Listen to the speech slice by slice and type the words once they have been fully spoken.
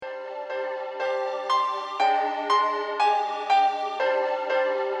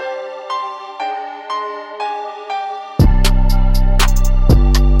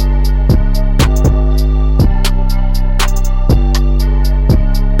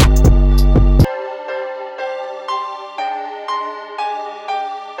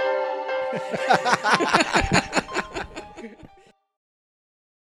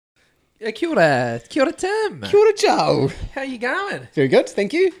Kia ora, Tim. Kia ora, Joe. How you going? Very good,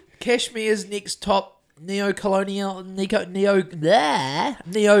 thank you. Kashmir's next top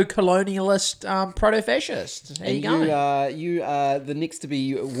neo-colonialist proto-fascist. How you going? You are the next to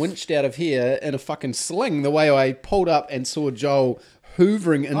be winched out of here in a fucking sling. The way I pulled up and saw Joel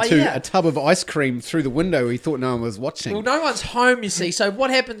hoovering into a tub of ice cream through the window, he thought no one was watching. Well, no one's home, you see. So what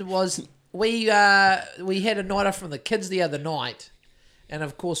happened was we had a night off from the kids the other night. And,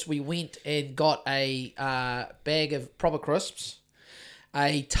 of course, we went and got a bag of proper crisps,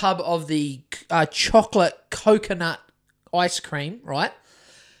 a tub of the chocolate coconut ice cream, right?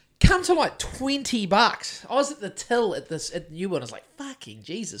 Come to like $20. I was at the till at the new one. I was like, fucking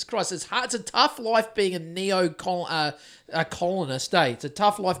Jesus Christ. It's hard. It's a tough life being a colonist, eh? It's a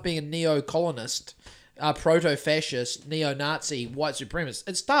tough life being a neo-colonist, proto-fascist, neo-Nazi, white supremacist.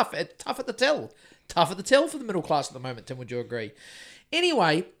 It's tough. It's tough at the till. Tough at the till for the middle class at the moment, Tim. Would you agree?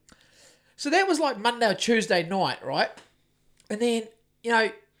 Anyway, so that was like Monday or Tuesday night, right? And then, you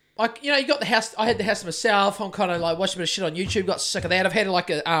got the house. I had the house to myself. I'm kind of like watching a bit of shit on YouTube. Got sick of that. I've had like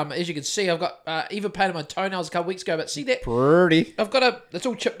as you can see, I've got even painted my toenails a couple weeks ago. But see that? Pretty. I've got it's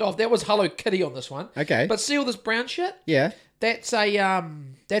all chipped off. That was Hello Kitty on this one. Okay. But see all this brown shit? Yeah. That's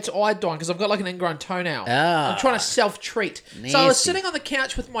that's iodine because I've got like an ingrown toenail. Ah. I'm trying to self-treat. Nasty. So I was sitting on the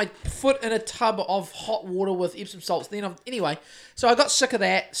couch with my foot in a tub of hot water with Epsom salts. Anyway, so I got sick of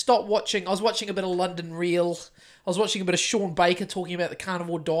that. Stopped watching. I was watching a bit of London Real. I was watching a bit of Sean Baker talking about the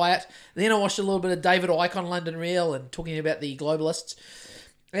carnivore diet. Then I watched a little bit of David Icke on London Real and talking about the globalists.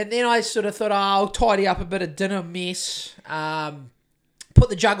 And then I sort of thought, I'll tidy up a bit of dinner mess. Put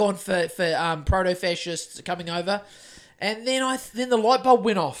the jug on for proto-fascists coming over. And then the light bulb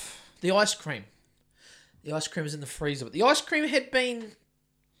went off. The ice cream. The ice cream was in the freezer. But the ice cream had been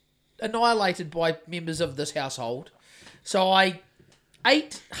annihilated by members of this household. So I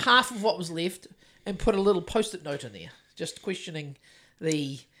ate half of what was left and put a little post-it note in there. Just questioning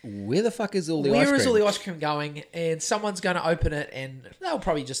where the fuck is all the ice cream? Where is all the ice cream going? And someone's going to open it and they'll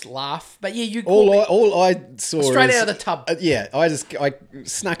probably just laugh. But yeah, all I saw straight out of the tub. I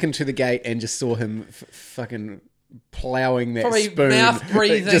snuck into the gate and just saw him fucking plowing that probably spoon. Mouth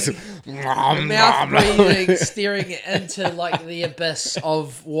breathing, breathing, staring into like the abyss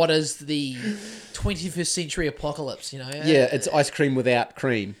of what is the 21st century apocalypse. Yeah, it's ice cream without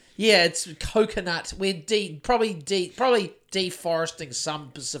cream. Yeah, it's coconut. We're probably deforesting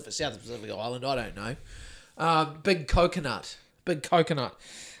some South Pacific island. I don't know. Big coconut.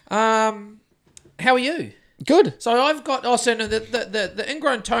 How are you? Good. So I've got the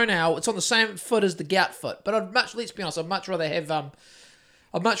ingrown toenail. It's on the same foot as the gout foot, but let's be honest, I'd much rather have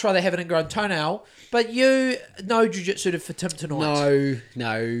an ingrown toenail. But no jiu-jitsu for Tim tonight.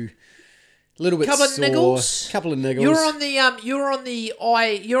 No. A little bit couple sore. Couple of niggles. You're on the IL. You're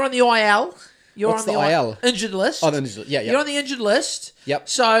on the IL? Injured list. Oh, the injured list. Yeah. You're on the injured list. Yep.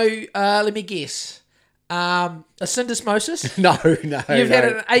 So let me guess. A syndesmosis? No. You've had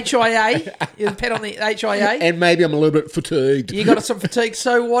an HIA. You've had on the HIA. And maybe I'm a little bit fatigued. You got some fatigue.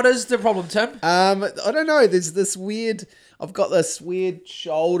 So what is the problem, Tim? I don't know. I've got this weird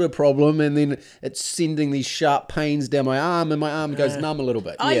shoulder problem, and then it's sending these sharp pains down my arm, and my arm goes numb a little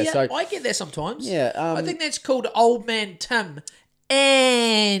bit. So I get that sometimes. Yeah. I think that's called old man Tim.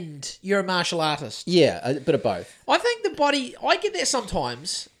 And you're a martial artist. Yeah, a bit of both. I think I get that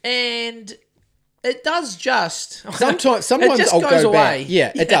sometimes, and it does just... Sometimes I'll go away. Back.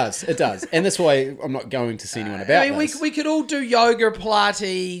 Yeah, it does. And that's why I'm not going to see anyone about this. We could all do yoga,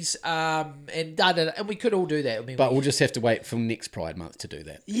 Pilates, and we could all do that. But we'll just have to wait for next Pride Month to do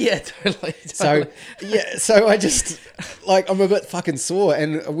that. Yeah, totally. So I just, I'm a bit fucking sore,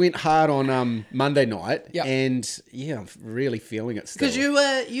 and I went hard on Monday night, and I'm really feeling it still. Because you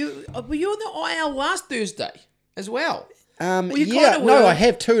were on the IL last Thursday as well. I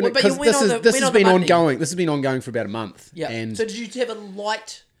have too, because this has been ongoing. This has been ongoing for about a month. Yeah. And so did you have a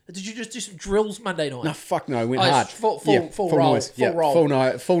light? Did you just do some drills Monday night? No, fuck no. I went hard. Full roll. Noise.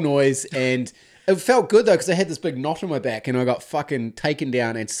 Full noise, and it felt good though because I had this big knot on my back, and I got fucking taken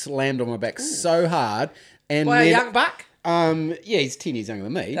down and slammed on my back so hard. And by a young buck. He's 10 years younger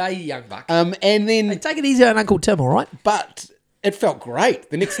than me. A young buck. And then take it easy on Uncle Tim, all right? But it felt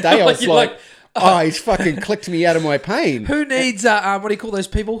great. The next day I was he's fucking clicked me out of my pain. Who needs, what do you call those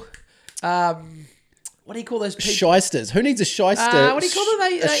people? What do you call those people? Shysters. Who needs a shyster? What do you call them?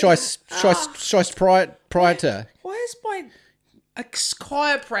 A shyst proprietor. Why is my... A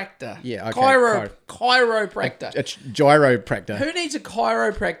chiropractor. Yeah, okay. Chiropractor. A gyropractor. Who needs a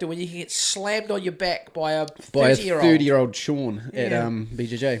chiropractor when you can get slammed on your back by a 30-year-old? By a 30-year-old Sean at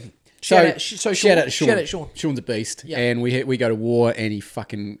BJJ. Shout out to Sean. Shout out Shout out Sean. Sean's a beast, Yeah. and we go to war, and he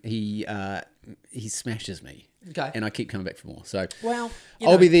smashes me. Okay. And I keep coming back for more. So Well,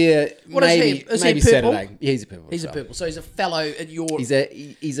 I'll be there. What is he? maybe Is he maybe purple? Saturday. Yeah, he's a purple. He's a purple, so he's a fellow in your.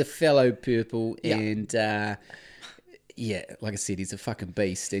 He's a fellow purple, Yeah. and like I said, he's a fucking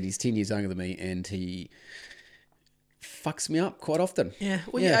beast, and he's 10 years younger than me, and he fucks me up quite often. Yeah.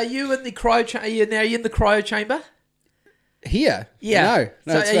 Well, are you in the cryo chamber? Are you in the cryo chamber? Here? Yeah.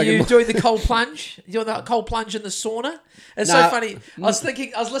 No. So are you doing the cold plunge? You doing the cold plunge in the sauna? It's so funny. I was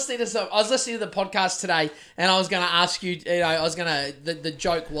listening to the podcast today, and I was going to ask you. The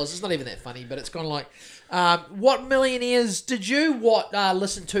joke was, it's not even that funny, but it's kind of like, what millionaires did you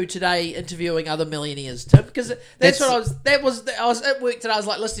listen to today interviewing other millionaires, Tim? Because I was at work today. I was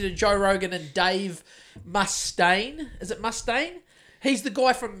like listening to Joe Rogan and Dave Mustaine. Is it Mustaine? He's the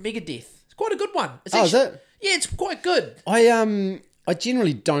guy from Megadeath. It's quite a good one. Is it? Yeah, it's quite good. I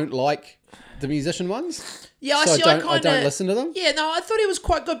generally don't like the musician ones. Yeah, I don't listen to them. Yeah, no, I thought he was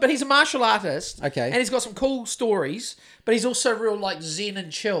quite good, but he's a martial artist. Okay. And he's got some cool stories, but he's also real like zen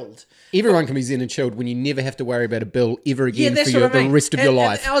and chilled. Everyone can be zen and chilled when you never have to worry about a bill ever again for the rest of your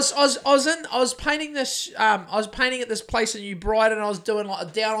life. And I was painting this. I was painting at this place in New Brighton. And I was doing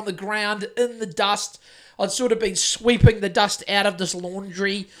like down on the ground in the dust. I'd sort of been sweeping the dust out of this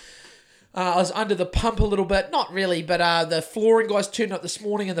laundry. I was under the pump a little bit, not really, but the flooring guys turned up this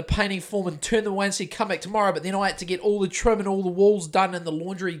morning and the painting foreman turned them away and said, come back tomorrow. But then I had to get all the trim and all the walls done in the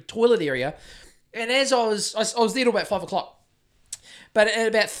laundry toilet area. And as I was there till about 5 o'clock. But at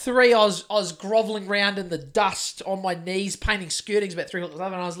about 3, I was groveling around in the dust on my knees, painting skirtings about 3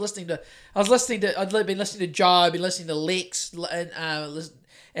 o'clock. And I'd been listening to Joe, I'd been listening to Lex, and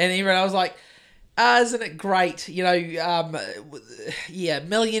everyone, I was like, isn't it great?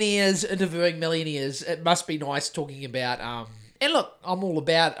 Millionaires interviewing millionaires. It must be nice talking about. And look, I'm all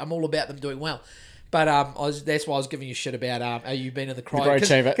about them doing well. But that's why I was giving you shit about. Are you been in the cryo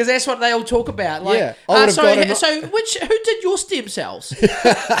chamber? Because that's what they all talk about. Like, yeah. So who did your stem cells? Whose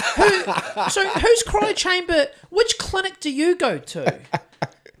cryo chamber? Which clinic do you go to?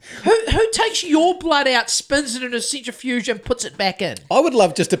 Who takes your blood out, spins it in a centrifuge, and puts it back in? I would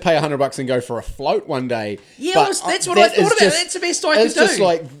love just to pay $100 and go for a float one day. Yeah, that's what I thought about. That's the best I could do. It's just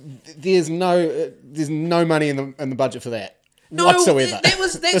like there's no money in the budget for that whatsoever.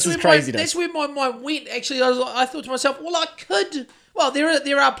 That's where my mind went. Actually, I thought to myself, well, I could. Well,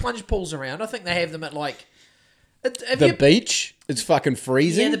 there are plunge pools around. I think they have them at like. Beach? It's fucking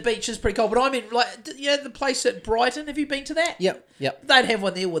freezing. Yeah, the beach is pretty cold. But I mean, like, the place at Brighton. Have you been to that? Yep. They'd have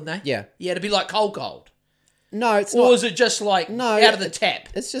one there, wouldn't they? Yeah. Yeah, it'd be like cold. No, it's not. Or is it just like out of the tap?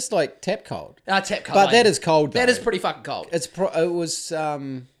 It's just like tap cold. Tap cold. But that is cold, though. That is pretty fucking cold. It was,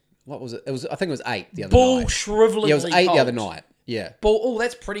 what was it? I think it was 8 the other night. Bull shrivelingly Yeah, it was 8 cold. the other night. Yeah.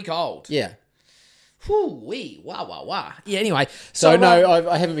 That's pretty cold. Yeah. Whoo-wee. Wow. Yeah, anyway. So no,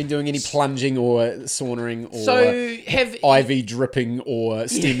 I haven't been doing any plunging or sauning or IV dripping or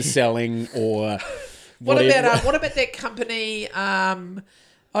stem celling or what about that company? I don't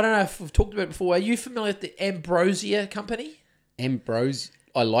know if we've talked about it before. Are you familiar with the Ambrosia company?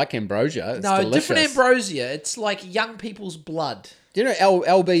 I like Ambrosia. It's delicious. Different Ambrosia. It's like young people's blood. Do you know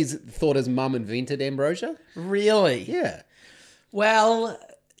LB's thought his mum invented Ambrosia? Really? Yeah. Well...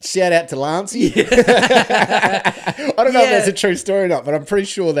 Shout out to Lance. Yeah. I don't know if that's a true story or not, but I'm pretty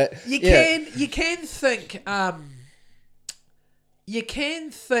sure that you can think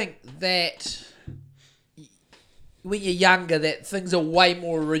that when you're younger that things are way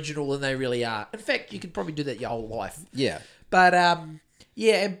more original than they really are. In fact, you could probably do that your whole life. Yeah. But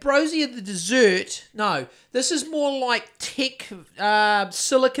Ambrosia the dessert. No, this is more like tech,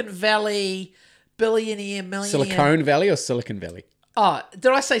 Silicon Valley, billionaire, millionaire. Silicone Valley or Silicon Valley? Oh,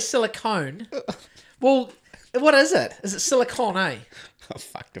 did I say silicone? Well, what is it? Is it silicone, eh? Oh,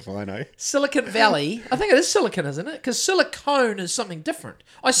 fuck if I know. Silicon Valley. I think it is silicon, isn't it? Because silicone is something different.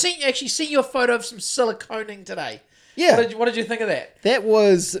 I actually sent you a photo of some siliconing today. Yeah. What did you think of that? That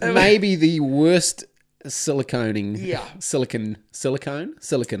was maybe the worst siliconing. Yeah. Silicon.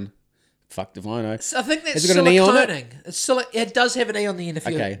 Fuck if I know. I think that's Has it got an E on it? It does have an E on the end if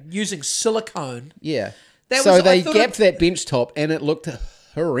you're using silicone. Yeah. They gapped that bench top and it looked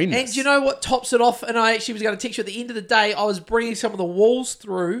horrendous. And do you know what tops it off? And I actually was going to text you at the end of the day, I was bringing some of the walls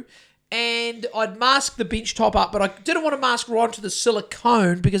through and I'd mask the bench top up, but I didn't want to mask right onto the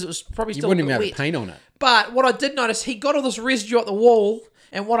silicone because it was probably still a bit wet. You wouldn't even have paint on it. But what I did notice, he got all this residue at the wall,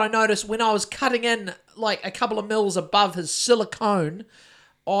 and what I noticed when I was cutting in like a couple of mils above his silicone,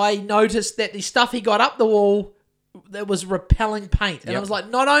 I noticed that the stuff he got up the wall that was repelling paint. And I was like,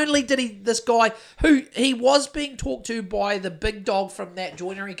 not only did this guy, who he was being talked to by the big dog from that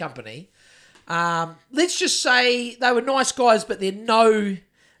joinery company, let's just say they were nice guys, but they're no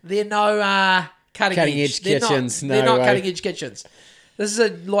cutting edge kitchens. They're not cutting edge kitchens. This is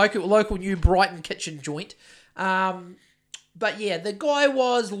a local New Brighton kitchen joint. But yeah, the guy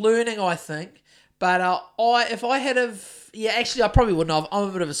was learning, I think. But I probably wouldn't have. I'm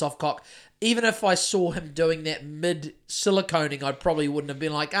a bit of a soft cock. Even if I saw him doing that mid-siliconing, I probably wouldn't have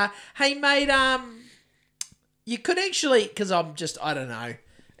been like, hey, mate, you could actually... Because I'm just, I don't know.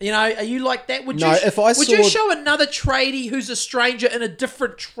 You know, are you like that? Would you show another tradie who's a stranger in a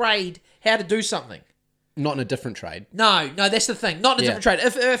different trade how to do something? Not in a different trade. No, that's the thing. Not in a different trade.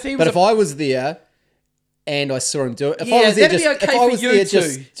 If I was there and I saw him do it...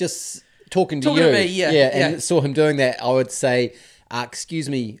 Just talking to you. To me, and saw him doing that, I would say, excuse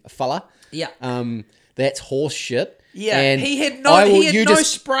me, fella. Yeah. That's horse shit. Yeah. And he had no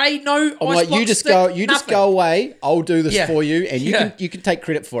spray, no I'm like, you just go away. I'll do this for you, and you can take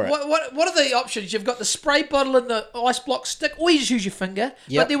credit for it. What are the options? You've got the spray bottle and the ice block stick, or you just use your finger.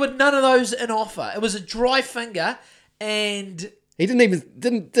 Yep. But there were none of those in offer. It was a dry finger, and he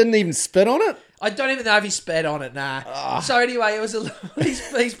didn't even spit on it. I don't even know if he spat on it, nah. So anyway, it was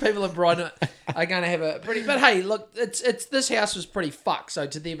these people in Brighton are going to have a pretty... But hey, look, it's this house was pretty fucked, so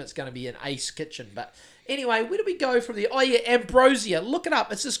to them it's going to be an ace kitchen. But anyway, where do we go from there? Oh yeah, Ambrosia. Look it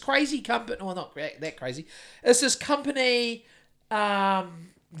up. It's this crazy company... Well, not that crazy. It's this company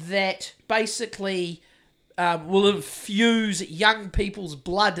that basically will infuse young people's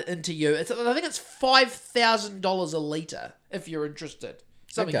blood into you. I think it's $5,000 a litre, if you're interested.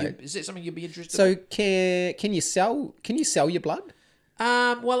 Is that something you'd be interested in? So can you sell your blood?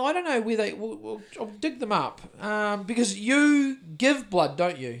 Well, I don't know where I'll dig them up. Because you give blood,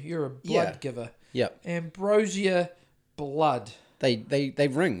 don't you? You're a blood giver. Yep. Ambrosia Blood. They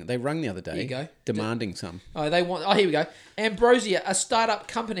ring. They rung the other day. There you go. Demanding some. Here we go. Ambrosia, a startup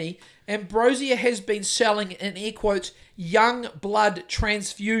company. Ambrosia has been selling, in air quotes, young blood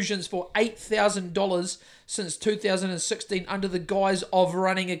transfusions for $8,000 since 2016 under the guise of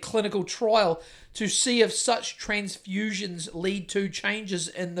running a clinical trial to see if such transfusions lead to changes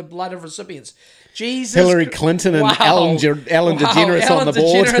in the blood of recipients. Jesus. Hillary Clinton and Ellen DeGeneres on the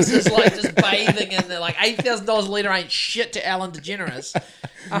board. Ellen DeGeneres is like just bathing in there. Like $8,000 a litre ain't shit to Ellen DeGeneres.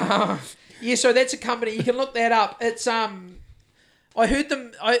 So that's a company. You can look that up. It's I heard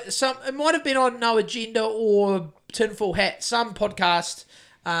them. It might have been on No Agenda or Tinfoil Hat, some podcast.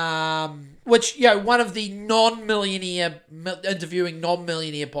 Which, one of the interviewing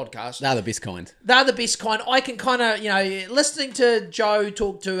non-millionaire podcasts. They're the best kind. They're the best kind. I can kind of, listening to Joe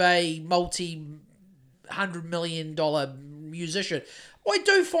talk to a multi-$100 million musician, I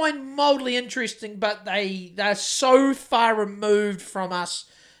do find mildly interesting, but they're so far removed from us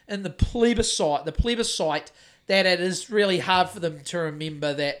in the plebiscite, that it is really hard for them to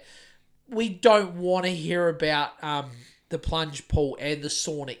remember that we don't want to hear about the plunge pool and the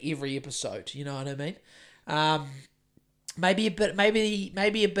sauna every episode. You know what I mean? Maybe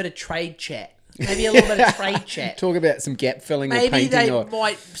a bit of trade chat. Maybe a little bit of trade chat. Talk about some gap filling maybe or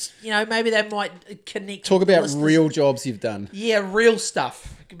painting. Maybe they might connect. Talk about real jobs you've done. Yeah, real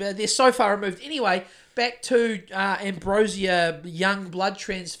stuff. They're so far removed. Anyway, back to Ambrosia Young Blood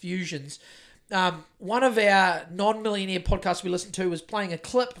Transfusions. One of our non-millionaire podcasts we listened to was playing a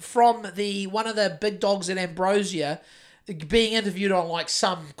clip from one of the big dogs at Ambrosia being interviewed on like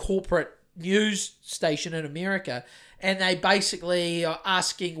some corporate news station in America, and they basically are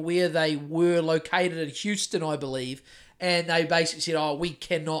asking where they were located in Houston, I believe, and they basically said, we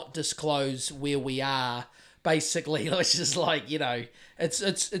cannot disclose where we are. Basically, it's just like,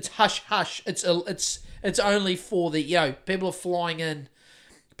 it's hush hush. It's only for the people are flying in.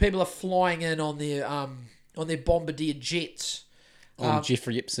 People are flying in on their Bombardier jets. On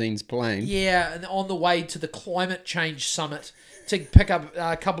Jeffrey Epstein's plane. Yeah, and on the way to the climate change summit to pick up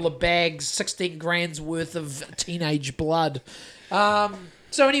a couple of bags, 16 grand's worth of teenage blood. So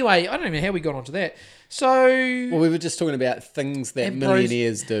anyway, I don't even know how we got onto that. So... Well, we were just talking about things that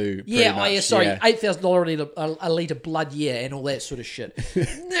millionaires do. $8,000 a litre blood, and all that sort of shit.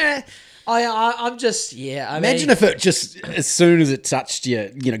 Nah. I'm just, Imagine if it just, as soon as it touched you,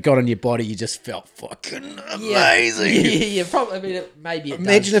 got on your body, you just felt fucking amazing. Yeah, probably. I mean, maybe it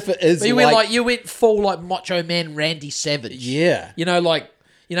Imagine does. if it is but you went full like Macho Man Randy Savage. Yeah.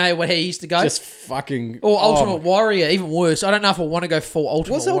 What he used to go? Just fucking... Or Ultimate Warrior, even worse. I don't know if I want to go full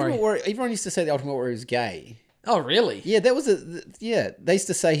Ultimate What's Warrior. Ultimate Warrior? Everyone used to say the Ultimate Warrior was gay. Oh, really? Yeah, that was they used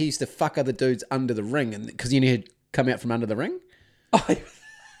to say he used to fuck other dudes under the ring, and because he'd come out from under the ring.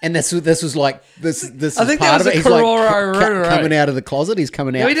 And this was like this I is think part that was of it. a He's like Kororo coming out of the closet. He's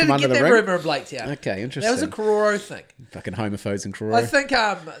coming out from under the ring. We didn't get that rumor of Blaketown. Okay, interesting. That was a Kororo thing. Fucking homophobes in Kororo. I think.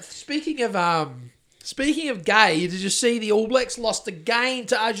 Speaking of gay, did you see the All Blacks lost again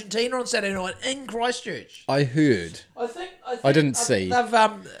to Argentina on Saturday night in Christchurch? I heard. I didn't see. They've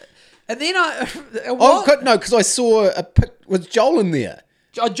and then no, because I saw a pic with Joel in there.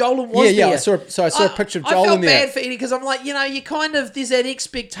 Joel was there. Yeah. I saw a picture of Joel in there. I felt bad for Eddie because I'm like, you kind of, there's that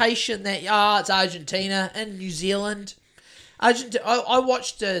expectation that, it's Argentina and New Zealand. I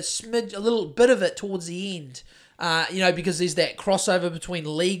watched a little bit of it towards the end, because there's that crossover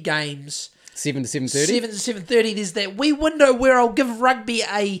between league games. 7 to 7:30? 7 to 7:30. There's that wee window where I'll give rugby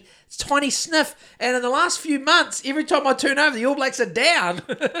a tiny sniff. And in the last few months, every time I turn over, the All Blacks are down.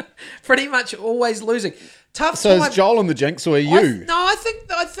 Pretty much always losing. Tough. So is Joel in the jinx or are you? I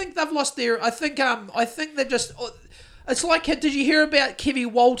think they've lost their. I think they're just. It's like, did you hear about Kiwi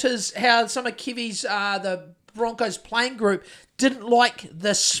Walters? How some of Kiwi's the Broncos playing group didn't like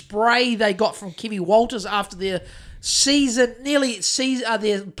the spray they got from Kiwi Walters after their their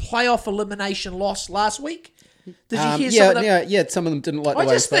playoff elimination loss last week. Did you hear some of them? Yeah, some of them didn't like the way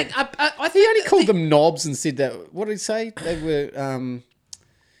I just think he only called them knobs and said that. What did he say? They were.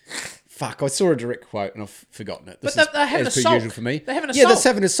 Fuck! I saw a direct quote and I've forgotten it. This but they're having as per assault. usual for me. They're having Yeah, assault.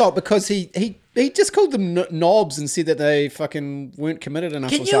 they're having assault because he just called them knobs and said that they fucking weren't committed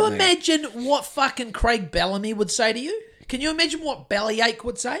enough. Can you imagine what fucking Craig Bellamy would say to you? Can you imagine what Bellyache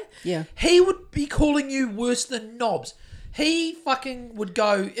would say? Yeah. He would be calling you worse than knobs. He fucking would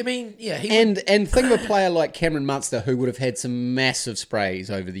go. I mean, yeah. And think of a player like Cameron Munster who would have had some massive sprays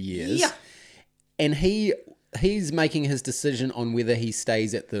over the years. Yeah. And he's making his decision on whether he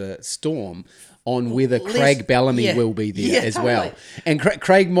stays at the Storm, on whether Craig Bellamy will be there as totally. well. And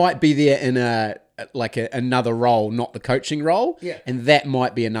Craig might be there in another role, not the coaching role. Yeah. And that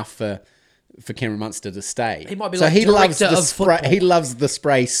might be enough for Cameron Munster to stay. He might be he loves the spray. football. He loves the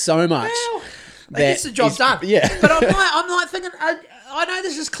spray so much. Well, that gets the job done. Yeah. But I'm like thinking, I know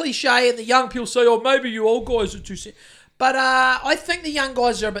this is cliche and the young people say, oh, maybe you old guys are too... But I think the young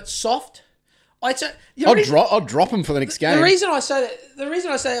guys are a bit soft. I'll drop him for the next game. The reason I say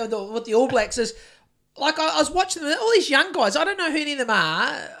that with the All Blacks is, like, I was watching them, all these young guys. I don't know who any of them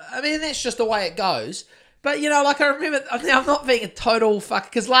are. I mean, that's just the way it goes. But like I remember, I'm not being a total fuck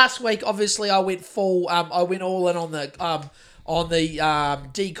because last week, obviously, I went all in on the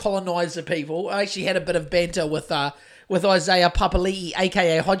decolonizer people. I actually had a bit of banter with Isaiah Papali'i,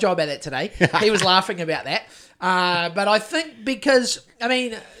 aka Hodjo, about that today. He was laughing about that. But I think because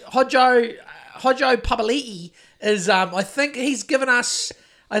Hodjo Papali'i is, I think he's given us,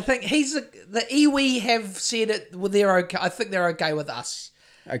 the iwi have said it, well, they're okay. I think they're okay with us.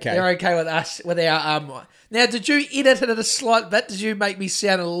 Okay. They're okay with us, with our, now, did you edit it a slight bit? Did you make me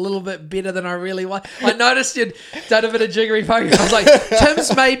sound a little bit better than I really was? I noticed you'd done a bit of jiggery pokery. I was like,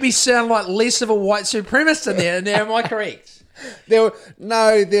 Tim's made me sound like less of a white supremacist in there. Now, am I correct?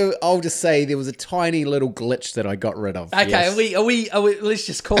 I'll just say there was a tiny little glitch that I got rid of. Okay, yes. are we, let's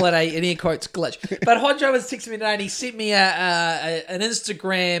just call it an air quotes glitch. But Hodjo was texting me today and he sent me an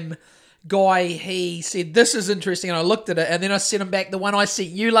Instagram guy. He said, this is interesting, and I looked at it, and then I sent him back the one I sent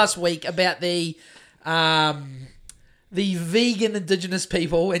you last week about the vegan indigenous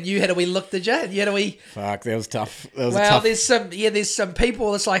people, and you had a wee look, did you? And you had a wee... Fuck, that was tough. There's some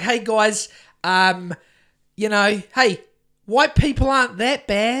people that's like, hey guys, hey, white people aren't that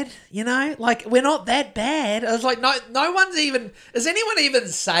bad, like, we're not that bad. I was like, no one's even, is anyone even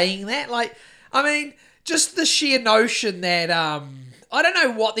saying that? Like, I mean, just the sheer notion that, I don't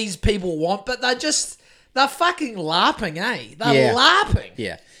know what these people want, but they're fucking larping, eh? They're larping.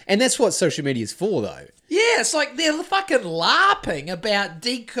 Yeah. And that's what social media is for, though. Yeah, it's like they're fucking larping about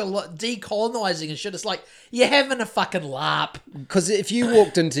decolonizing and shit. It's like, you're having a fucking larp. Because if you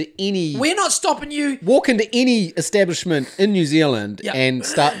walked into any... We're not stopping you. Walk into any establishment in New Zealand and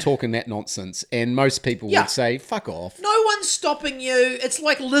start talking that nonsense, and most people would say, fuck off. No one's stopping you. It's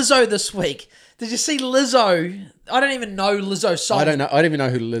like Lizzo this week. Did you see Lizzo? I don't even know Lizzo's song. I don't know. I don't even know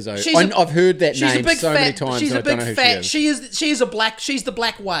who Lizzo is. I've heard that name so many times. She's a big I don't know fat. who she is. She's the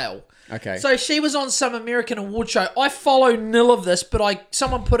black whale. Okay. So she was on some American award show. I follow nil of this, but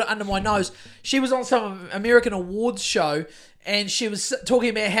someone put it under my nose. She was on some American awards show, and she was talking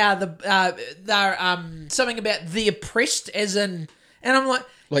about how they're something about the oppressed, as in And I'm like...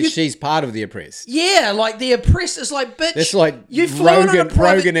 she's part of the oppressed. Yeah, like the oppressed is like, bitch. It's like you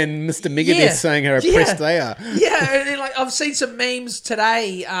Rogan and Mr. Megadeath saying how oppressed they are. Yeah, and then, like I've seen some memes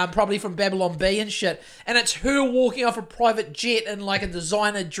today, probably from Babylon B and shit, and it's her walking off a private jet in like a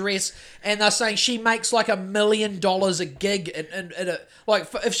designer dress, and they're saying she makes like $1 million a gig, and like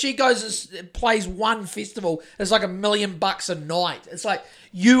if she goes and plays one festival, it's like $1 million a night. It's like,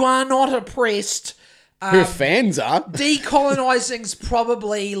 you are not oppressed. Her fans are. Decolonizing's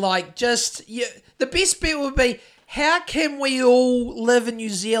probably like the best bit would be, how can we all live in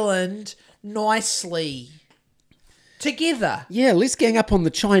New Zealand nicely together? Yeah, let's gang up on the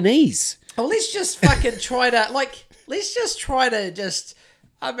Chinese. Oh, let's just fucking try to let's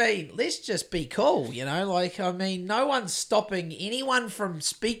just be cool, you know? Like, I mean, no one's stopping anyone from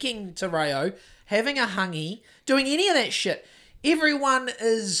speaking to Reo, having a hungy, doing any of that shit. Everyone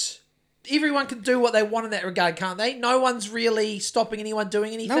can do what they want in that regard, can't they? No one's really stopping anyone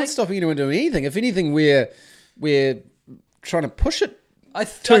doing anything. No one's stopping anyone doing anything. If anything, we're trying to push it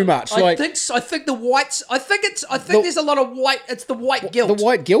too much. I think the whites. I think there's a lot of white. It's the white guilt. The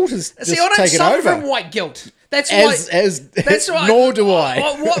white guilt is just taken over. See, I don't suffer from white guilt. That's why. Nor do I.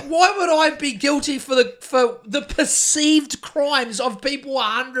 Why would I be guilty for the perceived crimes of people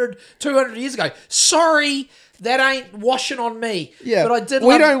 100, 200 years ago? Sorry. That ain't washing on me. Yeah, but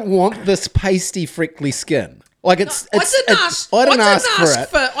we don't want this pasty, freckly skin. Like I didn't ask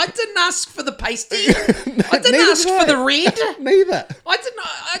for the pasty. I didn't ask for the red. Neither. I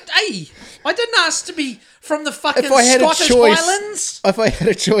didn't ask to be from the fucking Scottish Highlands. If I had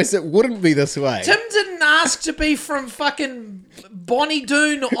a choice, it wouldn't be this way. Tim didn't ask to be from fucking Bonnie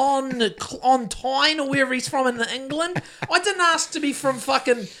Doon on Tyne or wherever he's from in England. I didn't ask to be from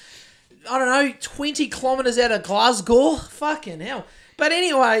fucking, I don't know, 20 kilometres out of Glasgow. Fucking hell. But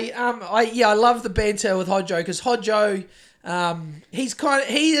anyway, I love the banter with Hodjo, because Hodjo,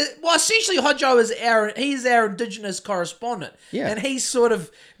 essentially Hodjo is our Indigenous correspondent. Yeah. And he's sort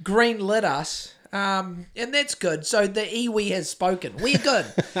of green-lit us. And that's good. So the iwi has spoken. We're good.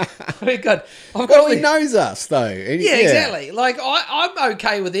 We're good. He knows us, though. Yeah, exactly. Like, I'm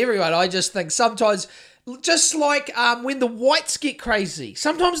okay with everyone. I just think sometimes... Just like when the whites get crazy.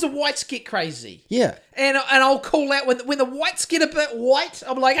 Sometimes the whites get crazy. Yeah. And I'll call out when the whites get a bit white,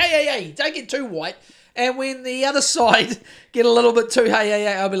 I'm like, hey, don't get too white. And when the other side get a little bit too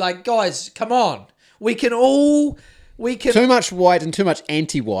hey, I'll be like, guys, come on. We can... Too much white and too much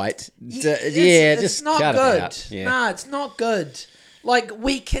anti-white. It's not good. Yeah. No, it's not good. Like,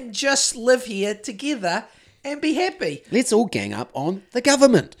 we can just live here together and be happy. Let's all gang up on the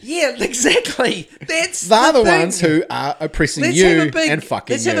government. Yeah, exactly. That's They're the ones who are oppressing you and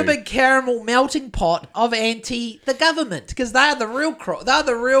fucking you. Let's have a big caramel melting pot of the government, because they're the real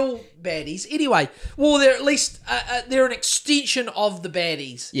baddies. Anyway, well, they're at least they're an extension of the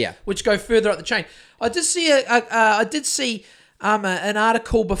baddies. Yeah, which go further up the chain. I did see an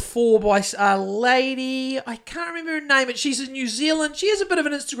article before by a lady. I can't remember her name, but she's in New Zealand. She has a bit of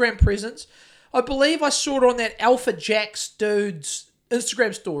an Instagram presence. I believe I saw it on that Alpha Jacks dude's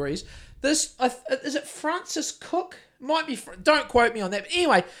Instagram stories. Is it Francis Cook? Might be. Don't quote me on that. But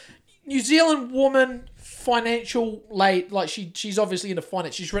anyway, New Zealand woman, financial like she's obviously into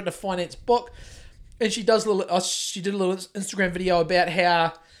finance. She's written a finance book, and she did a little Instagram video about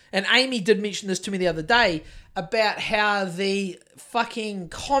how. And Amy did mention this to me the other day about how the fucking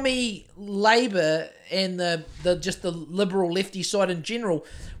commie Labour and the liberal lefty side in general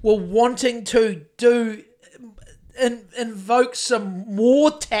were wanting to invoke some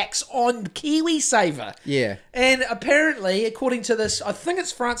more tax on KiwiSaver. Yeah. And apparently, according to this, I think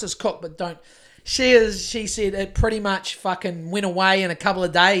it's Francis Cook, but don't. She said it pretty much fucking went away in a couple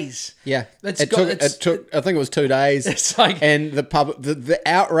of days. Yeah, it took. I think it was 2 days. It's like, and the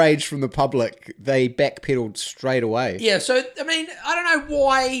outrage from the public, they backpedaled straight away. Yeah, so I mean, I don't know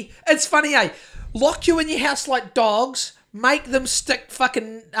why. It's funny, lock you in your house like dogs, make them stick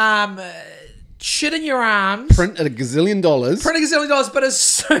fucking shit in your arms, print $1 gazillion, but as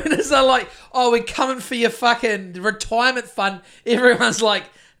soon as they're like, oh, we're coming for your fucking retirement fund, everyone's like,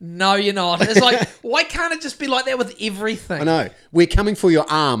 no, you're not. It's like, why can't it just be like that with everything? I know. We're coming for your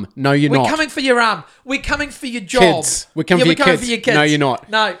arm. No, you're not. We're coming for your arm. We're coming for your job. Kids. We're coming for your kids. No, you're not.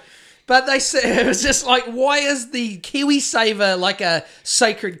 No. But they said, it was just like, why is the KiwiSaver like a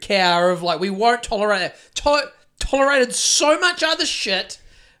sacred cow of like, we won't tolerate it. Tolerated so much other shit.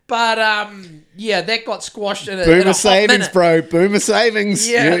 But, that got squashed in a Boomer savings, minute. Bro. Boomer savings.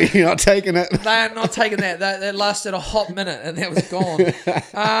 Yeah. You're not taking it. They're not taking that. That lasted a hot minute and that was gone.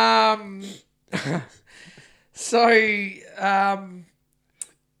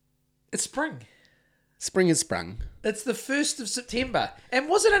 It's spring. Spring has sprung. It's the 1st of September. And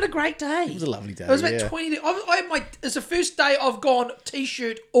wasn't it a great day? It was a lovely day. It was about 20... it's the first day I've gone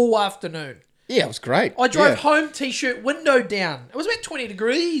T-shirt all afternoon. Yeah, it was great. I drove home T-shirt, window down. It was about 20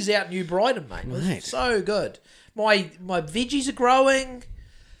 degrees out in New Brighton, mate. It was so good. My veggies are growing.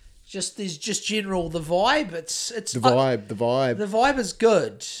 There's just general the vibe. It's the vibe. The vibe is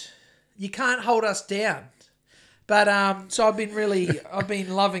good. You can't hold us down. But so I've been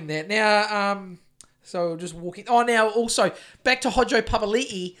loving that. Now so just walking. Oh, now also back to Hodjo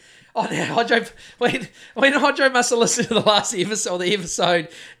Papali'i. Oh, now Hodjo, when Hodjo must have listened to the last episode,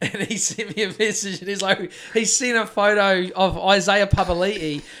 and he sent me a message, and he's like, he's seen a photo of Isaiah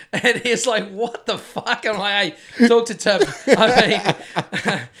Papali'i, and he's like, what the fuck? I'm like, hey, talk to Tim. I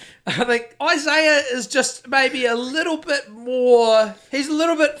think Isaiah is just maybe a little bit more. He's a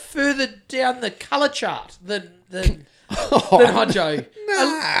little bit further down the colour chart than Hodjo.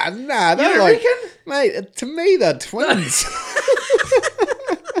 Nah. You don't reckon? Mate, to me, they're twins.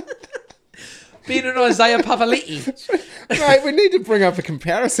 Ben and Isaiah Papali'i. Right, we need to bring up a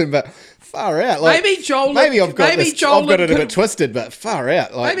comparison, but far out. Like, maybe Joel. Maybe I've got it a bit twisted, but far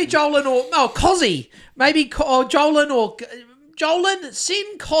out. Like, maybe Joelin or Cozzy. Maybe Joelin,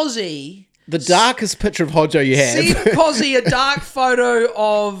 send Cozzy. The darkest picture of Hodjo you have. Send Cozzy a dark photo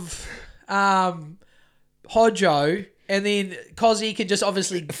of Hodjo. And then Cozzy can just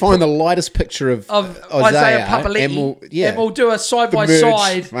obviously find the lightest picture of Isaiah Papali'i, and we'll do a side by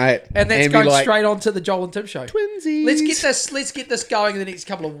side, right? And that's going straight onto the Joel and Tim show. Twinsies. Let's get this going in the next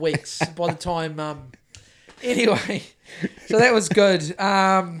couple of weeks. By the time, anyway, so that was good.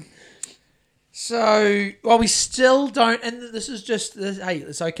 We still don't, and this is just hey,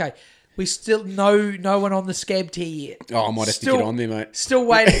 it's okay. We still no one on the scab tier yet. Oh, I might have to get on there, mate. Still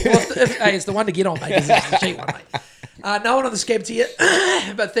waiting. Hey, it's the one to get on, mate. It's the cheap one, mate. No one on the scab tier,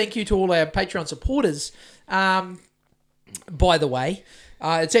 but thank you to all our Patreon supporters. By the way,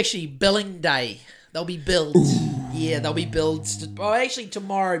 it's actually billing day. They'll be billed. Yeah, they'll be billed. Actually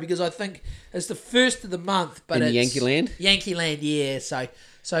tomorrow, because I think it's the 1st of the month. But in Yankee Land? Yankee Land, yeah.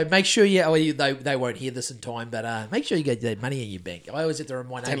 So make sure they won't hear this in time, but make sure you get that money in your bank. I always have to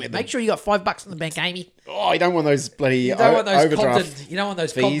remind Amy, make sure you got $5 in the bank, Amy. Oh, you don't want those bloody overdraft. You don't want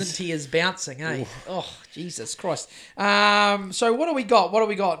those Cobden tiers bouncing, eh? Oof. Oh, Jesus Christ. So what do we got? What do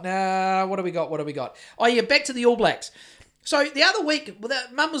we got? Oh yeah, back to the All Blacks. So the other week,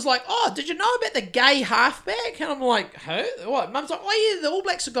 Mum was like, "Oh, did you know about the gay halfback?" And I'm like, "Huh? What?" Mum's like, "Oh yeah, the All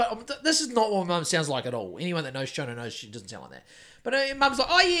Blacks have got." This is not what Mum sounds like at all. Anyone that knows Shona knows she doesn't sound like that. But Mum's like,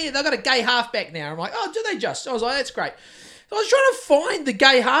 "Oh yeah, they've got a gay halfback now." I'm like, "Oh, do they just?" I was like, "That's great." So I was trying to find the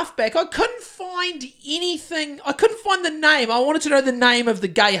gay halfback. I couldn't find anything. I couldn't find the name. I wanted to know the name of the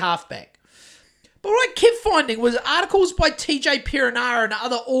gay halfback. But what I kept finding was articles by TJ Perenara and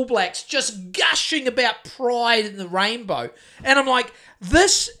other All Blacks just gushing about pride in the rainbow. And I'm like,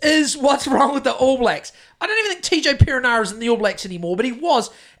 this is what's wrong with the All Blacks. I don't even think TJ Perenara is in the All Blacks anymore, but he was.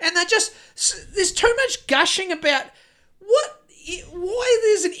 And there's too much gushing about why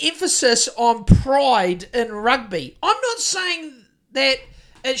there's an emphasis on pride in rugby. I'm not saying that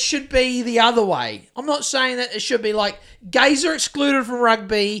it should be the other way. I'm not saying that it should be like gays are excluded from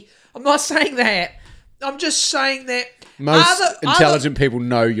rugby. I'm not saying that. I'm just saying that most intelligent people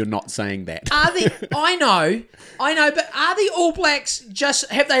know you're not saying that. I know, but are the All Blacks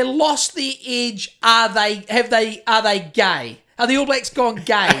have they lost their edge? Are they gay? Are the All Blacks gone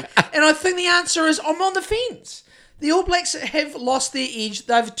gay? And I think the answer is I'm on the fence. The All Blacks have lost their edge.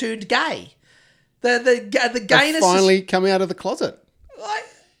 They've turned gay. The gayness finally come out of the closet. Like,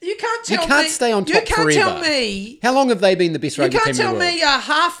 you can't tell me. You can't stay on top forever. You can't tell me. How long have they been the best rugby team in the world? You can't tell me a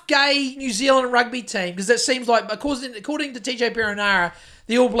half-gay New Zealand rugby team, because it seems like, according to TJ Perenara,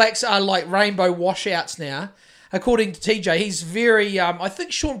 the All Blacks are like rainbow washouts now. According to TJ, he's very... I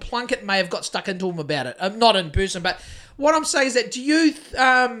think Sean Plunkett may have got stuck into him about it. Not in person, but what I'm saying is that do you...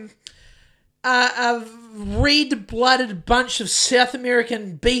 a red-blooded bunch of South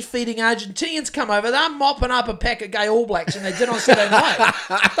American beef-eating Argentinians come over, they're mopping up a pack of gay All Blacks, and they did on Saturday night.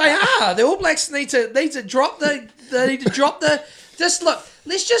 They are. The All Blacks need to drop the. Just look.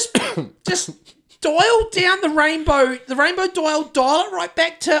 Let's just dial down the rainbow. The rainbow dial it right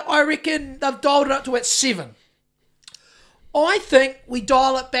back to. I reckon they've dialed it up to at 7. I think we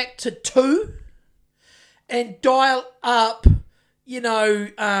dial it back to 2, and dial up.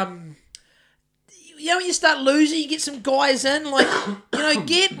 When you start losing, you get some guys in, like,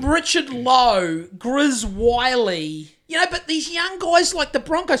 get Richard Lowe, Grizz Wiley, but these young guys like the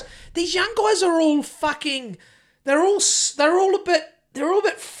Broncos, these young guys are all fucking, they're all a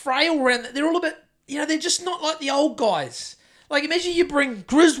bit frail around, they're all a bit, they're just not like the old guys. Like, imagine you bring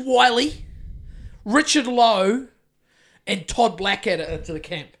Grizz Wiley, Richard Lowe and Todd Blackadder into the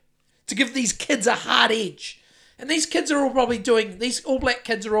camp to give these kids a hard edge. And these kids are all probably doing, these All Black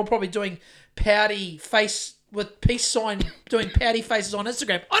kids are all probably doing pouty face with peace sign, doing pouty faces on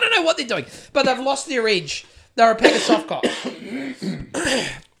Instagram. I don't know what they're doing, but they've lost their edge. They're a pack of soft cocks.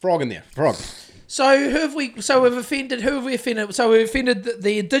 Frog in there. Frog. So we've offended, who have we offended? So we've offended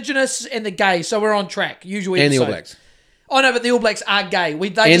the Indigenous and the gay, so we're on track. Usual and episode. the All Blacks. Oh no, but the All Blacks are gay.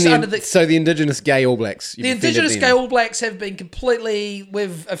 So the Indigenous gay All Blacks. The Indigenous gay All Blacks have been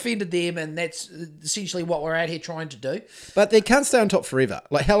we've offended them, and that's essentially what we're out here trying to do. But they can't stay on top forever.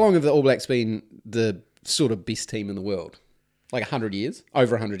 Like, how long have the All Blacks been the sort of best team in the world? Like 100 years?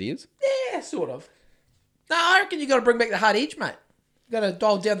 Over 100 years? Yeah, sort of. No, I reckon you got to bring back the hard edge, mate. You got to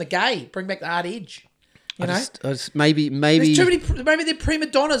dial down the gay, bring back the hard edge. You know, maybe there's too many. Maybe they're prima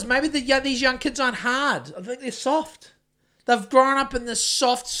donnas. Maybe these young kids aren't hard. I think they're soft. They've grown up in this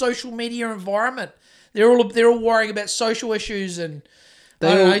soft social media environment. They're all worrying about social issues and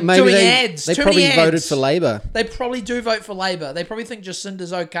doing ads. They probably voted for Labour. They probably do vote for Labour. They probably think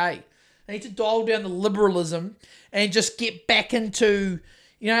Jacinda's okay. They need to dial down the liberalism and just get back into,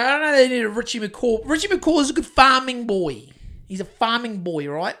 I don't know, they need a Richie McCaw. Richie McCaw is a good farming boy. He's a farming boy,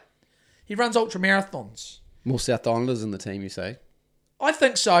 right? He runs ultra marathons. More South Islanders in the team, you say? I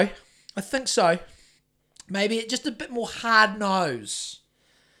think so. Maybe just a bit more hard nose.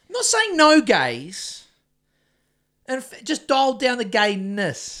 I'm not saying no gays. And just dial down the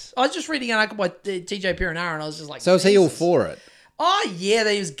gayness. I was just reading an article by TJ Perenara and I was just like... So is he all for it? Oh, yeah.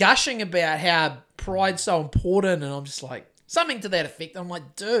 He was gushing about how pride's so important and I'm just like... Something to that effect. I'm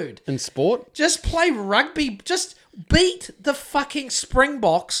like, dude. In sport? Just play rugby. Just beat the fucking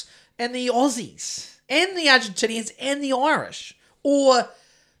Springboks and the Aussies. And the Argentinians and the Irish. Or...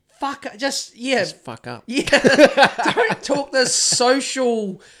 Just fuck up. Yeah. Don't talk this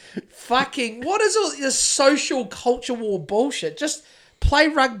social fucking... What is all this social culture war bullshit? Just play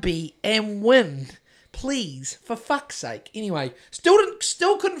rugby and win. Please. For fuck's sake. Anyway,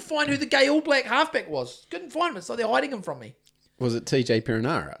 still couldn't find who the gay All Black halfback was. Couldn't find him. It's like they're hiding him from me. Was it TJ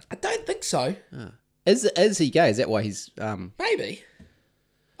Perenara? I don't think so. Oh. Is he gay? Is that why he's... Maybe.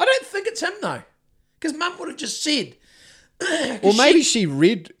 I don't think it's him, though. Because Mum would have just said... Or maybe she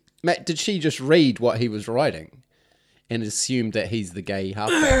read... Did she just read what he was writing and assumed that he's the gay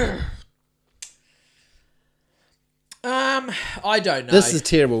halfback? I don't know. This is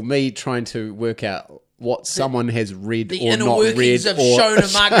terrible. Me trying to work out what someone has read or not read. The inner workings of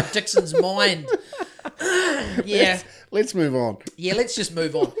Shona Margaret Dixon's mind. Yeah. Let's move on. Yeah, let's just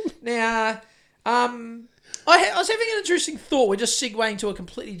move on. Now, I was having an interesting thought. We're just segueing to a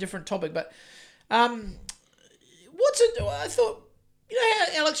completely different topic, but I thought... You know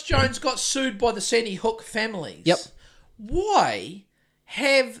how Alex Jones got sued by the Sandy Hook families? Yep. Why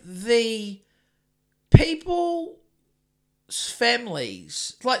have the people's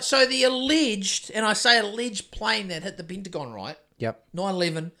families... So the alleged, and I say alleged plane that hit the Pentagon, right? Yep.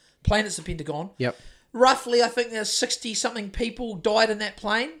 9/11, plane hits the Pentagon. Yep. Roughly, I think there's 60-something people died in that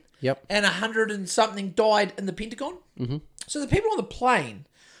plane. Yep. And 100-something died in the Pentagon. Mm-hmm. So the people on the plane...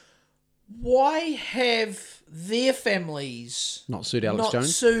 Why have their families not sued Alex Jones? Not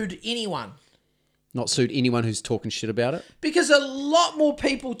sued anyone? Not sued anyone who's talking shit about it? Because a lot more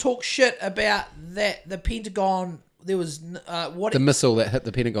people talk shit about that. The Pentagon, there was the missile that hit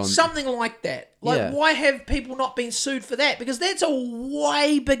the Pentagon. Something like that. Why have people not been sued for that? Because that's a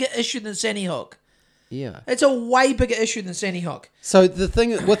way bigger issue than Sandy Hook. Yeah. It's a way bigger issue than Sandy Hook. So the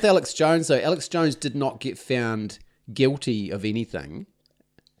thing with Alex Jones, though, Alex Jones did not get found guilty of anything.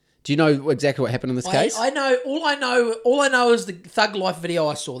 Do you know exactly what happened in this case? I know. All I know is the Thug Life video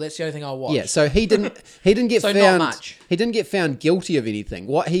I saw. That's the only thing I watched. Yeah. So he didn't get so found. Not much. He didn't get found guilty of anything.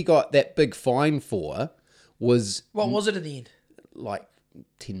 What he got that big fine for was what was it in the end? Like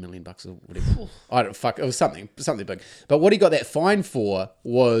 $10 million or whatever. I don't fuck. It was something big. But what he got that fine for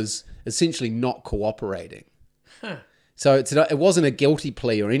was essentially not cooperating. Huh. So it wasn't a guilty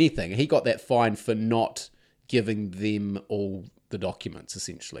plea or anything. He got that fine for not giving them all the documents,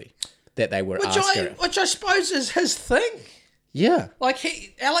 essentially, that they were asking. Which I suppose is his thing. Yeah.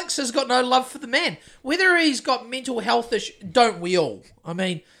 Alex has got no love for the man. Whether he's got mental health issues, don't we all? I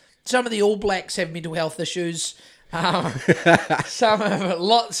mean, some of the All Blacks have mental health issues. Most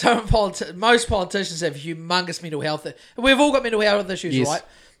politicians have humongous mental health. We've all got mental health issues, yes. Right?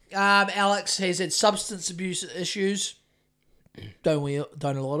 Alex has had substance abuse issues. Don't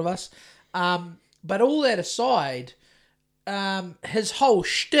a lot of us? But all that aside... his whole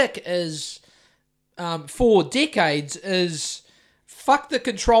shtick is, for decades, is fuck the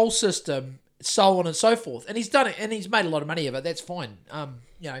control system, so on and so forth. And he's done it, and he's made a lot of money of it. That's fine.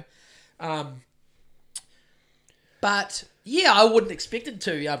 But yeah, I wouldn't expect him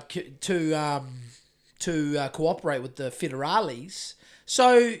to cooperate with the federales.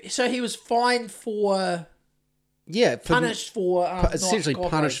 So he was fined for. Yeah, punished for essentially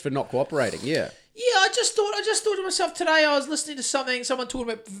punished for not cooperating. Yeah. Yeah, I just thought to myself today. I was listening to someone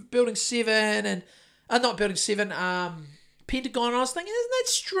talking about Building 7 and not Building 7, Pentagon. And I was thinking, isn't that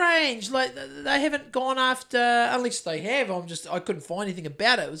strange? Like they haven't gone after, unless they have. I couldn't find anything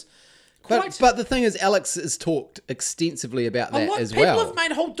about it. It was quite. But the thing is, Alex has talked extensively about that as well. People have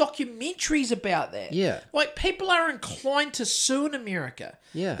made whole documentaries about that. Yeah. Like people are inclined to sue in America.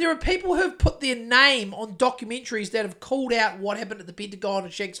 Yeah. There are people who have put their name on documentaries that have called out what happened at the Pentagon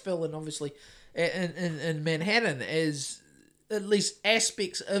and Shanksville and obviously in Manhattan as at least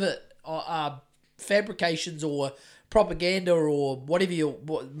aspects of it are fabrications or propaganda or whatever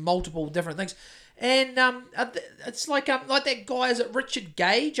multiple different things. And it's like that guy, is it Richard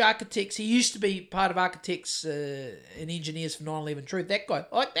Gage, Architects? He used to be part of Architects and Engineers for 9/11 Truth. That guy,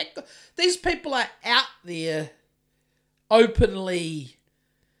 like that guy. These people are out there openly.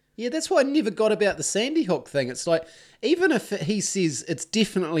 Yeah, that's what I never got about the Sandy Hook thing. It's like, even if he says it's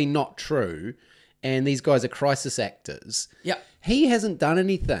definitely not true and these guys are crisis actors, he hasn't done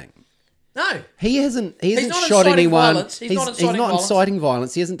anything. No. He hasn't shot anyone. He's not inciting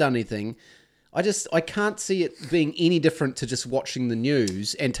violence. He hasn't done anything. I can't see it being any different to just watching the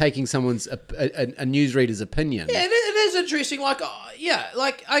news and taking someone's a newsreader's opinion. Yeah, it is interesting. Like,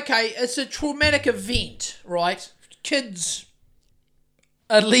 okay, it's a traumatic event, right? Kids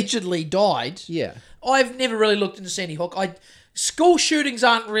allegedly died. Yeah. I've never really looked into Sandy Hook. School shootings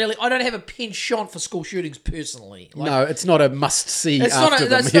aren't really. I don't have a penchant for school shootings personally. Like, no, it's not a must see.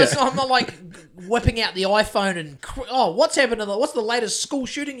 I'm not like whipping out the iPhone and what's happened? What's the latest school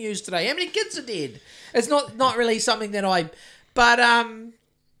shooting news today? How many kids are dead? It's not really something that I. But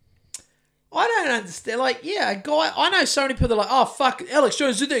I don't understand. Like, yeah, a guy. I know so many people that are like, oh fuck, Alex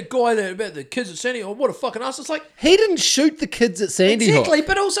Jones did that guy there about the kids at Sandy Hook. What a fucking ass. It's like he didn't shoot the kids at Sandy Hook. Exactly,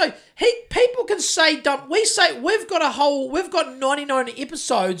 but also people can say dumb. We say we've got 99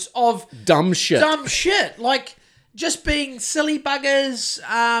 episodes of dumb shit. Like just being silly buggers,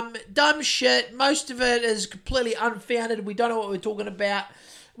 dumb shit. Most of it is completely unfounded. We don't know what we're talking about.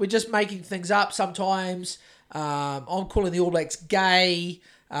 We're just making things up sometimes. I'm calling the AllBlacks gay.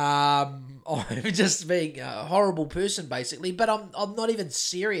 I'm just being a horrible person, basically. But I'm not even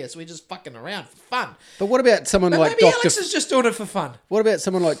serious. We're just fucking around for fun. But what about someone like maybe Alex is just doing it for fun. What about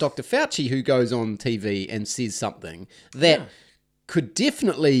someone like Dr. Fauci, who goes on TV and says something that could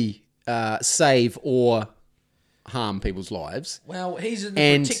definitely save or harm people's lives? Well, he's in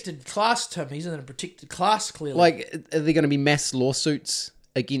the protected class, Tim. He's in a protected class, clearly. Like, are there going to be mass lawsuits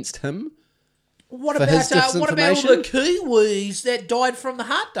against him? What about all the kiwis that died from the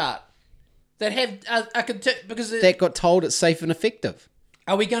heart dart? That have because that got told it's safe and effective.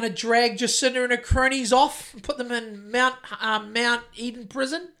 Are we going to drag Jacinda and her cronies off and put them in Mount Eden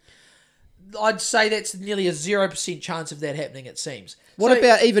prison? I'd say that's nearly a 0% chance of that happening. It seems. What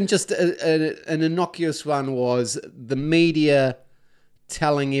about even just an innocuous one? Was the media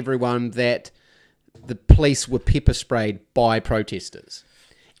telling everyone that the police were pepper sprayed by protesters?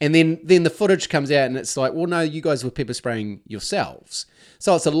 And then the footage comes out and it's like, well, no, you guys were pepper spraying yourselves.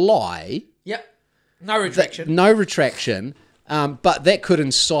 So it's a lie. Yep. No retraction. No retraction. But that could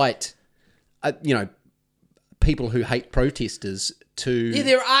incite, people who hate protesters to... Yeah,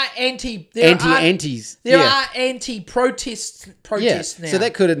 there are anti-protests now. So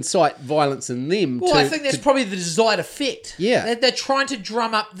that could incite violence in them. Well, I think that's probably the desired effect. Yeah. They're trying to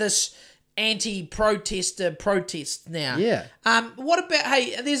drum up this anti-protester protest now. Yeah. What about,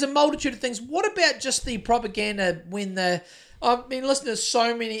 there's a multitude of things. What about just the propaganda when I've been listening to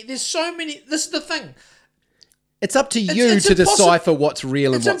so many, this is the thing. It's up to you to decipher what's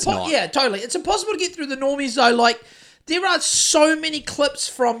real and what's not. Yeah, totally. It's impossible to get through the normies though. Like, there are so many clips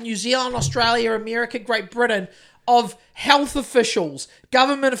from New Zealand, Australia, America, Great Britain of health officials,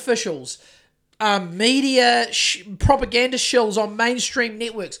 government officials, media, propaganda shills on mainstream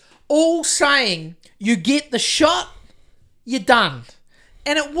networks, all saying, you get the shot, you're done.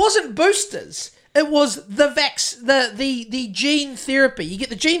 And it wasn't boosters. It was the gene therapy. You get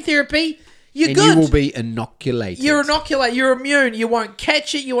the gene therapy, you're good. And you will be inoculated. You're inoculated. You're immune. You won't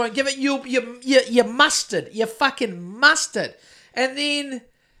catch it. You won't give it. You're mustard. You're fucking mustard. And then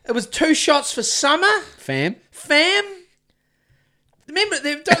it was 2 shots for summer. Fam. Remember,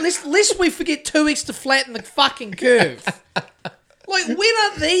 lest we forget 2 weeks to flatten the fucking curve. Like, when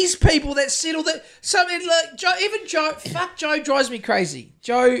are these people that settle that? Something like Joe. Fuck, Joe drives me crazy.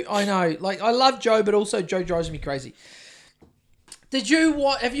 Joe, I know. Like, I love Joe, but also Joe drives me crazy.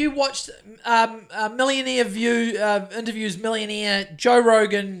 Have you watched Millionaire View interviews Millionaire Joe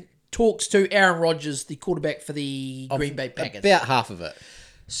Rogan talks to Aaron Rodgers, the quarterback for the Green Bay Packers? About half of it.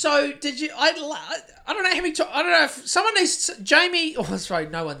 So did you? I don't know how many. I don't know if someone needs Jamie. Oh, sorry,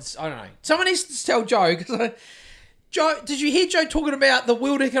 no one's. I don't know. Someone needs to tell Joe because Joe. Did you hear Joe talking about the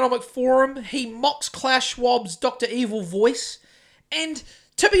World Economic Forum? He mocks Klaus Schwab's Dr. Evil voice, and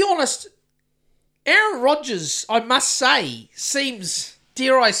to be honest, Aaron Rodgers, I must say, seems,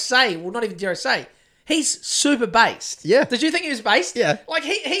 dare I say, well, not even dare I say, he's super based. Yeah. Did you think he was based? Yeah. Like,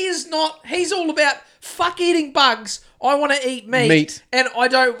 he is not, he's all about fuck eating bugs. I want to eat meat. And I've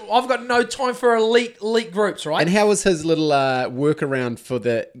got no time for elite groups, right? And how was his little workaround for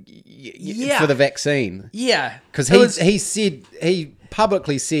the vaccine? Yeah. Because he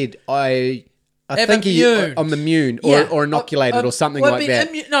publicly said, I think I'm immune or inoculated or something like that.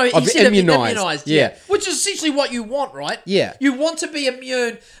 He said immunised. Yeah. Which is essentially what you want, right? Yeah. You want to be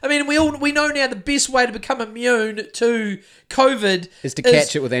immune. I mean, we know now the best way to become immune to COVID is to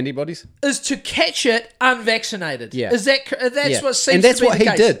catch it with antibodies. Is to catch it unvaccinated. Yeah. That's what seems and that's to be what the he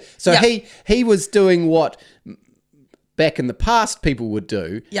case. did. So he was doing what back in the past people would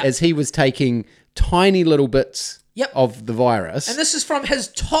do, is he was taking tiny little bits of the virus. And this is from his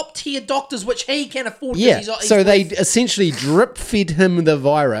top tier doctors, which he can afford. So they essentially drip fed him the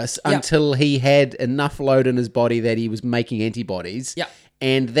virus until he had enough load in his body that he was making antibodies. Yeah.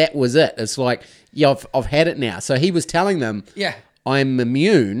 And that was it. It's like, I've had it now. So he was telling them, I'm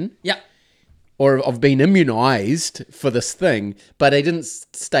immune. Yeah. Or I've been immunized for this thing, but they didn't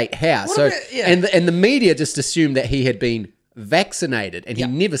state how. And the media just assumed that he had been vaccinated, and he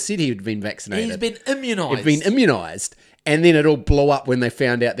never said he had been vaccinated. He's been immunised. He'd been immunised, and then it all blew up when they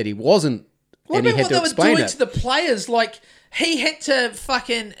found out that he wasn't. What about what they were doing to the players? Like, he had to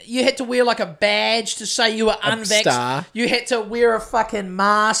you had to wear like a badge to say you were unvaxxed. You had to wear a fucking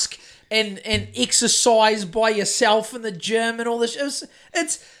mask and exercise by yourself in the gym and all this.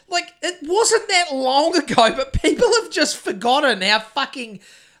 It's like, it wasn't that long ago, but people have just forgotten how fucking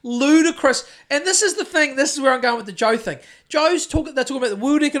ludicrous. And this is the thing. This is where I'm going with the Joe thing. They're talking about the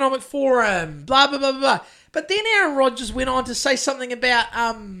World Economic Forum, blah, blah, blah, blah. But then Aaron Rodgers went on to say something about,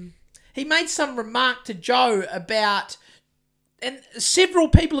 he made some remark to Joe about, and several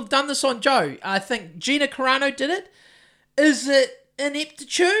people have done this on Joe. I think Gina Carano did it. Is it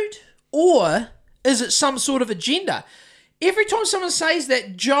ineptitude or is it some sort of agenda? Every time someone says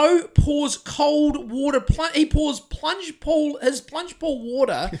that, Joe pours cold water. He pours his plunge pool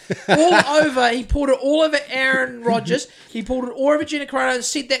water all over. He poured it all over Aaron Rodgers. He poured it all over Gina Carano and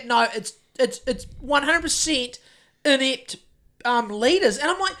said that no, it's 100% inept leaders.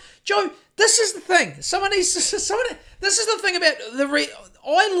 And I'm like, Joe, this is the thing. This is the thing about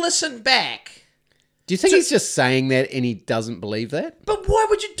I listen back. Do you think he's just saying that and he doesn't believe that? But why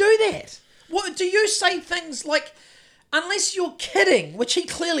would you do that? What do you say things like? Unless you're kidding, which he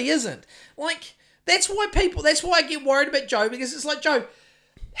clearly isn't. Like, that's why I get worried about Joe, because it's like, Joe,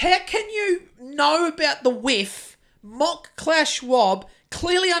 how can you know about the WEF, mock Klaus Schwab,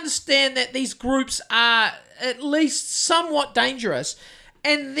 clearly understand that these groups are at least somewhat dangerous,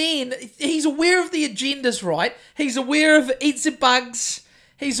 and then he's aware of the agendas, right? He's aware of eat the bugs,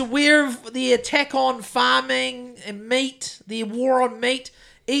 he's aware of the attack on farming and meat, the war on meat,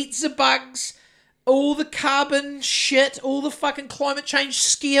 eat the bugs, all the carbon shit, all the fucking climate change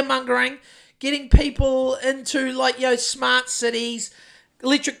scaremongering, getting people into smart cities,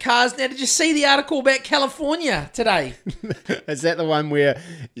 electric cars. Now, did you see the article about California today? Is that the one where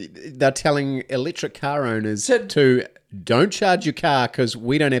they're telling electric car owners to don't charge your car because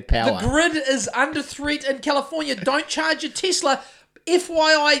we don't have power? The grid is under threat in California. Don't charge your Tesla.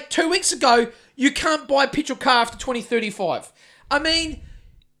 FYI, 2 weeks ago, you can't buy a petrol car after 2035. I mean,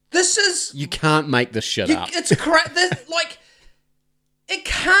 this is... You can't make this shit up. It's correct. It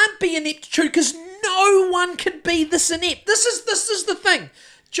can't be ineptitude because no one can be this inept. This is the thing.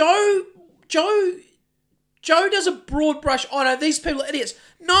 Joe does a broad brush. Oh no, these people are idiots.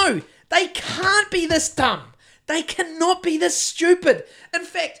 No, they can't be this dumb. They cannot be this stupid. In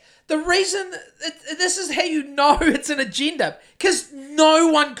fact, the reason... this is how you know it's an agenda. Because no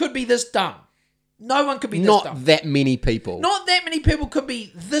one could be this dumb. No one could be this dumb. Not that many people. Not that many people could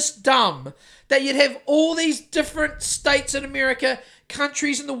be this dumb that you'd have all these different states in America,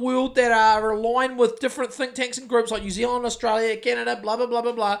 countries in the world that are aligned with different think tanks and groups like New Zealand, Australia, Canada, blah, blah, blah,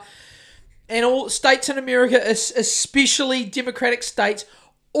 blah, blah. And all states in America, especially democratic states,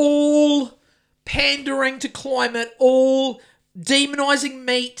 all pandering to climate, all demonizing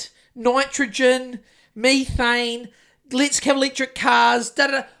meat, nitrogen, methane, let's have electric cars,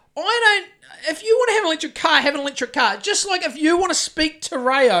 da-da-da. if you want to have an electric car, have an electric car. Just like if you want to speak to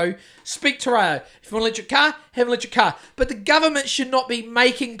Rayo, speak to Rayo. If you want an electric car, have an electric car. But the government should not be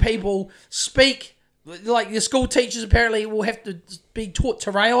making people speak. Like your school teachers apparently will have to be taught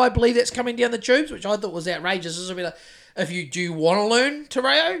Te Reo, I believe that's coming down the tubes, which I thought was outrageous. This will be like, do you want to learn Te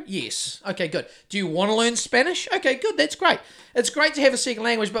Reo? Yes. Okay, good. Do you want to learn Spanish? Okay, good. That's great. It's great to have a second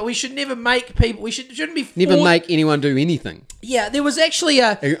language, but we should never make people. Shouldn't be never make anyone do anything. Yeah, there was actually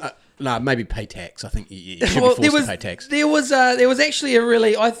a. No, maybe pay tax. I think you should be forced to pay tax. There was actually a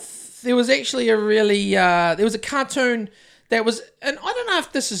cartoon that was, and I don't know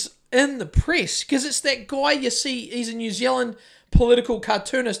if this is in the press, because it's that guy you see, he's a New Zealand political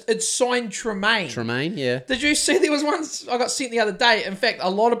cartoonist. It's signed Tremaine. Tremaine, yeah. Did you see there was one I got sent the other day? In fact, a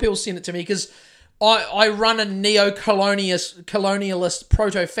lot of people sent it to me because I run a neo-colonialist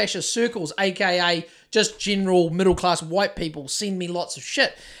proto-fascist circles, aka just general middle-class white people send me lots of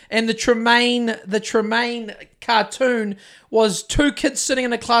shit. And the Tremaine cartoon was two kids sitting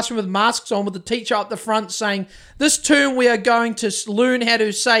in a classroom with masks on with the teacher up the front saying, this term we are going to learn how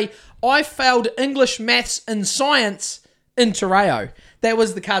to say, I failed English, maths, and science in Te Reo. That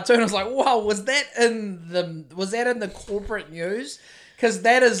was the cartoon. I was like, wow, was that in the corporate news? Because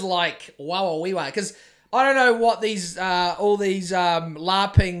that is like, wow, because I don't know what these all these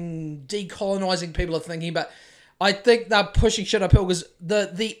LARPing, decolonizing people are thinking, but I think they're pushing shit uphill because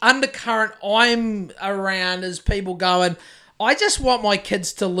the undercurrent I'm around is people going, I just want my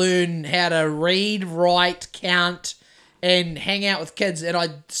kids to learn how to read, write, count, and hang out with kids, and I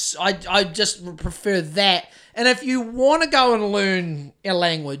just prefer that. And if you want to go and learn a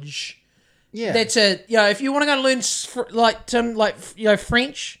language, yeah, that's it. You know, if you want to go and learn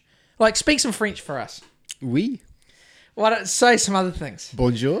French, like speak some French for us. Oui. Why don't say some other things?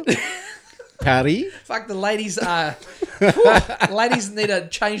 Bonjour. Paris. Fuck, the ladies ladies need to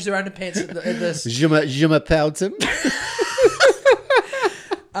change their underpants in this. Je m'appelle Tim.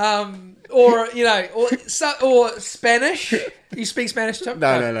 Or Spanish. You speak Spanish, Tim?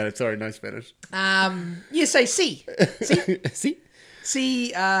 No. Sorry, no Spanish. You say si. Si.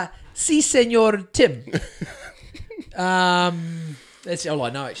 Si, Senor Tim. That's all I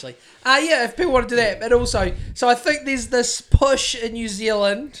know, actually. Yeah, if people want to do that, but also, so I think there's this push in New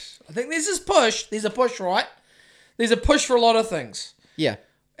Zealand. I think there's this push. There's a push, right? There's a push for a lot of things. Yeah.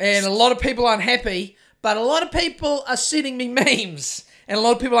 And a lot of people aren't happy, but a lot of people are sending me memes. And a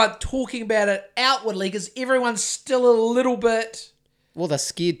lot of people aren't talking about it outwardly because everyone's still a little bit... Well, they're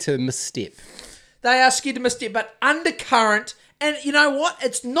scared to misstep. They are scared to misstep, but undercurrent... And you know what?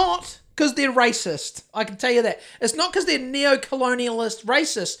 It's not because they're racist. I can tell you that. It's not because they're neo-colonialist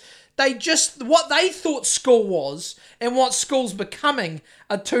racist. They just... What they thought school was and what school's becoming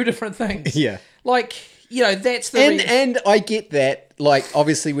are two different things. Yeah. Like... You know, that's the and I get that. Like,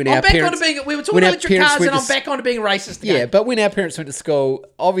 obviously, when our parents... we were talking about electric cars and I'm back on to being racist again. Yeah, but when our parents went to school,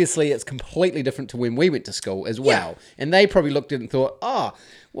 obviously it's completely different to when we went to school as well. Yeah. And they probably looked at it and thought,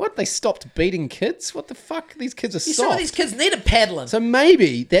 what? They stopped beating kids? What the fuck? These kids are soft. Some of these kids need a paddling. So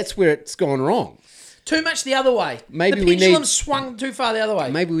maybe that's where it's gone wrong. Too much the other way. Maybe the pendulum swung too far the other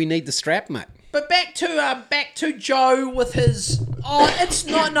way. Maybe we need the strap, mate. But back to Joe with his. There's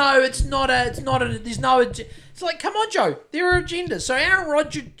no. It's like, come on, Joe. There are agendas. So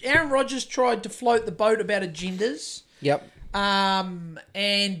Aaron Rodgers tried to float the boat about agendas. Yep.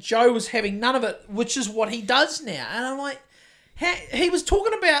 And Joe was having none of it, which is what he does now. And I'm like, he was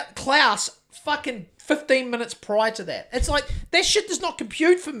talking about Klaus fucking 15 minutes prior to that. It's like, that shit does not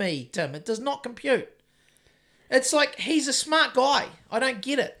compute for me, Tim. It does not compute. It's like, he's a smart guy. I don't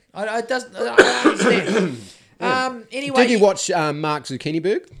get it. I don't understand. Anyway. Did you watch Mark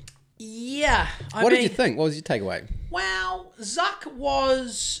Zucciniberg? Yeah. What did you think? What was your takeaway? Well, Zuck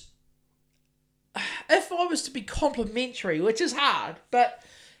was... If I was to be complimentary, which is hard, but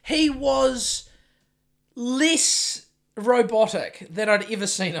he was less robotic than I'd ever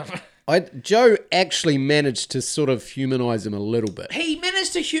seen him. Joe actually managed to sort of humanise him a little bit. He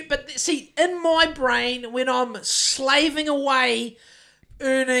managed to but see, in my brain, when I'm slaving away,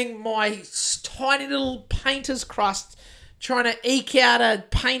 earning my tiny little painter's crust, trying to eke out a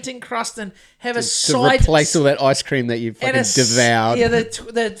painting crust and have a side... To replace all that ice cream that you fucking devoured. Yeah, the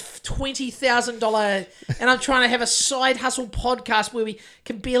 $20,000... And I'm trying to have a side hustle podcast where we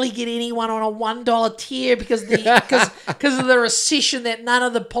can barely get anyone on a $1 tier because of the recession that none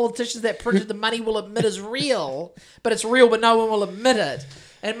of the politicians that printed the money will admit is real. But it's real, but no one will admit it.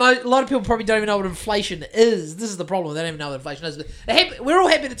 And a lot of people probably don't even know what inflation is. This is the problem. They don't even know what inflation is. We're all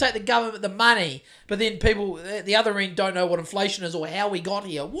happy to take the government the money, but then people at the other end don't know what inflation is or how we got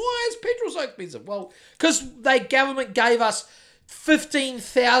here. Why is petrol so expensive? Well, because the government gave us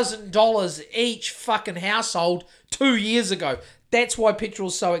 $15,000 each fucking household 2 years ago. That's why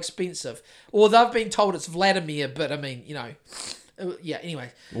petrol's so expensive. Or they've been told it's Vladimir, but I mean, yeah,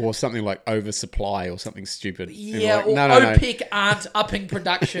 anyway. Or something like oversupply or something stupid. Yeah, like, or OPEC aren't upping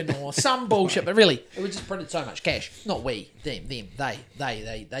production or some bullshit. But really, it was just printed so much cash. Not we, them, they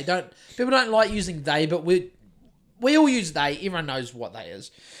don't. People don't like using they, but we all use they. Everyone knows what they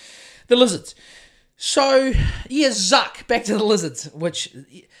is. The lizards. So, yeah, Zuck, back to the lizards, which,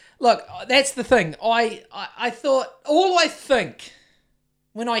 look, that's the thing. I thought, all I think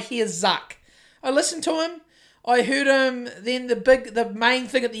when I hear Zuck, I listen to him, I heard him, then the main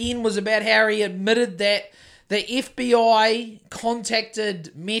thing at the end was about how he admitted that the FBI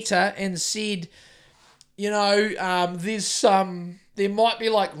contacted Meta and said, there might be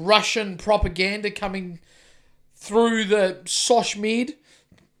like Russian propaganda coming through the SOSHMED.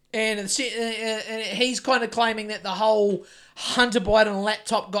 And he's kind of claiming that the whole Hunter Biden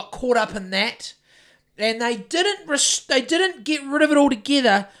laptop got caught up in that, and they didn't get rid of it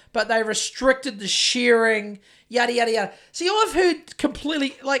altogether, but they restricted the sharing, yada yada yada. See, I've heard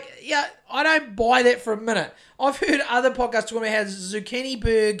completely I don't buy that for a minute. I've heard other podcasts talking about how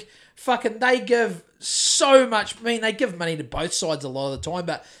Zucciniberg they give so much. I mean, they give money to both sides a lot of the time,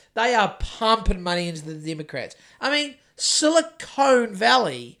 but they are pumping money into the Democrats. I mean, Silicone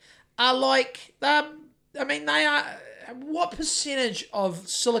Valley are like, they are, what percentage of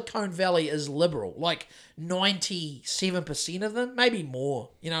Silicone Valley is liberal? Like 97% of them? Maybe more,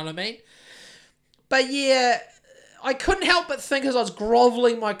 you know what I mean? But yeah, I couldn't help but think as I was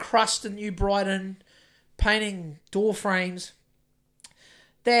groveling my crust in New Brighton, painting door frames,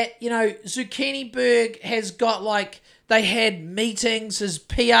 that, Zucciniberg has got they had meetings, his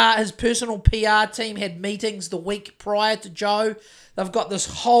personal PR team had meetings the week prior to Joe. They've got this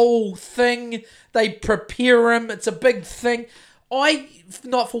whole thing. They prepare him. It's a big thing. I,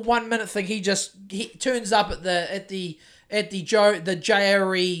 not for 1 minute, think he turns up at the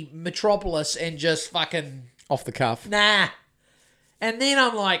JRE Metropolis and just fucking off the cuff. Nah. And then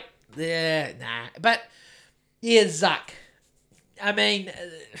I'm like, yeah, nah. But yeah, Zuck. I mean,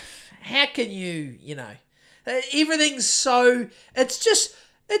 how can you, everything's so,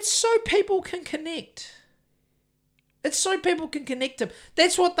 it's so people can connect. It's so people can connect them.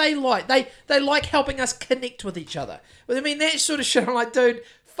 That's what they like. They like helping us connect with each other. But I mean, that sort of shit, I'm like, dude,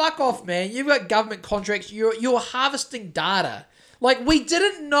 fuck off, man. You've got government contracts. You're harvesting data. Like, we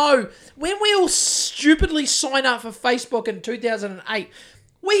didn't know. When we all stupidly signed up for Facebook in 2008,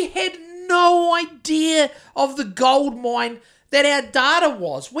 we had no idea of the gold mine that our data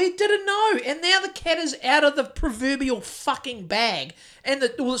was. We didn't know. And now the cat is out of the proverbial fucking bag. And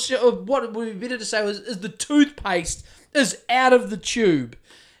what would be better to say is the toothpaste is out of the tube.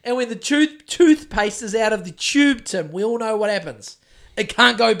 And when the toothpaste is out of the tube, Tim, we all know what happens. It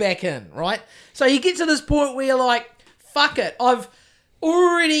can't go back in, right? So you get to this point where you're like, fuck it. I've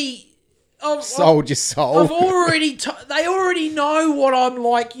sold your soul. They already know what I'm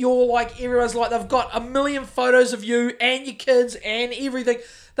like, you're like, everyone's like. They've got a million photos of you and your kids and everything.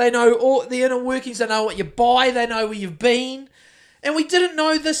 They know all the inner workings. They know what you buy. They know where you've been. And we didn't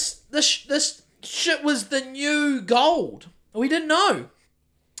know this shit was the new gold. We didn't know.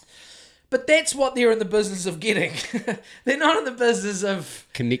 But that's what they're in the business of getting. They're not in the business of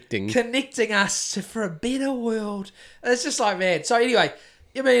connecting us for a better world. It's just like, man. So anyway,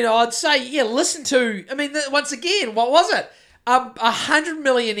 I mean, I'd say, yeah, listen to, I mean, once again, what was it? 100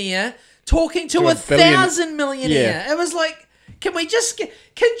 millionaire talking to 1,000 millionaire. Yeah. It was like, can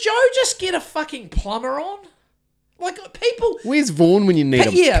Joe just get a fucking plumber on? Like, people... Where's Vaughan when you need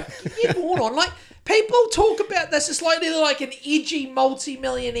him? Yeah, get Vaughan on. Like, people talk about this. It's like they're like an edgy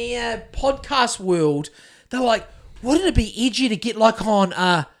multi-millionaire podcast world. They're like, wouldn't it be edgy to get like on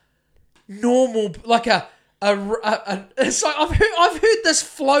a normal, like it's like I've heard this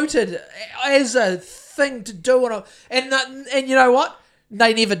floated as a thing to do and you know what?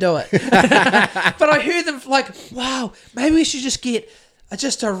 They never do it. But I heard them like, wow, maybe we should just get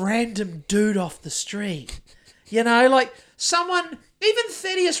just a random dude off the street. Like someone, even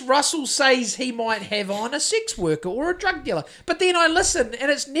Thaddeus Russell says he might have on a sex worker or a drug dealer. But then I listen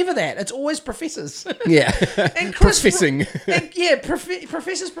and it's never that. It's always professors. Yeah. And Chris Professing.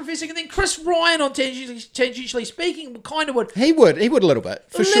 Professors professing. And then Chris Ryan on Tangentially Speaking kind of would. He would a little bit,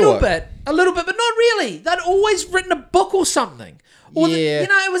 for sure. A little bit, but not really. They'd always written a book or something. Or yeah.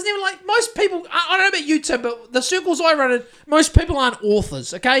 It was never like, most people, I don't know about you, Tim, but the circles I run in, most people aren't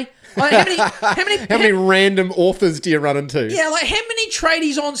authors, okay? Like how many random authors do you run into? Yeah, like how many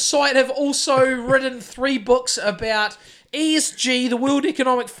tradies on site have also written 3 books about ESG, the World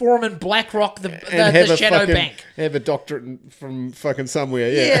Economic Forum, and BlackRock, the shadow bank. Have a doctorate from fucking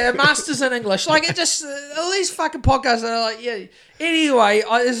somewhere, yeah. Yeah, masters in English. Like, it just, all these fucking podcasts are like, yeah. Anyway,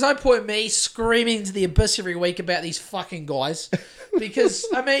 there's no point in me screaming into the abyss every week about these fucking guys. Because,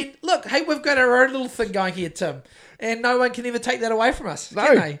 I mean, look, hey, we've got our own little thing going here, Tim. And no one can ever take that away from us,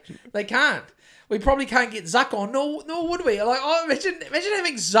 can they? They can't. We probably can't get Zuck on, nor would we. Like, imagine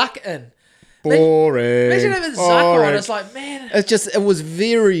having Zuck in. Boring. Imagine having Zuck on. It's like, man. It was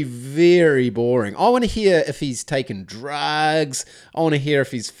very, very boring. I want to hear if he's taking drugs. I want to hear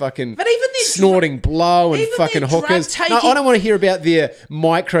if he's fucking snorting blow and fucking hookers. No, I don't want to hear about their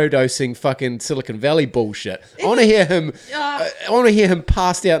microdosing fucking Silicon Valley bullshit. I want to hear him. I want to hear him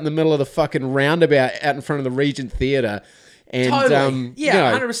passed out in the middle of the fucking roundabout out in front of the Regent Theatre. And, totally.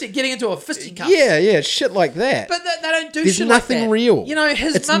 Yeah, 100%. Getting into a fisticuffs. Yeah, shit like that. But they don't do There's shit like that. There's nothing real. You know,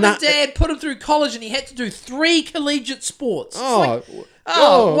 his mum and dad put him through college and he had to do 3 collegiate sports. Whoa,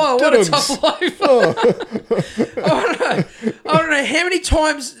 what a tough life. I don't know. How many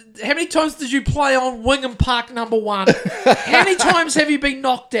times did you play on Wingham Park No. 1? How many times have you been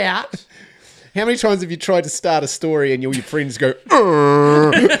knocked out? How many times have you tried to start a story and all your friends go, I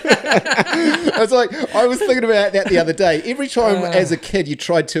was like, I was thinking about that the other day. Every time as a kid you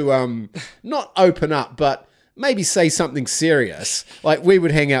tried to not open up, but maybe say something serious. Like, we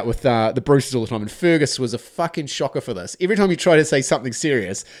would hang out with the Brewsters all the time, and Fergus was a fucking shocker for this. Every time you try to say something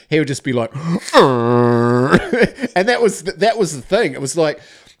serious, he would just be like, and that was the thing. It was like,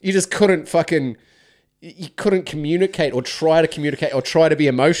 you just couldn't fucking... You couldn't communicate or try to be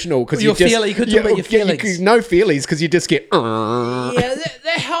emotional because you couldn't talk about your feelings. No feelings because you just get. Yeah,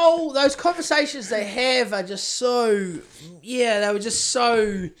 those conversations they have are just so. Yeah, they were just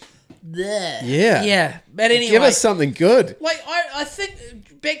so. Bleh. Yeah. But anyway, give us something good. Like I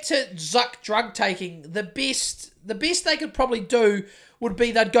think back to Zuck drug taking, the best they could probably do would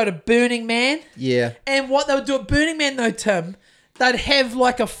be they'd go to Burning Man. Yeah. And what they would do at Burning Man though, Tim, they'd have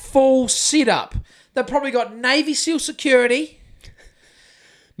like a full setup. They've probably got Navy SEAL security.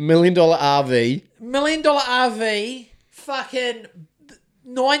 $1 million RV. $1 million RV. Fucking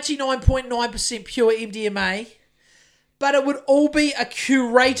 99.9% pure MDMA. But it would all be a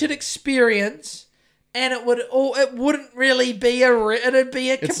curated experience. And it wouldn't really be it'd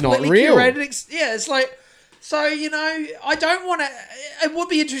be a completely curated yeah, it's like, so, you know, I don't want to, it would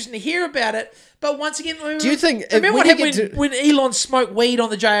be interesting to hear about it. But once again, do you think, remember what happened when Elon smoked weed on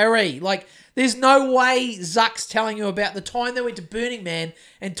the JRE? Like, there's no way Zuck's telling you about the time they went to Burning Man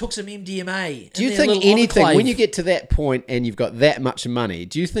and took some MDMA. Do you think anything, when you get to that point and you've got that much money,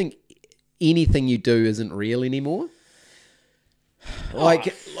 do you think anything you do isn't real anymore? Like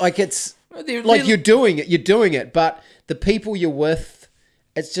it's, like you're doing it, but the people you're with,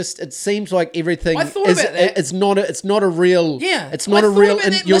 it seems like everything I thought about that. It's not a real, it's not a real,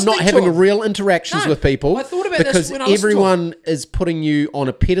 and you're not having real interactions with people. I thought about because this when I was everyone is putting you on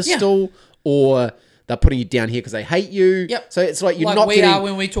a pedestal or they're putting you down here because they hate you. Yep. So it's like you're like not we getting, are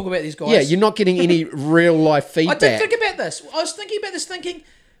when we talk about these guys. Yeah, you're not getting any real life feedback. I did think about this. I was thinking about this, thinking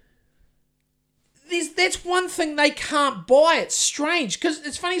that's one thing they can't buy. It's strange because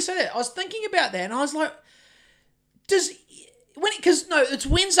it's funny you say that. I was thinking about that and I was like, it's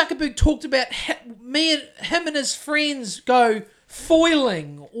when Zuckerberg talked about him and his friends go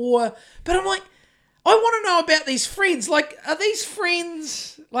foiling but I'm like, I want to know about these friends. Like, are these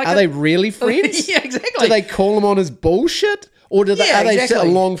friends? Like, are they really friends? Yeah, exactly. Do they call him on his bullshit, or are they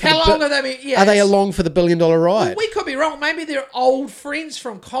along for How long have they been? Yeah, are they along for the $1 billion ride? Well, we could be wrong. Maybe they're old friends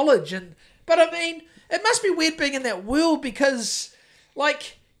from college, but I mean, it must be weird being in that world because,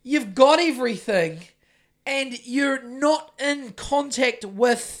 like, you've got everything, and you're not in contact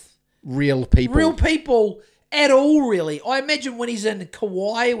with real people. At all, really. I imagine when he's in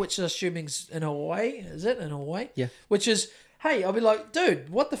Kauai, which I'm assuming is in Hawaii. Is it in Hawaii? Yeah. Which is, hey, I'll be like, dude,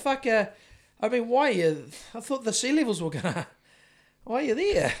 what the fuck? I mean, why are you? I thought the sea levels were gonna. Why are you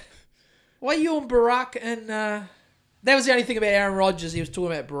there? Why are you on Barack? And that was the only thing about Aaron Rodgers. He was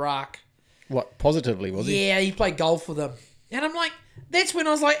talking about Barack. What, positively, was he? Yeah, he played golf with him. And I'm like, that's when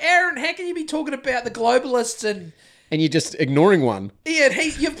I was like, Aaron, how can you be talking about the globalists and you're just ignoring one. Yeah,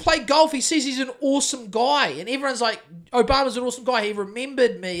 you've played golf. He says he's an awesome guy. And everyone's like, Obama's an awesome guy. He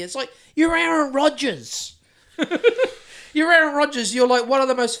remembered me. It's like, you're Aaron Rodgers. You're Aaron Rodgers. You're like one of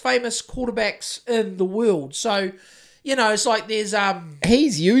the most famous quarterbacks in the world. So, you know, it's like there's...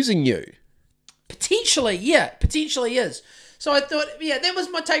 He's using you. Potentially, yeah. Potentially is. So I thought, yeah, that was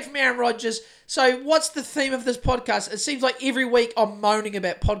my take from Aaron Rodgers. So what's the theme of this podcast? It seems like every week I'm moaning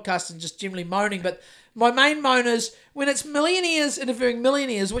about podcasts and just generally moaning, but my main moan is when it's millionaires interviewing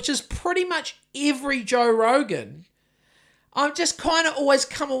millionaires, which is pretty much every Joe Rogan, I've just kind of always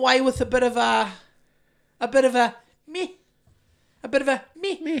come away with a bit of a meh. A bit of a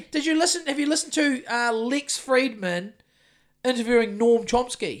meh. Have you listened to Lex Friedman interviewing Norm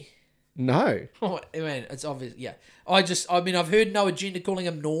Chomsky? No. Oh, man, it's obvious. Yeah. I've heard No Agenda calling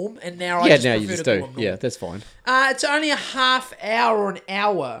him Norm, and now I prefer to call him Norm. Yeah, that's fine. It's only a half hour or an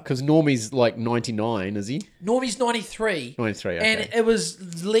hour. Because Normie's like 99, is he? Normie's 93. 93, okay. And it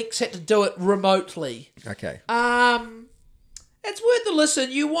was, Lex had to do it remotely. Okay. It's worth a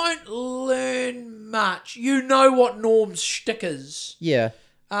listen. You won't learn much. You know what Norm's shtick is. Yeah.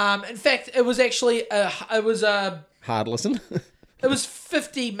 In fact, it was actually hard listen. It was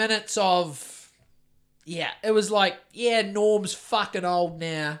 50 minutes of, it was like, Norm's fucking old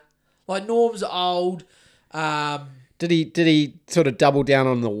now. Like, Norm's old. Did he sort of double down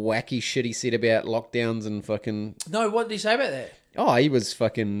on the wacky shit he said about lockdowns and fucking... No, what did he say about that? Oh, he was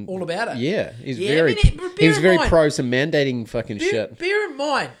fucking... all about it. Yeah, he was very pro some mandating fucking shit. Bear in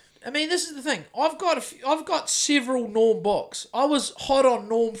mind, I mean, this is the thing. I've got several Norm books. I was hot on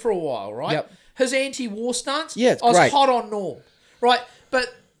Norm for a while, right? Yep. His anti-war stance. Yeah, it's I was great. hot on Norm, right?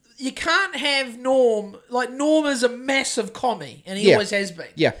 But you can't have Norm. Like, Norm is a massive commie, and he always has been.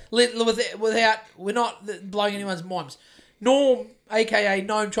 Yeah. Without we're not blowing anyone's minds. Norm, aka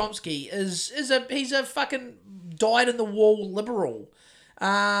Noam Chomsky, he's a fucking dyed in the wool liberal,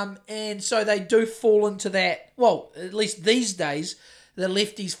 and so they do fall into that. Well, at least these days, the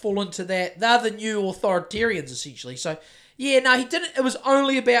lefties fall into that. They're the new authoritarians, essentially. So, he didn't. It was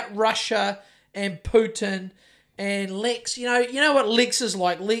only about Russia and Putin and Lex. You know what Lex is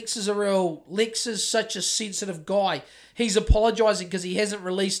like. Lex is such a sensitive guy. He's apologizing because he hasn't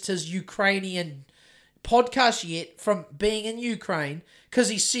released his Ukrainian podcast yet from being in Ukraine, because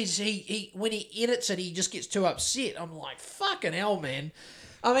he says he when he edits it, he just gets too upset. I'm like, fucking hell, man.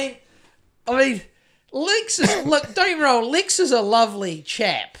 I mean, Lex is, look, don't get me wrong, Lex is a lovely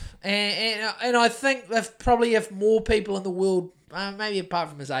chap, and I think if more people in the world, maybe apart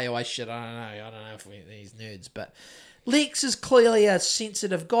from his AOA shit, I don't know if these nerds, but Lex is clearly a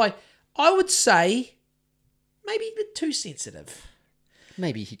sensitive guy. I would say maybe a bit too sensitive.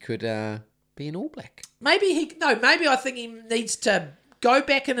 Maybe he could be an All Black. Maybe I think he needs to go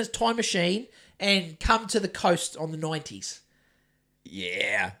back in his time machine and come to the coast on the 90s.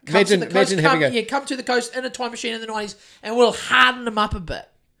 Yeah. Come to the coast in a time machine in the 90s, and we'll harden him up a bit.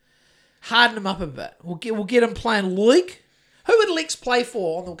 We'll get him playing league. Who would Lex play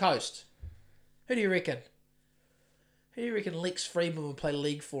for on the coast? Who do you reckon? Who do you reckon Lex Friedman would play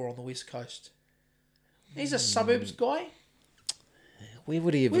league for on the West Coast? He's a suburbs guy. Where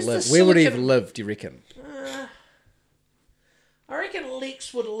would he have lived? Where would he have lived, do you reckon? I reckon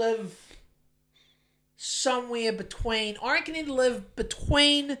Lex would live somewhere between... I reckon he'd live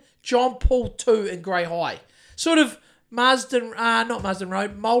between John Paul II and Grey High. Sort of Marsden... not Marsden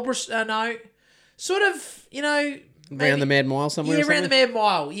Road. Marlborough... no. Sort of, maybe, around the Mad Mile somewhere or something? Around the Mad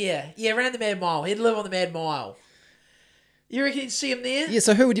Mile, yeah. Yeah, around the Mad Mile. He'd live on the Mad Mile. You reckon you'd see him there? Yeah,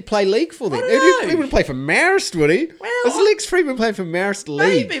 so who would you play league for then? I don't know. He wouldn't play for Marist, would he? Well, Is Lex Friedman playing for Marist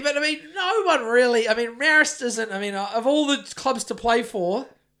league? Maybe, but I mean, no one really... I mean, Marist isn't... I mean, of all the clubs to play for...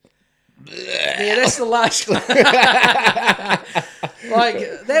 Yeah, that's the last club.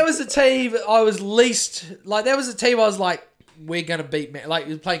 Like, that was the team I was least... Like, that was the team I was like, we're going to beat... Like,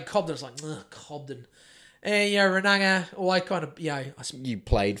 he was playing Cobden. It's like, Cobden. And, Rananga, I kind of, You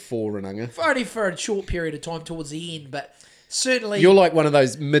played for Rananga? Only for a short period of time towards the end, but... Certainly, you're like one of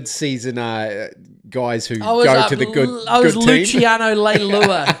those mid-season guys who go to the good. I was good Luciano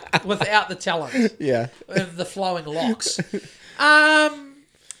Leilua without the talent. Yeah, with the flowing locks.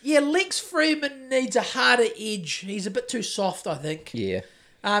 Lex Friedman needs a harder edge. He's a bit too soft, I think. Yeah.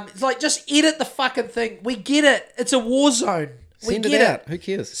 It's like, just edit the fucking thing. We get it. It's a war zone. Send it out. Who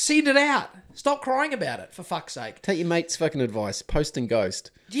cares? Send it out. Stop crying about it, for fuck's sake. Take your mate's fucking advice. Post and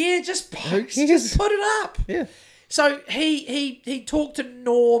ghost. Yeah, just post. Just put it up. Yeah. So he talked to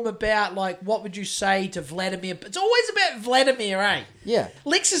Norm about, like, what would you say to Vladimir? It's always about Vladimir, eh? Yeah.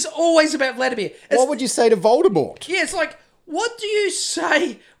 Lex is always about Vladimir. What would you say to Voldemort? Yeah, it's like, what do you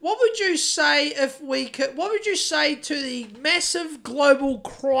say? What would you say if we could? What would you say to the massive global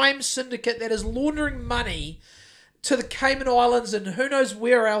crime syndicate that is laundering money to the Cayman Islands and who knows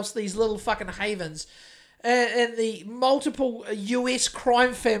where else, these little fucking havens, and the multiple US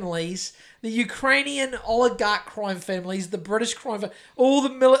crime families, the Ukrainian oligarch crime families, the British crime, all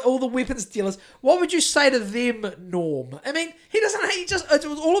the weapons dealers? What would you say to them, Norm? I mean, it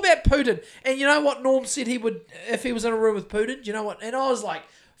was all about Putin. And you know what Norm said he would, if he was in a room with Putin? Do you know what? And I was like,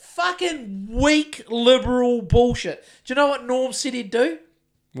 fucking weak liberal bullshit. Do you know what Norm said he'd do?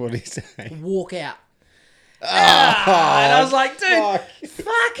 What did he say? Walk out. And I was like, dude,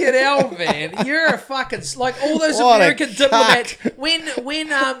 fucking hell, man. You're a fucking... Like, all those American diplomats...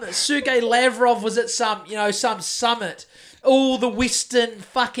 When Sergei Lavrov was at some summit, all the Western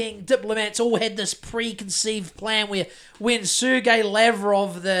fucking diplomats all had this preconceived plan where when Sergei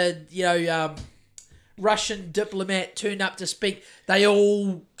Lavrov, the, Russian diplomat, turned up to speak, they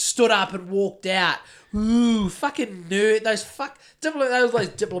all stood up and walked out. Ooh, fucking nerd. Those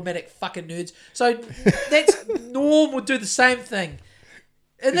diplomatic fucking nerds. So that's Norm would do the same thing.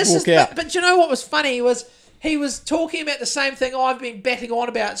 And this is, but you know what was funny was he was talking about the same thing I've been batting on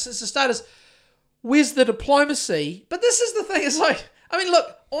about since the start. Is where's the diplomacy? But this is the thing. It's like, I mean,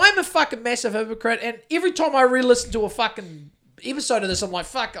 look, I'm a fucking massive hypocrite, and every time I re-listen to a fucking episode of this, I'm like,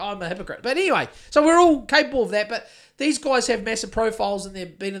 fuck, I'm a hypocrite. But anyway, so we're all capable of that. But these guys have massive profiles and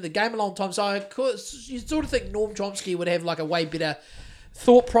they've been in the game a long time. So you sort of think Norm Chomsky would have like a way better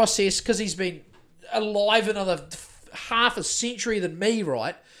thought process because he's been alive another half a century than me,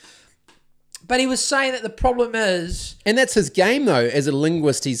 right? But he was saying that the problem is... And that's his game, though. As a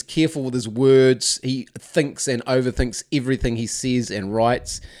linguist, he's careful with his words. He thinks and overthinks everything he says and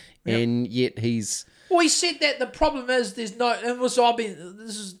writes. Yep. And yet he's... Well, he said that the problem is there's no... And also,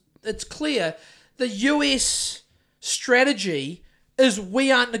 it's clear. The US strategy is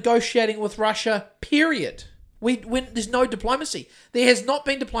we aren't negotiating with Russia, period. There's no diplomacy. There has not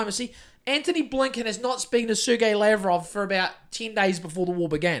been diplomacy. Anthony Blinken has not spoken to Sergei Lavrov for about 10 days before the war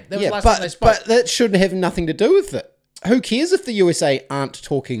began. That was the last time they spoke. But that shouldn't have nothing to do with it. Who cares if the USA aren't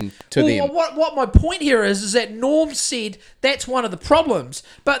talking to them? What my point here is that Norm said that's one of the problems.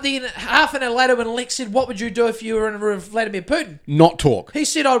 But then half an hour later when Lex said, what would you do if you were in a room with Vladimir Putin? Not talk. He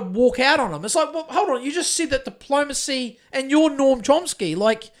said, I'd walk out on him. It's like, well, hold on. You just said that diplomacy, and you're Norm Chomsky.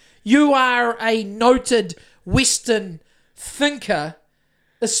 Like, you are a noted Western thinker,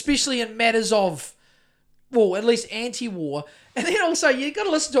 especially in matters of, well, at least anti-war. And then also, you got to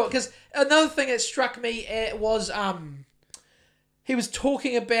listen to it, because another thing that struck me was he was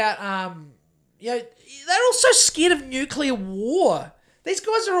talking about, they're all so scared of nuclear war. These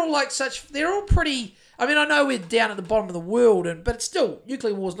guys are all like they're all pretty, I mean, I know we're down at the bottom of the world, but it's still,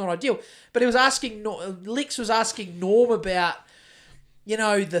 nuclear war is not ideal. But he was asking, Lex was asking Norm about,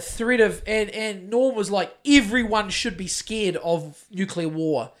 the threat of, and Norm was like, everyone should be scared of nuclear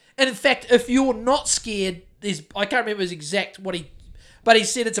war. And in fact, if you're not scared, I can't remember his exact but he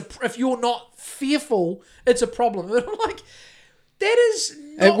said if you're not fearful, it's a problem. And I'm like, that is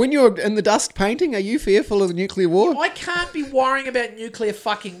not... When you're in the dust painting, are you fearful of the nuclear war? I can't be worrying about nuclear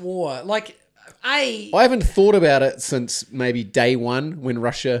fucking war. Like, I haven't thought about it since maybe day one when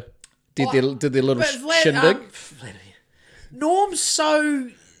Russia did their little shindig. Norm's so,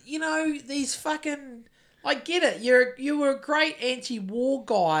 these fucking... I get it. You were a great anti-war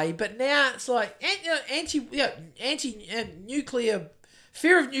guy, but now it's like anti-nuclear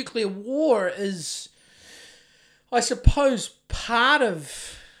fear of nuclear war is, I suppose, part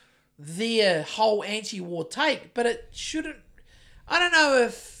of their whole anti-war take. But it shouldn't. I don't know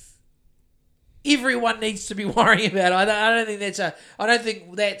if everyone needs to be worrying about it. I don't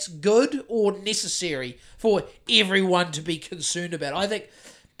think that's good or necessary for everyone to be concerned about. I think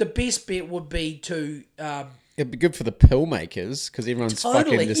the best bet would be to... It'd be good for the pill makers because everyone's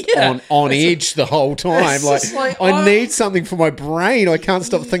fucking just on edge the whole time. Like I need something for my brain. I can't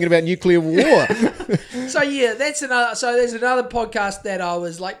stop thinking about nuclear war. So yeah, there's another podcast that I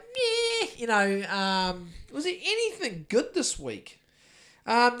was like, was there anything good this week?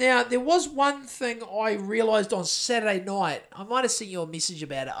 Now there was one thing I realised on Saturday night. I might have sent you a message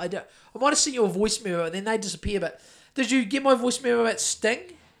about it. I might have sent you a voice memo and then they disappear. But did you get my voice memo about Sting?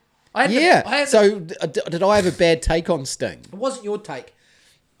 So did I have a bad take on Sting? It wasn't your take.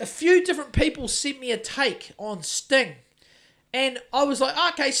 A few different people sent me a take on Sting. And I was like,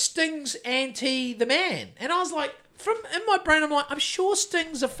 okay, Sting's anti the man. And I was like, in my brain, I'm like, I'm sure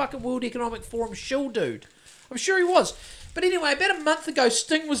Sting's a fucking World Economic Forum shill dude. I'm sure he was. But anyway, about a month ago,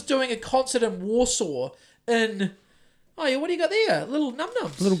 Sting was doing a concert in Warsaw in... Oh, yeah, what do you got there? Little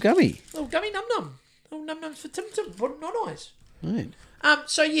num-nums. Little gummy. Little gummy num-num. Little num-nums for Tim Tim. What not nice. Right.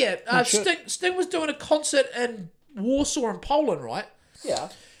 Sting was doing a concert in Warsaw in Poland, right? Yeah.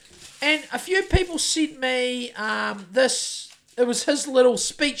 And a few people sent me it was his little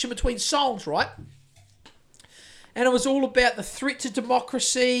speech in between songs, right? And it was all about the threat to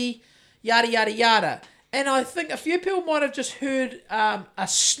democracy, yada, yada, yada. And I think a few people might have just heard a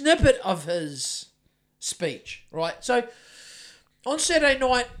snippet of his speech, right? So... on Saturday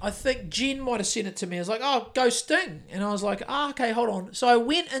night, I think Jen might have sent it to me. I was like, oh, go Sting. And I was like, okay, hold on. So I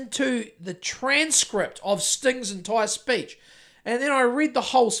went into the transcript of Sting's entire speech. And then I read the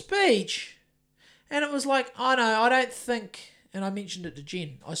whole speech. And it was like, I don't think, and I mentioned it to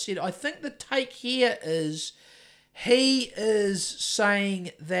Jen, I said, I think the take here is he is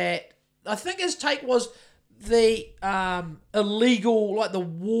saying that, I think his take was the illegal, like the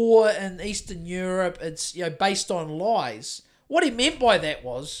war in Eastern Europe, it's based on lies. What he meant by that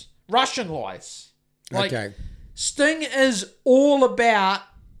was Russian lies. Like, okay. Sting is all about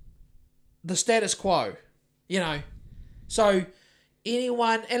the status quo, So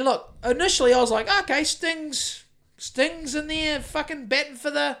anyone, and look, initially I was like, okay, Sting's in there fucking batting for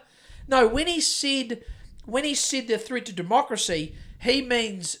the... No, when he said the threat to democracy, he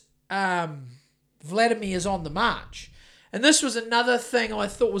means Vladimir is on the march. And this was another thing I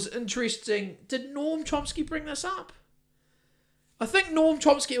thought was interesting. Did Norm Chomsky bring this up? I think Norm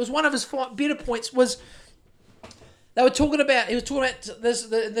Chomsky, it was one of his better points, was he was talking about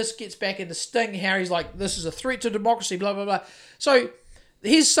this gets back into Sting, how he's like, this is a threat to democracy, blah, blah, blah. So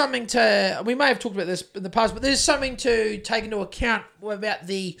here's something we may have talked about this in the past, but there's something to take into account about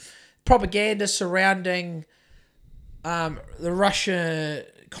the propaganda surrounding the Russia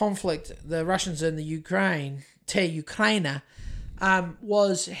conflict, the Russians in the Ukraine,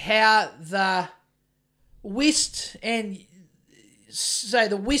 was how the West and say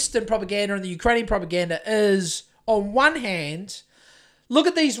the Western propaganda and the Ukrainian propaganda is, on one hand, look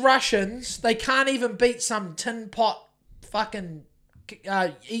at these Russians, they can't even beat some tin pot fucking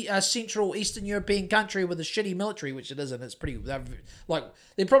Central Eastern European country with a shitty military, which it isn't. It's pretty, they're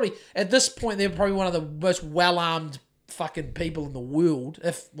probably, at this point, they're probably one of the most well-armed fucking people in the world.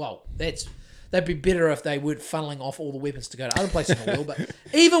 They'd be better if they weren't funneling off all the weapons to go to other places in the world, but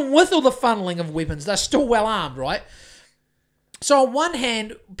even with all the funneling of weapons, they're still well-armed, right? So on one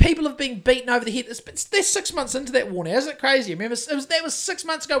hand, people have been beaten over the head. They're 6 months into that war now. Isn't it crazy? Remember, that was 6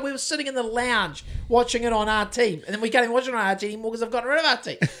 months ago. We were sitting in the lounge watching it on RT. And then we can't even watch it on RT anymore because I've gotten rid of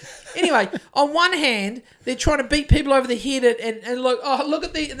RT. Anyway, on one hand, they're trying to beat people over the head and look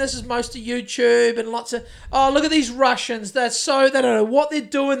at and this is most of YouTube and lots of, look at these Russians. They don't know what they're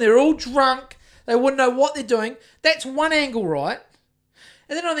doing. They're all drunk. They wouldn't know what they're doing. That's one angle, right?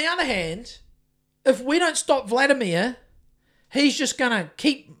 And then on the other hand, if we don't stop Vladimir... He's just going to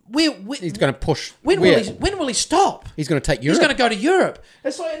keep... he's going to push... When will he stop? He's going to take Europe. He's going to go to Europe.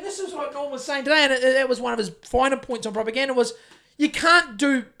 It's like, and this is what Norm was saying today, and that was one of his finer points on propaganda, was you can't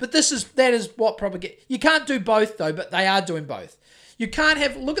do... But that is what propaganda... You can't do both, though, but they are doing both. You can't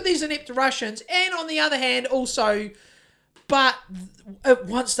have... Look at these inept Russians, and on the other hand, also... But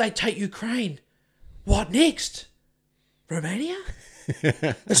once they take Ukraine, what next? Romania?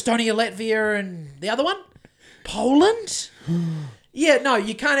 Estonia, Latvia, and the other one? Poland? Yeah, no,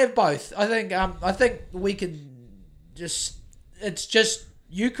 you can't have both. I think we can just... It's just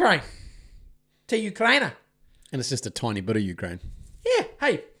Ukraine. To Ukraine. And it's just a tiny bit of Ukraine. Yeah,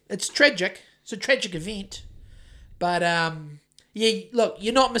 hey, it's tragic. It's a tragic event. But, yeah, look,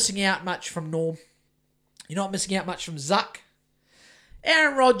 you're not missing out much from Norm. You're not missing out much from Zuck.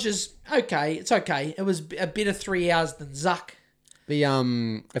 Aaron Rodgers, okay, it's okay. It was a better 3 hours than Zuck.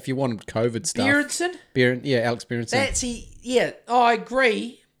 If you wanted COVID stuff. Berenson? Alex Berenson. I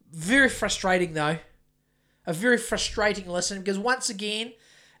agree. Very frustrating, though. A very frustrating listen, because once again,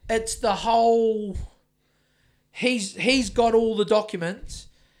 it's the whole... He's got all the documents.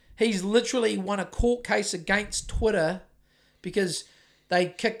 He's literally won a court case against Twitter because they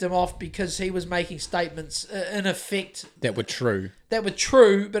kicked him off because he was making statements, in effect... That were true,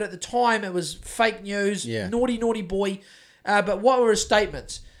 but at the time it was fake news. Yeah. Naughty, naughty boy. But what were his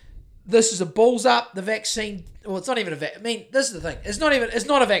statements? This is a balls up, the vaccine... Well, it's not even a vaccine. I mean, this is the thing. It's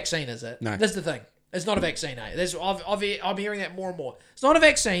not a vaccine, is it? No. This is the thing. It's not a vaccine, eh? I'm hearing that more and more. It's not a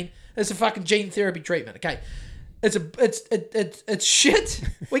vaccine. It's a fucking gene therapy treatment, okay? It's shit.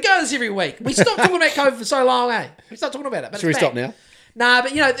 We go this every week. We stopped talking about COVID for so long, eh? We stopped talking about it. But should we stop now? Nah,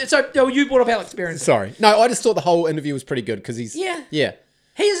 but so you brought up Alex Berenson. Sorry. No, I just thought the whole interview was pretty good because he's... Yeah. Yeah.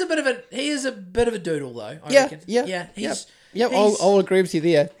 He is a bit of a doodle, though, I reckon. Yeah. I'll agree with you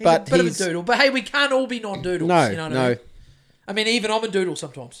there. He's a bit of a doodle. But hey, we can't all be non-doodles. No, you know what I mean? I mean, even I'm a doodle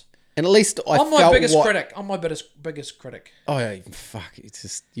sometimes. And at least I'm my biggest critic. I'm my biggest critic. Oh, yeah, fuck. It's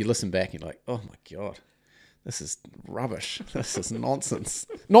just, you listen back and you're like, oh my God. This is rubbish. This is nonsense.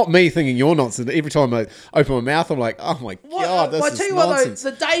 Not me thinking you're nonsense. Every time I open my mouth, I'm like, oh my God, this is nonsense. I tell you what, though,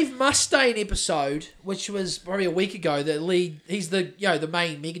 the Dave Mustaine episode, which was probably a week ago, he's the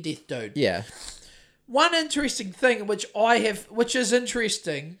main Megadeath dude. Yeah. One interesting thing which is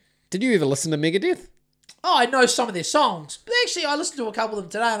interesting. Did you ever listen to Megadeath? Oh, I know some of their songs. But actually, I listened to a couple of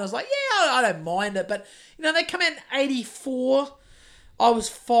them today and I was like, yeah, I don't mind it. But, they come out in 1984. I was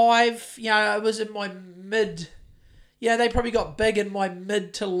 5, I was in my mid, Yeah, they probably got big in my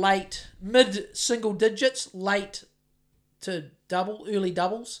mid single digits, late to early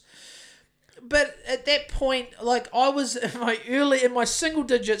doubles. But at that point, like I was in my single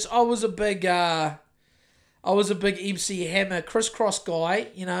digits, I was a big MC Hammer crisscross guy,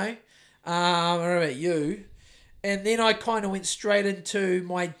 you know. I don't know about you. And then I kind of went straight into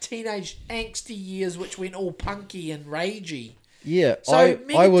my teenage angsty years, which went all punky and ragey. Yeah, so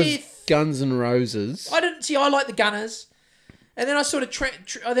I was Guns N' Roses. I like the Gunners. And then I sort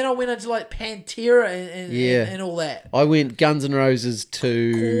of then I went into like Pantera and all that. I went Guns N' Roses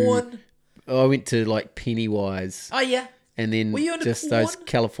to Korn. I went to like Pennywise. Oh yeah. And then just those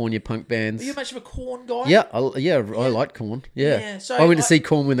California punk bands. Were you much of a Korn guy? Yeah, I like Korn. Yeah. So I went to see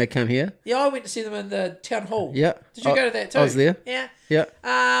Korn when they came here. Yeah, I went to see them in the town hall. Yeah. Did you go to that too? I was there. Yeah. Yeah.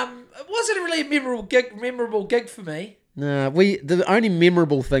 It wasn't really a memorable gig for me. Nah, the only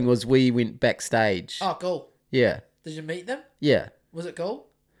memorable thing was we went backstage. Oh, cool. Yeah. Did you meet them? Yeah. Was it cool?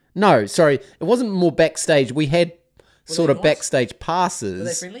 No, sorry. It wasn't more backstage. We had sort of backstage passes. Were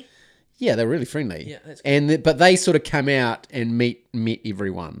they friendly? Yeah, they're really friendly. Yeah, that's cool. But they sort of come out and met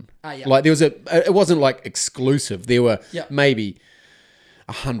everyone. Ah, yeah. Like it wasn't like exclusive. There were maybe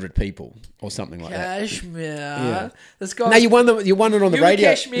 100 people or something like that. Cashmere. Yeah. This guy. No, you won it on the radio.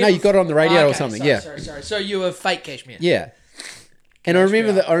 Cashmere. No, you got it on the radio or something. Sorry. So you were fake Cashmere. Yeah. And I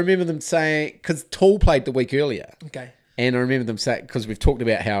remember them saying, because Tool played the week earlier. Okay. And I remember them saying, because we've talked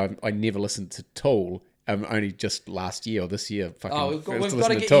about how I never listened to Tool. Only just last year or this year. We've got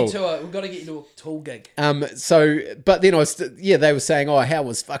to get you to a Tool gig. But then they were saying, "Oh, how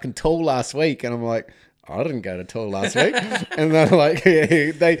was fucking Tool last week?" And I'm like, I didn't go to Tool last week. And they're like,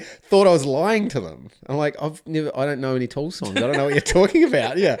 they thought I was lying to them. I'm like, I don't know any Tool songs. I don't know what you're talking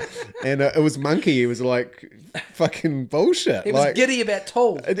about. Yeah, and it was Monkey. It was like fucking bullshit. He was giddy about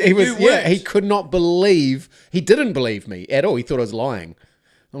Tool. He was. Yeah, he could not believe. He didn't believe me at all. He thought I was lying.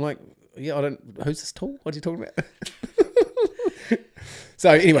 I'm like. Yeah, who's this Tool? What are you talking about?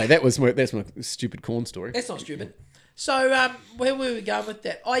 So anyway, that's my stupid Korn story. That's not stupid. So where were we going with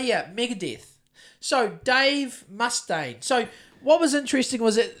that? Oh yeah, Megadeath. So Dave Mustaine. So what was interesting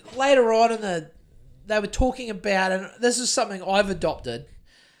was that later on they were talking about, and this is something I've adopted.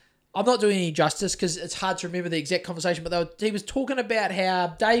 I'm not doing any justice because it's hard to remember the exact conversation, but he was talking about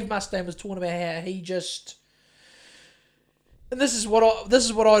how Dave Mustaine was talking about how he just. And this is what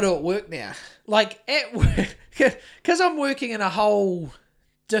I do at work now. Like at work, because I'm working in a whole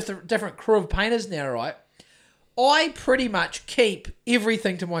different crew of painters now, right? I pretty much keep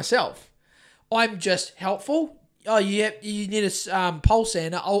everything to myself. I'm just helpful. Oh, you need a pole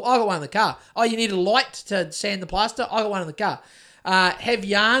sander. Oh, I got one in the car. Oh, you need a light to sand the plaster. I got one in the car. Have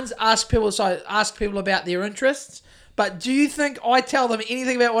yarns. Ask people about their interests. But do you think I tell them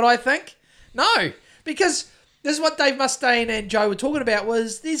anything about what I think? No, because. This is what Dave Mustaine and Joe were talking about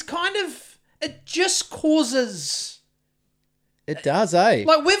was there's kind of, it just causes... It does, eh?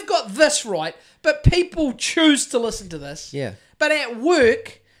 Like we've got this right, but people choose to listen to this. Yeah. But at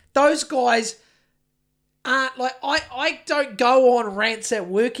work, those guys aren't like, I don't go on rants at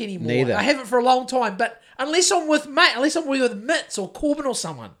work anymore. Neither. I haven't for a long time, but unless I'm with Mitts or Corbin or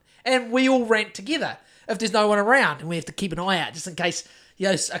someone, and we all rant together if there's no one around, and we have to keep an eye out just in case...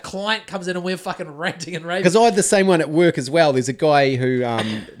 Yes, a client comes in and we're fucking ranting and raving. Because I had the same one at work as well. There's a guy who,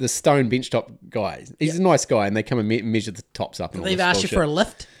 the Stone benchtop guy. He's a nice guy, and they come and measure the tops up. And they've asked you for a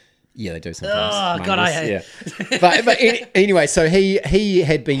lift. Yeah, they do sometimes. Oh God, I hate. Yeah. but anyway, so he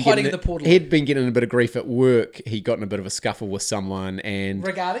had been getting a bit of grief at work. He'd gotten a bit of a scuffle with someone, and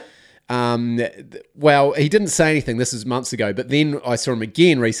regarding. Well, he didn't say anything. This was months ago, but then I saw him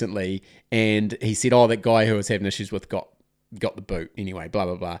again recently, and he said, "Oh, that guy who I was having issues with got the boot anyway, blah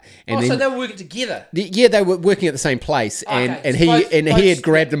blah blah." And so they were working together. They were working at the same place, and he had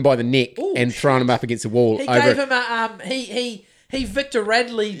grabbed him by the neck and thrown him up against the wall. He gave him a he Victor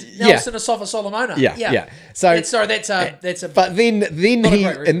Radley Nelson Asafa Solomona. Yeah. So that's a. But then he,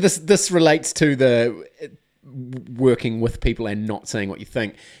 and this relates to the working with people and not saying what you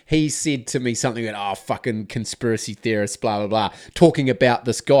think. He said to me something about, fucking conspiracy theorists, blah blah blah, talking about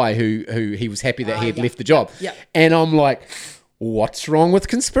this guy who he was happy that he had left the job. Yeah. And I'm like, what's wrong with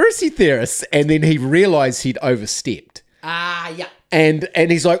conspiracy theorists? And then he realized he'd overstepped. Yeah. And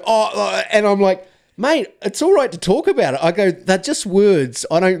he's like, and I'm like, mate, it's all right to talk about it. I go, they're just words.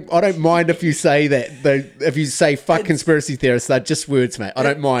 I don't mind if you say that. If you say fuck conspiracy theorists, they're just words, mate. I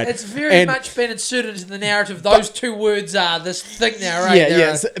don't mind. It's very much been inserted into the narrative. Those two words are this thing now, right?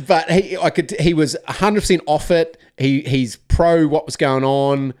 Yeah. But he was 100% off it. He's pro what was going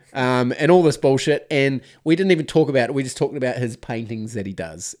on, and all this bullshit. And we didn't even talk about it. We just talked about his paintings that he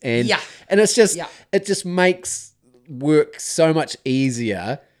does. And it's just it just makes work so much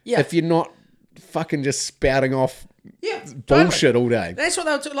easier if you're not fucking just spouting off bullshit all day. That's what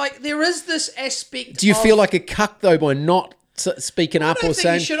they were like. There is this aspect. Do you feel like a cuck though by not speaking up or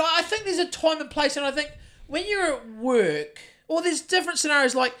saying? I think there's a time and place, and I think when you're at work, or there's different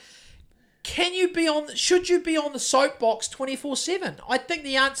scenarios like. Should you be on the soapbox 24/7? I think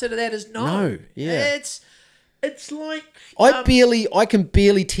the answer to that is no. No, yeah. It's like I can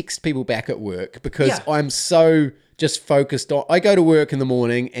barely text people back at work because I'm so just focused on. I go to work in the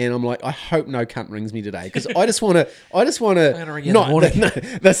morning and I'm like, I hope no cunt rings me today because I just want to. I'm gonna ring you not. No,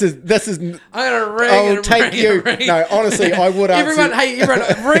 this is. I'm gonna ring. I'll take you. No, honestly, I would. Everyone,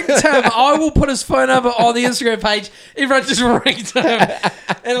 ring Tim. I will put his phone number on the Instagram page. Everyone just ring Tim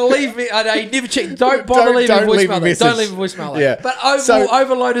and leave me. I know you never check. Don't bother leaving a voicemail. Don't leave a voicemail. Yeah. But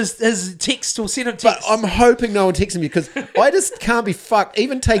overload his text or send him text. But I'm hoping no one texts me because I just can't be fucked.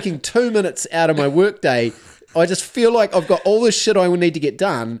 Even taking 2 minutes out of my workday. I just feel like I've got all this shit I would need to get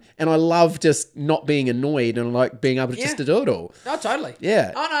done, and I love just not being annoyed and like being able to just to do it all. No, totally.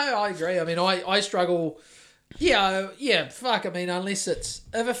 Yeah. Oh, no, I agree. I mean, I struggle. Yeah, fuck. I mean, unless if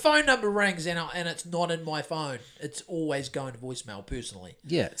a phone number rings and it's not in my phone, it's always going to voicemail personally.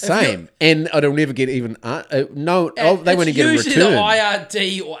 Yeah, same. And I don't ever get even, they won't even get a return. It's usually the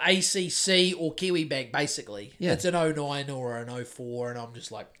IRD or ACC or Kiwi bag, basically. Yeah. It's an 09 or an 04, and I'm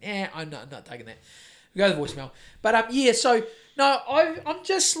just like, I'm not taking that. Go to the voicemail. But, so, no, I'm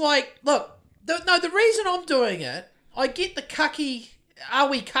just like, look, the reason I'm doing it, I get the cucky, are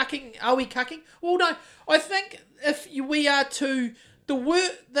we cucking? Well, no, I think if we are to,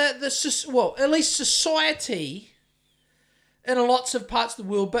 at least society in lots of parts of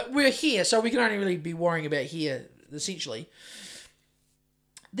the world, but we're here, so we can only really be worrying about here, essentially.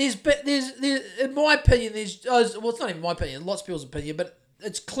 There's in my opinion, it's not even my opinion, lots of people's opinion, but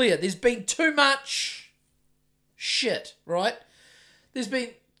it's clear there's been too much shit, right? There's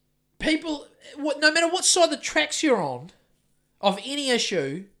been people, no matter what side of the tracks you're on, of any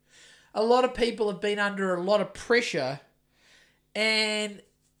issue, a lot of people have been under a lot of pressure, and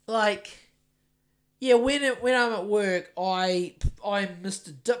like, when I'm at work, I'm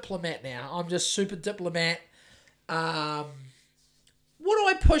Mr. Diplomat now. I'm just super diplomat. What do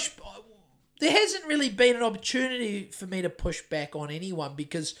I push? There hasn't really been an opportunity for me to push back on anyone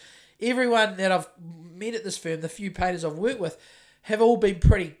because everyone that I've met at this firm, the few painters I've worked with, have all been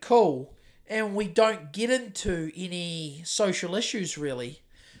pretty cool, and we don't get into any social issues really.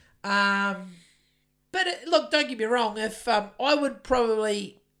 But look, don't get me wrong. If I would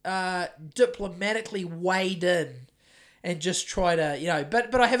probably diplomatically wade in and just try to,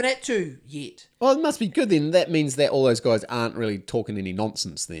 but I haven't had to yet. Well, it must be good then. That means that all those guys aren't really talking any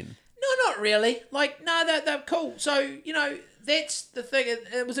nonsense then. No, not really. Like, no, they're cool. So, that's the thing.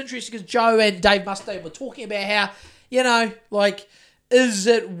 It was interesting because Joe and Dave Mustaine were talking about how, is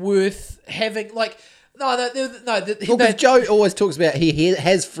it worth having, because Joe always talks about he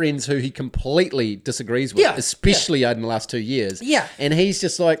has friends who he completely disagrees with, especially in the last 2 years. Yeah. And he's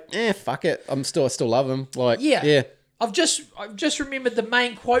just like, fuck it. I still love him. Like, yeah. I've just remembered the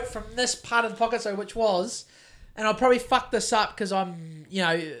main quote from this part of the podcast, which was, and I'll probably fuck this up because I'm,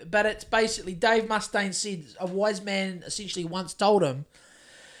 but it's basically Dave Mustaine said a wise man essentially once told him,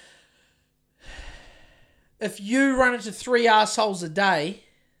 if you run into 3 assholes a day,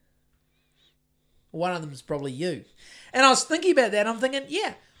 one of them is probably you. And I was thinking about that and I'm thinking,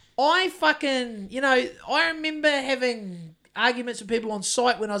 I fucking, I remember having arguments with people on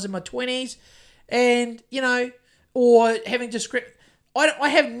site when I was in my 20s and, or having discrepancies. I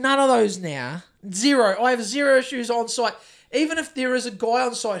have none of those now. Zero. I have zero issues on site. Even if there is a guy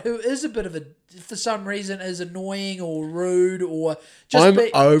on site who is a bit of for some reason, is annoying or rude or just... I'm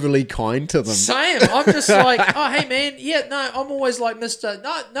overly kind to them. Same. I'm just like, oh, hey, man. Yeah, no, I'm always like,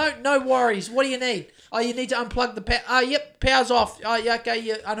 no worries. What do you need? Oh, you need to unplug the power. Oh, yep, power's off. Oh, yeah, okay,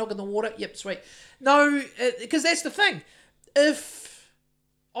 you're unhooking the water. Yep, sweet. No, because that's the thing. If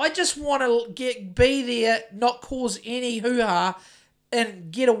I just want to be there, not cause any hoo-ha,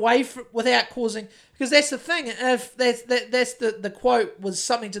 and get away without causing... Because that's the thing. If that's the quote was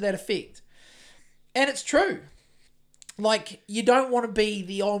something to that effect. And it's true. Like, you don't want to be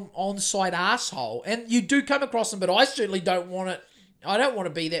the on-site asshole. And you do come across them, but I certainly don't want it. I don't want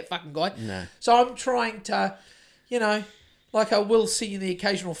to be that fucking guy. No. So I'm trying to, like I will see you the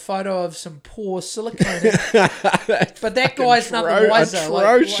occasional photo of some poor silicone. But that guy's none the wiser.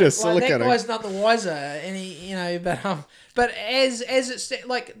 Atrocious silicone. That guy's none the wiser. And he, but as it's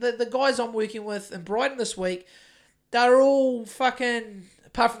like the guys I'm working with in Brighton this week, they're all fucking,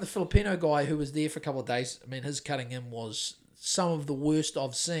 apart from the Filipino guy who was there for a couple of days. I mean, his cutting in was some of the worst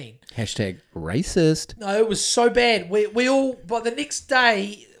I've seen. Hashtag racist. No, it was so bad. We all, by the next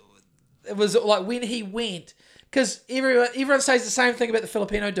day, it was like when he went, because everyone says the same thing about the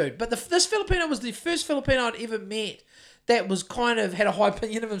Filipino dude. But this Filipino was the first Filipino I'd ever met that was kind of had a high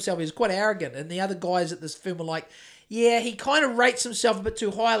opinion of himself. He was quite arrogant. And the other guys at this film were like, yeah, he kind of rates himself a bit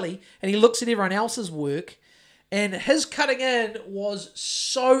too highly. And he looks at everyone else's work. And his cutting in was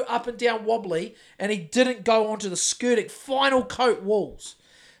so up and down wobbly. And he didn't go onto the skirting final coat walls.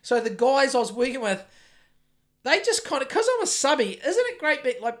 So the guys I was working with, they just kind of, because I'm a subby, isn't it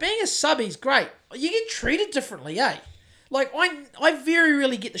great? Like, being a subby is great. You get treated differently, eh? Like, I very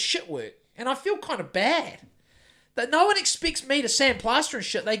rarely get the shit work, and I feel kind of bad. That no one expects me to sandplaster and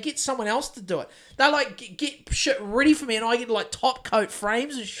shit. They get someone else to do it. They, like, get shit ready for me, and I get, like, top coat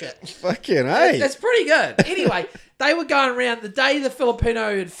frames and shit. Fucking hey. That's pretty good. Anyway, they were going around the day the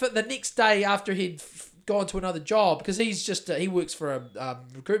Filipino, the next day after he'd gone to another job, because he works for a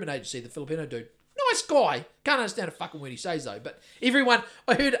recruitment agency, the Filipino dude. Nice guy. Can't understand a fucking word he says though. But everyone,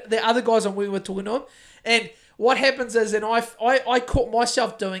 I heard the other guys on we were talking to him, and what happens is, and I caught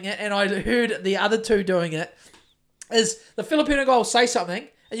myself doing it, and I heard the other two doing it, is the Filipino guy will say something,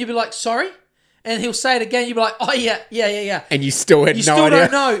 and you'll be like, sorry? And he'll say it again, you'll be like, oh yeah. And you still had no idea. You still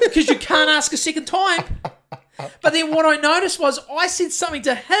don't know, because you can't ask a second time. But then what I noticed was, I said something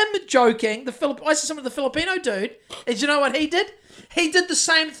to him joking, I said something to the Filipino dude, and you know what he did? He did the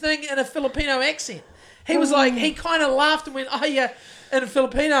same thing in a Filipino accent. He was like, he kind of laughed and went, oh yeah, in a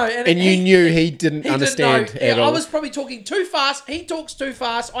Filipino. And you knew he didn't understand at all. I was probably talking too fast. He talks too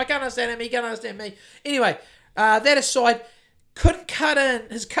fast. I can't understand him. He can't understand me. Anyway, that aside, couldn't cut in.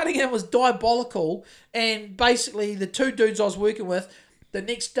 His cutting in was diabolical. And basically, the two dudes I was working with, the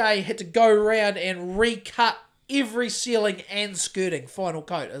next day had to go around and recut every ceiling and skirting final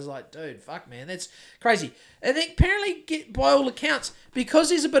coat. I was like, dude, fuck, man, that's crazy. And then apparently, by all accounts, because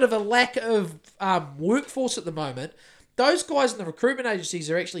there's a bit of a lack of workforce at the moment, those guys in the recruitment agencies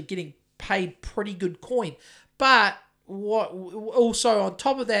are actually getting paid pretty good coin. But what also on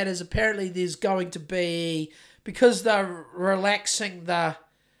top of that is apparently there's going to be, because they're relaxing the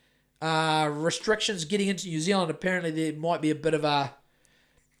restrictions getting into New Zealand, apparently there might be a bit of a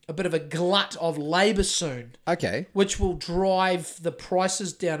glut of labour soon. Okay. Which will drive the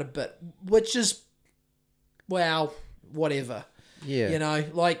prices down a bit, which is, well, whatever. Yeah. You know,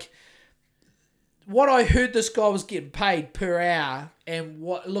 like, what I heard this guy was getting paid per hour, and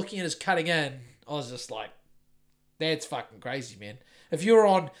looking at his cutting in, I was just like, that's fucking crazy, man.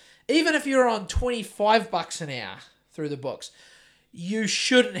 Even if you're on $25 an hour through the books, you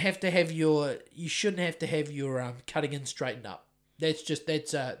shouldn't have to have your cutting in straightened up.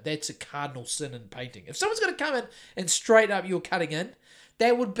 That's a cardinal sin in painting. If someone's going to come in and straighten up your cutting in,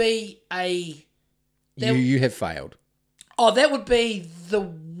 that would be you have failed. Oh, that would be the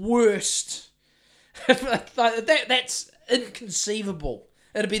worst. That's inconceivable.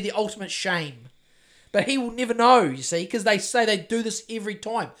 It'd be the ultimate shame. But he will never know, you see, because they say they do this every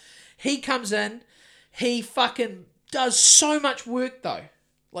time. He comes in, he fucking does so much work though.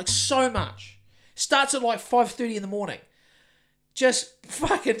 Like, so much. Starts at like 5:30 in the morning. Just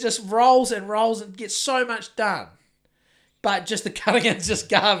rolls and gets so much done. But just the cutting is just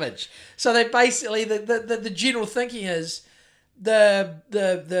garbage. So they basically, the general thinking is the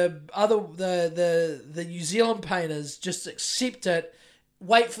New Zealand painters just accept it,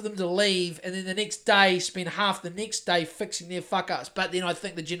 wait for them to leave, and then the next day spend half the next day fixing their fuck ups. But then I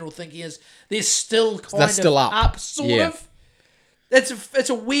think the general thinking is they're still up sort of. It's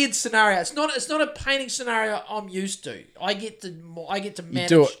a weird scenario. It's not a painting scenario I'm used to. I get to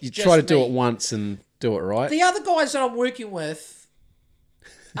manage. You try to do it once and do it right. The other guys that I'm working with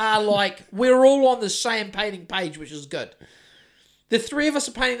are like, we're all on the same painting page, which is good. The three of us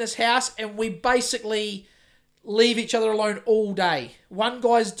are painting this house, and we basically leave each other alone all day. One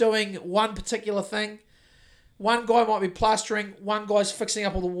guy's doing one particular thing. One guy might be plastering. One guy's fixing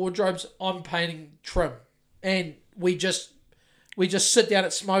up all the wardrobes. I'm painting trim, and we just sit down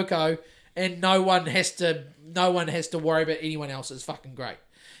at Smoko, and no one has to worry about anyone else. It's fucking great.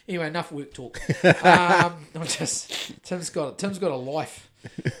 Anyway, enough work talk. Tim's got a life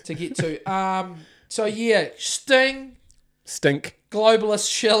to get to. So yeah, Stink. Globalist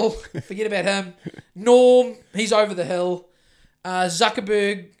shill. Forget about him. Norm, he's over the hill.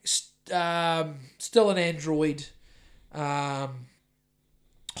 Zucciniberg, still an android. Hodjo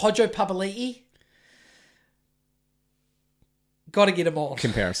Papali'i. Got to get him on.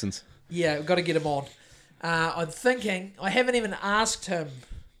 Comparisons. Yeah, got to get him on. I'm thinking, I haven't even asked him,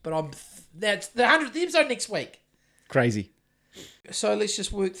 but that's the 100th episode next week. Crazy. So let's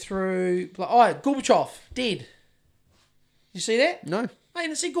just work through. Oh, Gorbachev, dead. You see that? No. I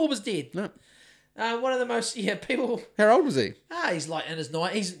didn't see Gorba's dead. No. One of the most, people... How old was he? He's like in his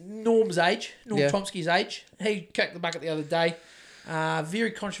 90s. He's Norm's age. Norm Chomsky's age. He kicked the bucket the other day.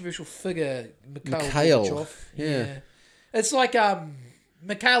 Very controversial figure, Mikhail Gorbachev. Yeah. It's like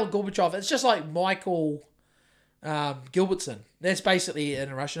Mikhail Gorbachev. It's just like Michael Gilbertson. That's basically in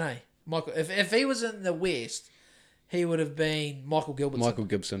a Russian, eh? Michael. If he was in the West, he would have been Michael Gilbertson. Michael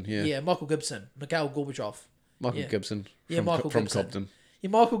Gibson, yeah. Yeah, Michael Gibson. Mikhail Gorbachev. Michael Gibson. From Cobden. Yeah,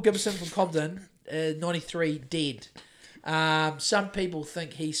 Michael Gibson from Cobden, 93, dead. Some people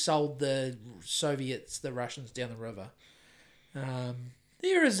think he sold the Soviets, the Russians, down the river.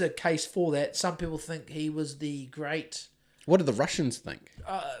 There is a case for that. Some people think he was the great... What do the Russians think?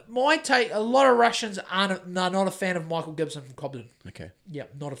 My take, a lot of Russians are not a fan of Michael Gibson from Cobden. Okay. Yeah,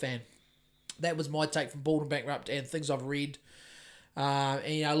 not a fan. That was my take from Bald and Bankrupt and things I've read. And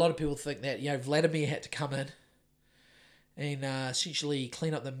a lot of people think that Vladimir had to come in and essentially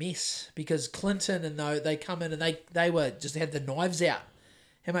clean up the mess, because Clinton and they come in and they were just had the knives out.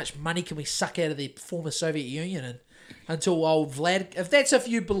 How much money can we suck out of the former Soviet Union? And until old Vlad, if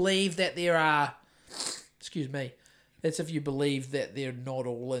you believe that there are, that's if you believe that they're not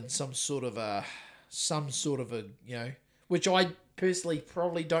all in some sort of a, which I personally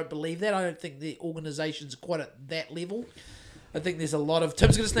probably don't believe that. I don't think the organisation's quite at that level. I think there's a lot of...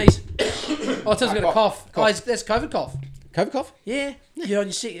 Tim's going to sneeze. Oh, Tim's going to cough. Guys, that's COVID cough. COVID cough? Yeah. You're on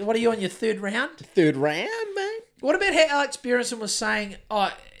your what are you on your third round? Third round, man. What about how Alex Berenson was saying,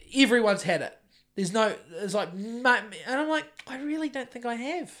 everyone's had it. It's like, and I'm like, I really don't think I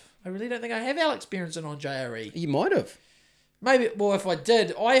have. I really don't think I have Alex Berenson on JRE. You might have. Maybe, well, if I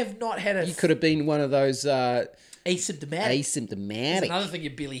did, I have not had it. You could have been one of those... asymptomatic. That's another thing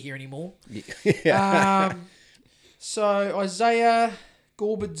you barely hear anymore. Yeah. So, Isaiah,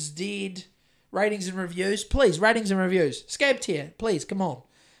 Gorbad's dead. Ratings and reviews. Please, ratings and reviews. Scab tier, please, come on.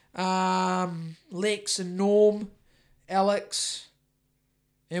 Lex and Norm, Alex.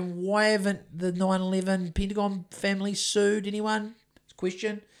 And why haven't the 9/11 Pentagon family sued anyone?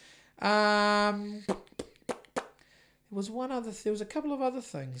 Question. There was a couple of other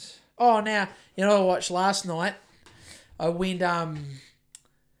things. Oh, now, I watched last night. I went,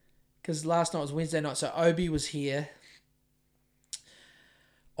 because last night was Wednesday night, so Obi was here.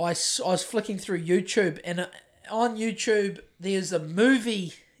 I was flicking through YouTube, and on YouTube, there's a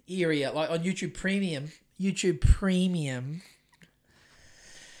movie area, like on YouTube Premium.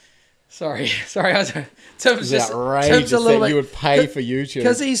 Sorry. Tim's outrageous that you would pay for YouTube.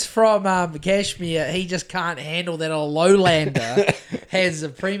 Because he's from Kashmir, he just can't handle that a lowlander has a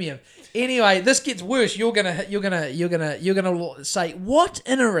premium. Anyway, this gets worse. You're gonna say, what,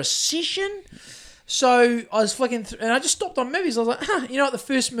 in a recession? So I was flicking through, and I just stopped on movies. I was like, you know what the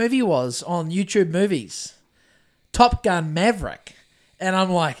first movie was on YouTube Movies? Top Gun Maverick. And I'm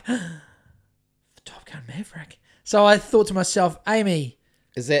like, Top Gun Maverick. So I thought to myself, Amy...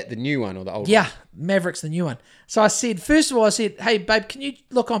 Is that the new one or the old one? Yeah, Maverick's the new one. So I said, first of all, hey, babe, can you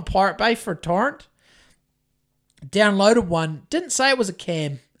look on Pirate Bay for a torrent? Downloaded one. Didn't say it was a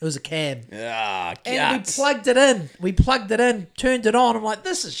cam. It was a cam. Ah, and we plugged it in. Turned it on. I'm like,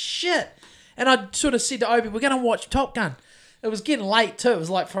 this is shit. And I sort of said to Obi, we're going to watch Top Gun. It was getting late too. It was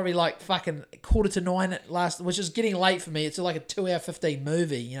probably fucking 8:45 at last, which is getting late for me. It's like a 2 hour 15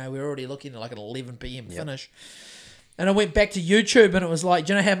 movie. We're already looking at an 11 p.m. finish. And I went back to YouTube and it was like,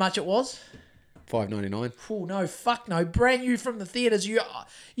 do you know how much it was? $5.99. Oh, no, fuck no. Brand new from the theatres. You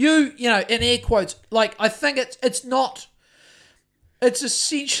in air quotes, I think it's not, it's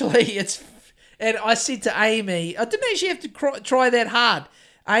essentially, and I said to Amy, I didn't actually have to try that hard.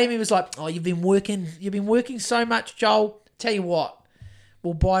 Amy was like, oh, you've been working so much, Joel. Tell you what,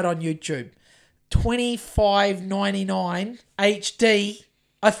 we'll buy it on YouTube. $25.99 HD.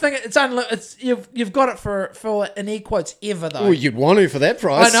 I think it's you've got it for in air quotes ever though. Oh, you'd want to for that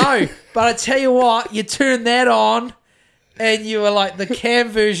price. I know, but I tell you what, you turn that on, and you were like, the cam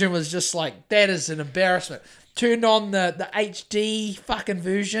version was just like, that is an embarrassment. Turned on the HD fucking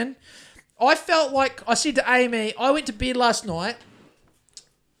version. I felt like, I said to Amy, I went to bed last night,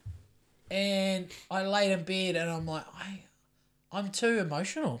 and I laid in bed, and I'm like, I'm too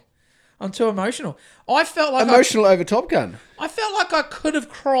emotional. I felt like emotional over Top Gun. I felt like I could have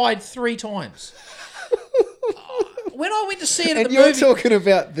cried 3 times. When I went to see it at the movie... And you're talking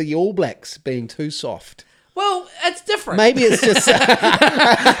about the AllBlacks being too soft. Well, it's different. Maybe it's just... No,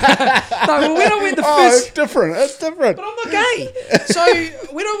 well, when I went the first... it's different. But I'm not gay. So,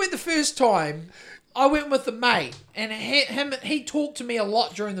 when I went the first time, I went with a mate, and he talked to me a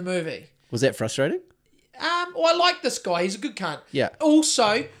lot during the movie. Was that frustrating? Well, I like this guy. He's a good cunt. Yeah.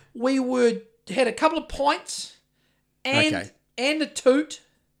 Also... We had a couple of pints, and a toot.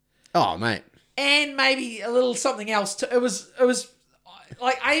 Oh, mate. And maybe a little something else. Too. It was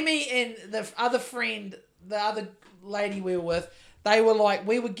like Amy and the other friend, the other lady we were with, they were like,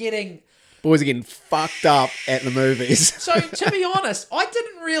 we were getting... Boys are getting fucked up at the movies. So, to be honest, I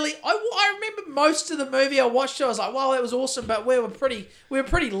didn't really... I remember most of the movie I watched, I was like, wow, that was awesome, but we were pretty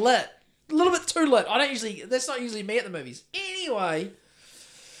lit. A little bit too lit. That's not usually me at the movies. Anyway,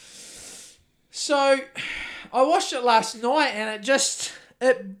 so I watched it last night, and have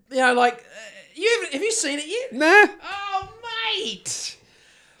you seen it yet? Nah. Oh, mate.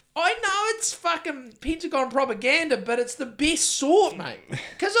 I know it's fucking Pentagon propaganda, but it's the best sort, mate.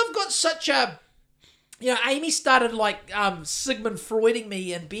 Because I've got such a... Amy started, Sigmund Freuding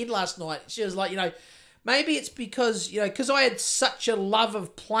me in bed last night. She was like, maybe it's because, because I had such a love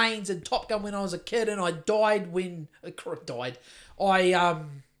of planes and Top Gun when I was a kid, and I died when... I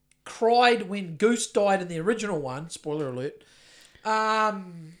cried when Goose died in the original one. Spoiler alert. I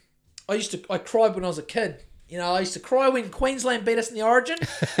cried when I was a kid. I used to cry when Queensland beat us in the Origin,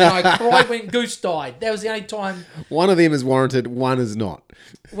 and I cried when Goose died. That was the only time. One of them is warranted, one is not.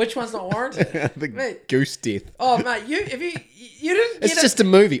 Which one's not warranted? The Goose death. Oh, mate, you didn't get it. It's just a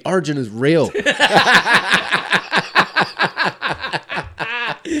movie. Origin is real.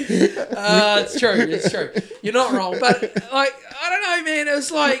 It's true. It's true. You're not wrong, but I don't know, man. It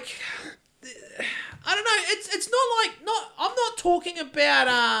was like. I don't know. It's I'm not talking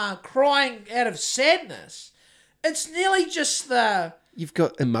about crying out of sadness. It's nearly just the... You've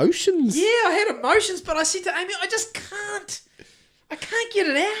got emotions. Yeah, I had emotions, but I said to Amy, I just can't. I can't get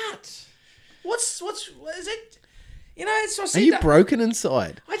it out. What is it? So I said, are you broken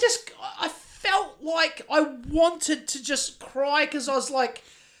inside? I felt like I wanted to just cry because I was like,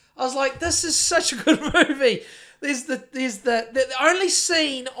 this is such a good movie. There's the only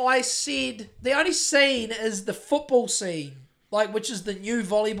scene the only scene is the football scene, which is the new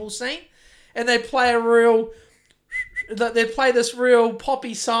volleyball scene, and they play this real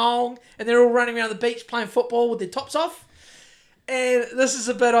poppy song, and they're all running around the beach playing football with their tops off. And this is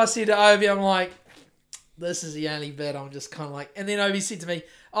a bit I said to Obi, I'm like, this is the only bit I'm just kind of like, and then Obi said to me,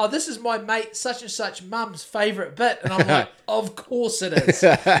 oh, this is my mate such and such mum's favourite bit. And I'm like, of course it is.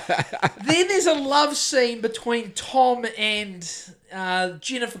 Then there's a love scene between Tom and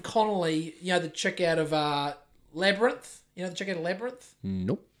Jennifer Connelly, the chick out of Labyrinth. You know the chick out of Labyrinth?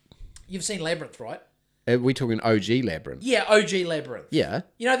 Nope. You've seen Labyrinth, right? Are we talking OG Labyrinth? Yeah, OG Labyrinth. Yeah.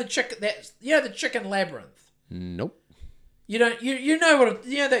 The chick the chick in Labyrinth? Nope. You know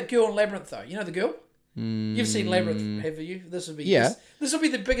that girl in Labyrinth though? You know the girl? You've seen Labyrinth, have you? This will be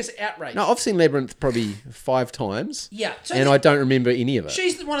the biggest outrage. No, I've seen Labyrinth probably 5 times. Yeah, and I don't remember any of it.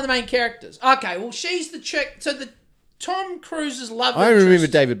 She's one of the main characters. Okay, well, she's the chick. So the Tom Cruise's love interest. I remember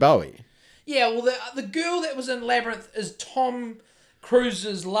David Bowie. Yeah, well, the girl that was in Labyrinth is Tom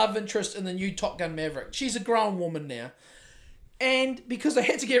Cruise's love interest in the new Top Gun Maverick. She's a grown woman now. And because I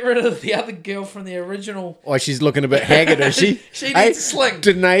had to get rid of the other girl from the original... Oh, she's looking a bit haggard, is she? She needs a sling.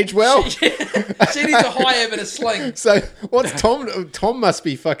 Didn't age well. She needs a higher bit of sling. So what's Tom? Tom must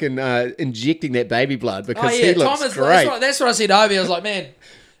be fucking injecting that baby blood because he looks great. That's what I said to Obi. I was like, man,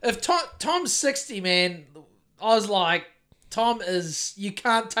 if Tom's 60, man, I was like, you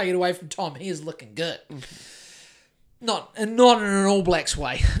can't take it away from Tom. He is looking good. Not in an AllBlacks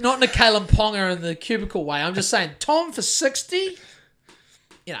way. Not in a Kalen Ponga in the cubicle way. I'm just saying, Tom for 60,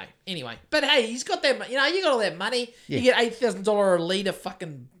 anyway. But hey, he's got that, you got all that money. Yeah. You get $8,000 a litre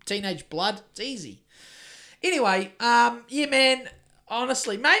fucking teenage blood. It's easy. Anyway, yeah, man,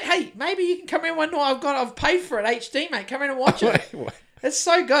 honestly, mate, hey, maybe you can come in one night. I've paid for it HD, mate. Come in and watch it. It's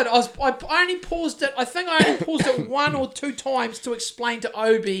so good. I only paused it. I think I only paused it 1 or 2 times to explain to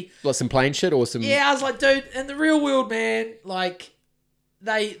Obi. Like some plane shit or some... Yeah, I was like, dude, in the real world, man,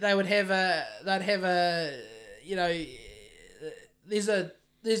 they would have a,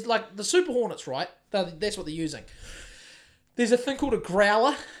 there's like the Super Hornets, right? That's what they're using. There's a thing called a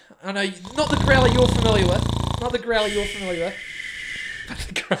growler. I know, not the growler you're familiar with. But the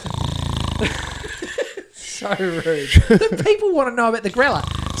growler. So rude. The people want to know about the growler.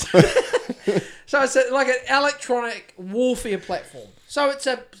 So it's like an electronic warfare platform. So it's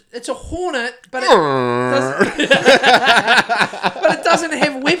a Hornet, but it doesn't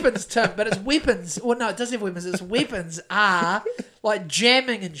have weapons, Tim. But its weapons, well, no, it doesn't have weapons. Its weapons are like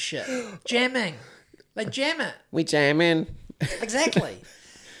jamming and shit. Jamming, they jam it. We jamming. Exactly.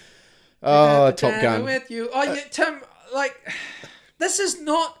 Oh, Top Gun. With you. Oh, yeah, Tim. This is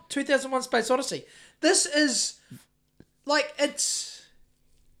not 2001: Space Odyssey. This is it's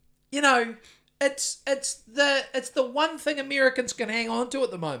the one thing Americans can hang on to at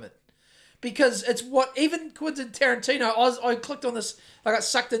the moment, because it's what even Quentin Tarantino. I clicked on this. I got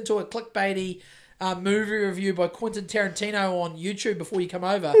sucked into a clickbaity movie review by Quentin Tarantino on YouTube before you come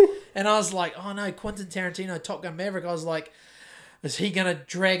over, and I was like, oh no, Quentin Tarantino, Top Gun Maverick. I was like, is he gonna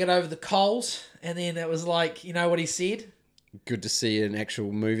drag it over the coals? And then it was like, you know what he said? Good to see an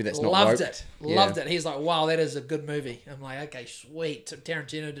actual movie that's not Loved woke. it. Loved it. He's like, wow, that is a good movie. I'm like, okay, sweet.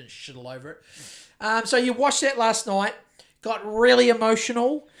 Tarantino didn't shit all over it. So you watched that last night. Got really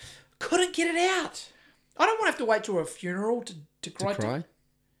emotional. Couldn't get it out. I don't want to have to wait till a funeral to cry. To cry?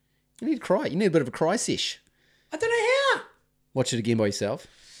 You need to cry. You need a bit of a cry sesh. I don't know how. Watch it again by yourself.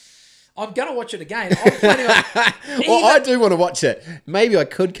 I'm going to watch it again. I'm planning on... Well, I do want to watch it. Maybe I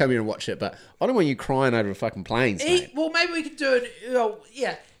could come here and watch it, but I don't want you crying over fucking planes, mate. Well, maybe we could do it...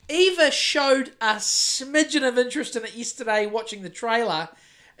 yeah. Eva showed a smidgen of interest in it yesterday watching the trailer,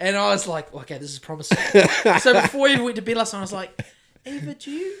 and I was like, okay, this is promising. So before Eva went to bed last night, I was like, Eva,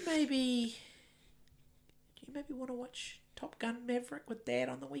 do you maybe want to watch Top Gun Maverick with Dad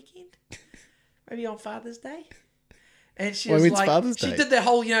on the weekend? Maybe on Father's Day? And she was like, Father's Day? She did that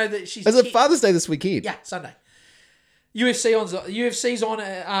whole, that she's... Is it Father's Day this weekend? Yeah, Sunday. UFC's on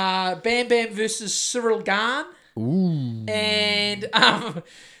Bam Bam versus Cyril Gane. Ooh. And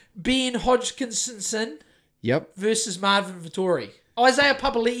Ben Hodgkinson versus Marvin Vittori. Isaiah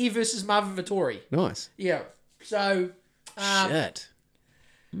Papali'i versus Marvin Vittori. Nice. Yeah. So... shit.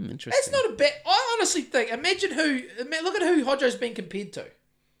 Interesting. That's not a bad... I honestly think... Look at who Hodjo's been compared to.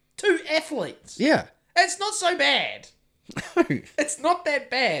 Two athletes. Yeah. It's not so bad. No. It's not that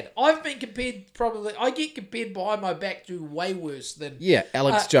bad. I've been compared probably... I get compared behind my back to way worse than... Yeah,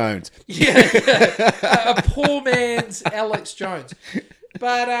 Alex Jones. Yeah. A poor man's Alex Jones.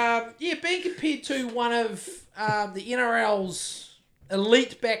 But, being compared to one of the NRL's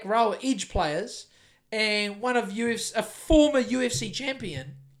elite back row edge players and one of a former UFC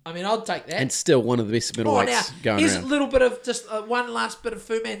champion... I mean, I'd take that. And still one of the best middleweights going here's around. A little bit of just one last bit of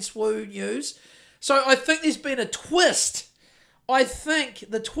Fu Manchu news. So I think there's been a twist. I think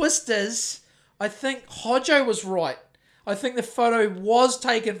the twist is, I think Hodjo was right. I think the photo was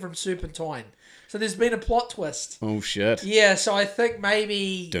taken from Serpentine. So there's been a plot twist. Oh, shit. Yeah, so I think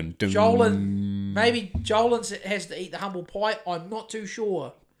maybe Dun, dun. Jolan has to eat the humble pie. I'm not too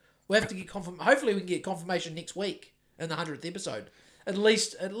sure. We have to get hopefully we can get confirmation next week in the 100th episode. At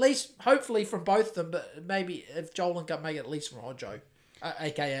least, hopefully from both of them, but maybe if Jolan can make it at least from Hodjo,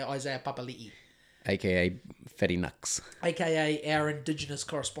 a.k.a. Isaiah Papali'i. A.k.a. Fatty Nux. A.k.a. our Indigenous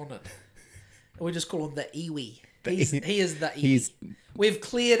correspondent. We just call him the Iwi. He is the Iwi. We've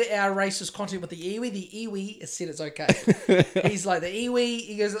cleared our racist content with the Iwi. The Iwi has said it's okay. He's like, the Iwi,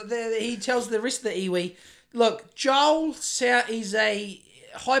 he goes, he tells the rest of the Iwi, look, Joel, he's a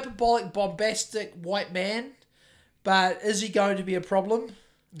hyperbolic, bombastic white man, but is he going to be a problem?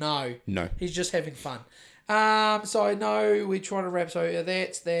 No. He's just having fun. So I know we're trying to wrap. So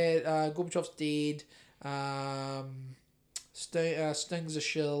that's that. Gorbachev's dead. Sting's a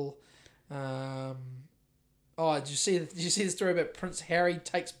shill. Did you see the story about Prince Harry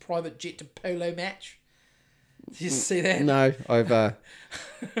takes private jet to polo match? Did you see that? No, I've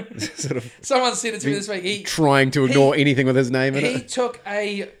sort of. Someone said it to me this week. Trying to ignore anything with his name in it. He took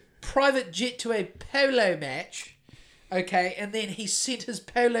a private jet to a polo match. Okay, and then he sent his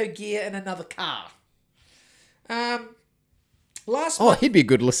polo gear in another car. He'd be a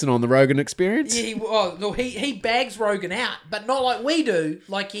good listen on the Rogan Experience. Yeah, he bags Rogan out, but not like we do.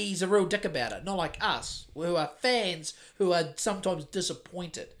 Like he's a real dick about it. Not like us, who are fans who are sometimes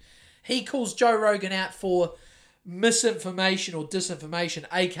disappointed. He calls Joe Rogan out for misinformation or disinformation,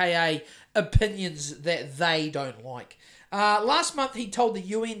 aka opinions that they don't like. Last month, he told the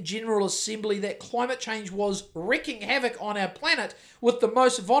UN General Assembly that climate change was wreaking havoc on our planet, with the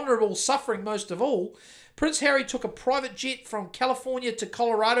most vulnerable suffering most of all. Prince Harry took a private jet from California to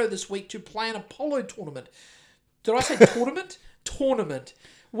Colorado this week to play in a polo tournament. Did I say tournament? Tournament.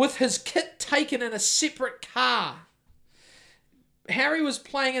 With his kit taken in a separate car. Harry was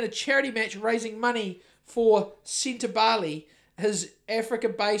playing in a charity match raising money for Centre Bali, his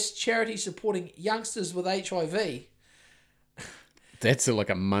Africa-based charity supporting youngsters with HIV. That's like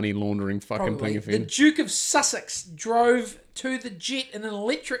a money laundering fucking thing. The Duke of Sussex drove to the jet in an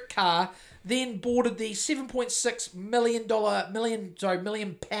electric car, then boarded the $7.6 million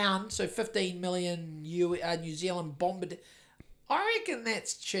pound, so 15 million New Zealand bomber. I reckon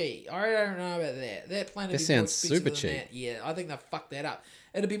that's cheap. I don't know about that. That plane would be sounds more super than cheap. That. Yeah, I think they fucked that up.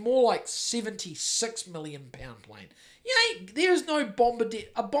 It'd be more like £76 million plane. Yeah, there's no Bombardier.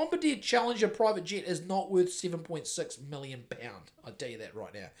 A Bombardier Challenger private jet is not worth £7.6 million. I'll tell you that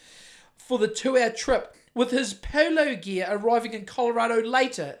right now. for the 2-hour trip, with his polo gear arriving in Colorado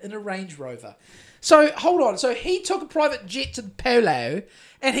later in a Range Rover. So, hold on. So, he took a private jet to Polo,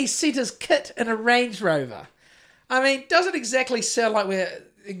 and he sent his kit in a Range Rover. I mean, doesn't exactly sound like we're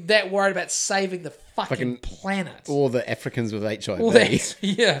that worried about saving the fucking planet. Or the Africans with HIV.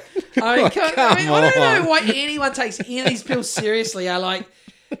 Yeah. I mean, I don't know why anyone takes any of these people seriously. I like,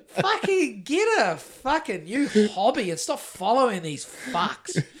 fucking get a fucking new hobby and stop following these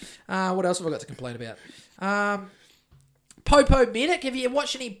fucks. What else have I got to complain about? Popomedic. Have you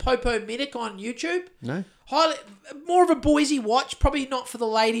watched any Popomedic on YouTube? No. More of a Boise watch. Probably not for the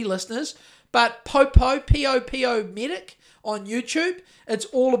lady listeners. But P-O-P-O Medic on YouTube. It's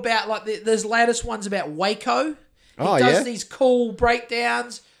all about, like, there's latest ones about Waco. He does these cool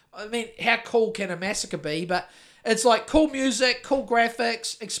breakdowns. I mean, how cool can a massacre be? But it's like cool music, cool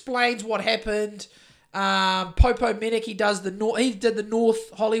graphics, explains what happened. Popomedic, he did the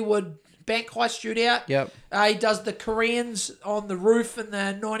North Hollywood bank heist shootout. Yep. He does the Koreans on the roof in the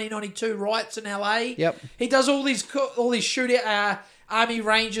 1992 riots in LA. Yep. He does all these shootout Army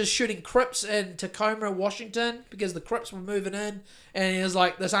Rangers shooting Crips in Tacoma, Washington, because the Crips were moving in, and he was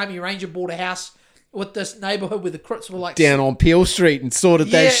like, this Army Ranger bought a house with this neighborhood where the Crips were like down on Peel Street and sorted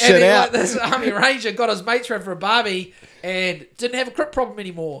that shit out. Like, this Army Ranger got his mates round for a barbie and didn't have a Crip problem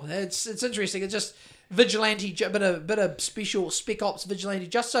anymore. It's interesting. It's just vigilante, bit of special spec ops vigilante.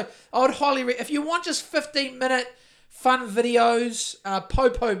 Just so I would highly if you want just 15-minute fun videos,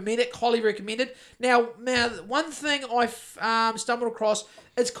 Popomedic, highly recommended. Now, one thing I've stumbled across,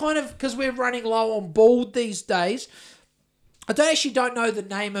 it's kind of because we're running low on bald these days. I don't know the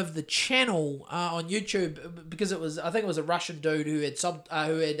name of the channel on YouTube because I think it was a Russian dude who had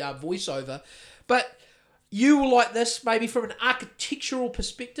voiceover, but you will like this maybe from an architectural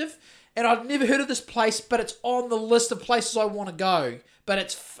perspective. And I've never heard of this place, but it's on the list of places I want to go. But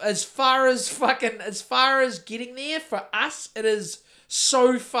it's as far as getting there for us, it is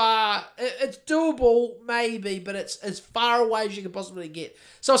so far. It's doable, maybe, but it's as far away as you can possibly get.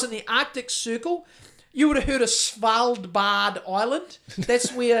 So it's in the Arctic Circle. You would have heard of Svalbard Island.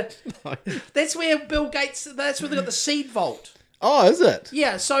 That's where Bill Gates. That's where they got the seed vault. Oh, is it?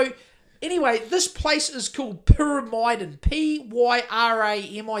 Yeah. So. Anyway, this place is called Pyramiden, Pyramidm.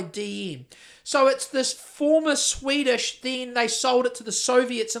 So it's this former Swedish, then they sold it to the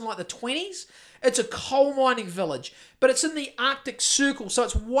Soviets in like the 20s. It's a coal mining village, but it's in the Arctic Circle, so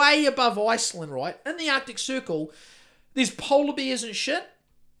it's way above Iceland, right? In the Arctic Circle, there's polar bears and shit,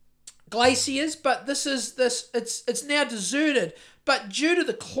 glaciers, but it's now deserted. But due to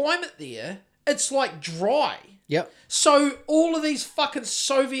the climate there, it's like dry. Yep. So all of these fucking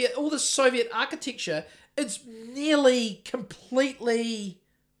Soviet architecture, it's nearly completely,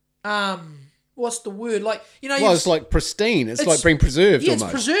 what's the word? Like, you know, it's like pristine. It's like being preserved. Yeah, almost.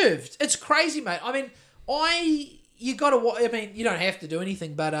 It's preserved. It's crazy, mate. I mean, you don't have to do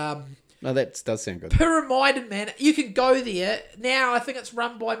anything, but no, that does sound good. Pyramiden, man, you can go there now. I think it's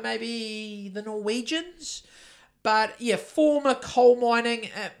run by maybe the Norwegians. But yeah, former coal mining,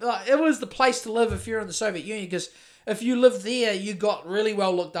 it was the place to live if you're in the Soviet Union, because if you lived there, you got really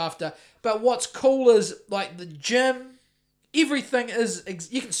well looked after. But what's cool is like the gym, everything is,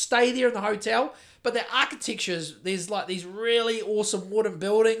 you can stay there in the hotel, but the architectures, there's like these really awesome wooden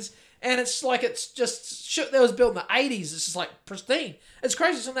buildings, and it's like it's just shit that was built in the 80s. It's just like pristine. It's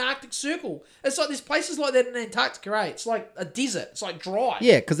crazy. It's in the Arctic Circle. It's like there's places like that in Antarctica, right? It's like a desert. It's like dry.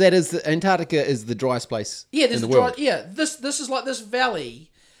 Yeah, because Antarctica is the driest place in the world. This is like this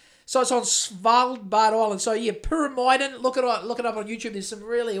valley. So it's on Svalbard Island. So yeah, Pyramiden. Look it up on YouTube. There's some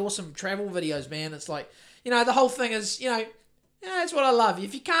really awesome travel videos, man. It's like, the whole thing is, that's what I love.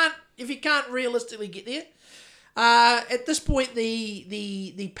 If you can't realistically get there, at this point,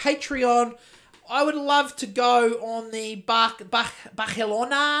 the Patreon, I would love to go on the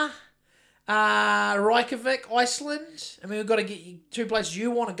Barcelona, Reykjavik, Iceland. I mean, we've got to get two places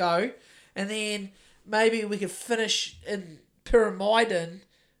you want to go, and then maybe we could finish in Pyramiden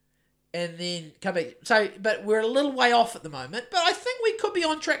and then come back. So, but we're a little way off at the moment. But I think we could be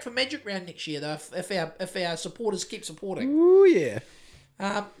on track for Magic Round next year, though, if our supporters keep supporting. Ooh, yeah.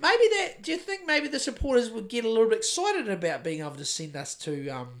 Do you think maybe the supporters would get a little bit excited about being able to send us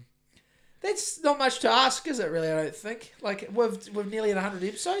to, that's not much to ask, is it really, I don't think. Like, we've nearly 100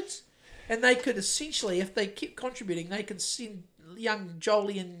 episodes, and they could essentially, if they keep contributing, they could send young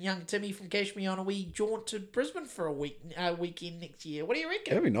Jolie and young Timmy from Kashmir on a wee jaunt to Brisbane for a weekend next year. What do you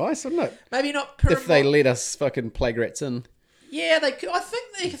reckon? That'd be nice, wouldn't it? Maybe not if they let us fucking plague rats in. Yeah, they could. I think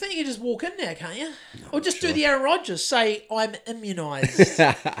you can just walk in now, can't you? Or just do the Aaron Rodgers, say, I'm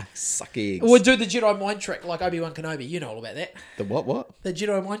immunised. Suck eggs. Or do the Jedi mind trick like Obi-Wan Kenobi. You know all about that. The what? The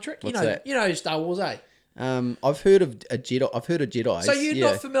Jedi mind trick. What's that? You know Star Wars, eh? I've heard of a Jedi. I've heard of Jedi. So you're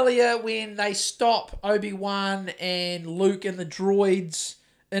not familiar when they stop Obi-Wan and Luke and the droids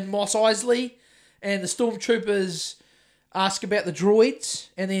in Mos Eisley, and the stormtroopers ask about the droids,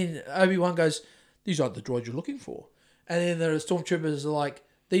 and then Obi-Wan goes, "These aren't the droids you're looking for." And then the stormtroopers are like,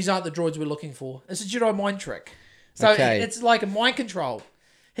 "These aren't the droids we're looking for." It's a Jedi mind trick. So it's like a mind control.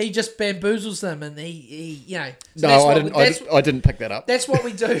 He just bamboozles them, and he you know. So I didn't pick that up. That's what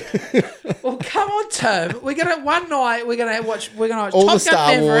we do. Well, come on, Tim. We're gonna watch all Top the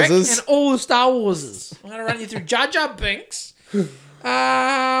Star Gun Maverick Warses and all the Star Warses. I'm gonna run you through Jar Jar Binks.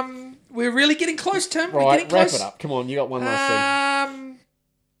 We're really getting close, Tim. We're getting close. Wrap it up. Come on, you got one last thing.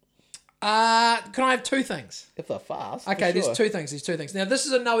 Can I have two things? If they're fast. Okay, there's two things. Now, this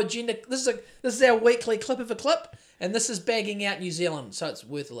is a no agenda. This is our weekly clip of a clip, and this is bagging out New Zealand, so it's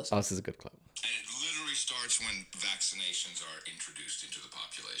worth a listen. Oh, this is a good clip. And it literally starts when vaccinations are introduced into the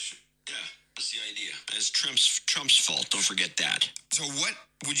population. Yeah, that's the idea. It's Trump's fault. Don't forget that. So what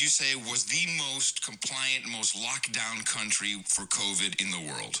would you say was the most compliant, most locked down country for COVID in the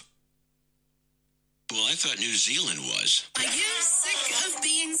world? Well, I thought New Zealand was. Are you sick of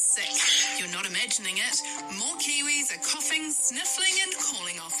being sick? You're not imagining it. More Kiwis are coughing, sniffling, and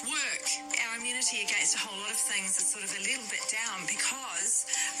calling off work. Our immunity against a whole lot of things is sort of a little bit down because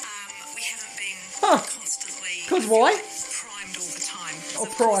we haven't been constantly Because why? primed all the time.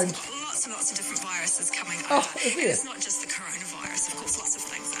 Primed. Lots and lots of different viruses coming over. It's not just the coronavirus, of course, lots of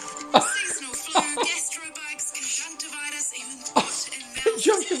things are. Seasonal flu, gastrobugs, conjunctivitis, even foot and mouth.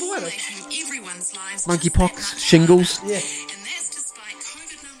 Conjunctivitis. Making everyone's lives Monkeypox, shingles. Yeah. and that's despite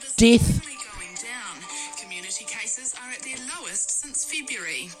COVID numbers Death. constantly going down. Community cases are at their lowest since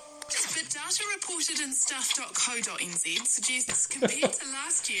February. But data reported in stuff.co.nz suggests compared to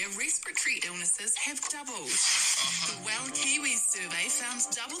last year, respiratory illnesses have doubled. The Well Kiwis survey found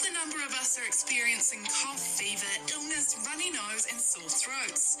double the number of us are experiencing cough, fever, illness, runny nose and sore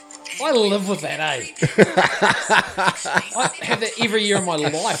throats. I live with that, eh? I have that every year of my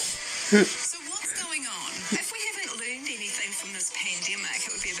life. So what's going on? If we haven't learned anything from this pandemic,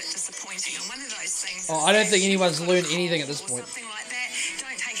 it would be a bit disappointing. And one of those things. I don't think anyone's learned anything at this point. Something like that.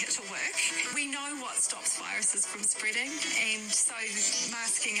 Don't take it to work. We know what stops viruses from spreading, and so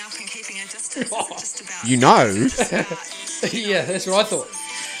masking up and keeping a distance isn't just about. You know. It's about, Yeah, that's what I thought.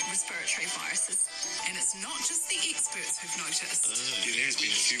 Respiratory viruses, and it's not just the experts who've noticed. It has been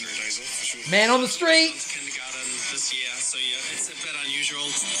a few more days off for sure. Man on the street. Kindergarten this year, so yeah, it's a bit unusual.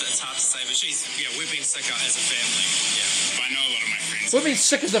 It's hard to say, but we've been sick as a family. Yeah, I know a lot of my friends. We've been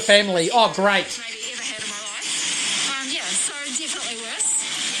sick as a family. Oh, great. Maybe ever had in my life. So definitely worse.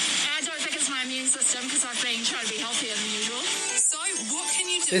 I don't think it's my immune system because I've been trying to be healthier than usual. So what can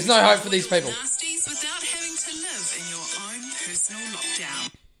you do? There's no hope for these people. Nasties without having to live in your own personal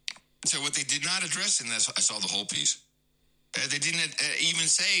lockdown. So what they did not address in this, I saw the whole piece. They didn't even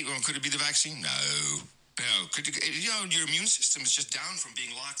say, well, could it be the vaccine? No. Could your immune system is just down from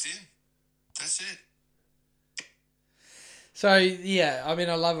being locked in. That's it. So yeah, I mean,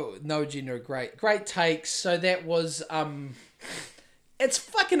 I love it. No agenda, great takes. So that was it's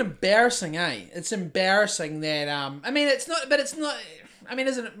fucking embarrassing, eh? It's embarrassing that I mean, it's not, but it's not. I mean,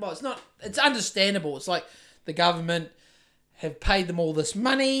 isn't it? Well, it's not. It's understandable. It's like the government have paid them all this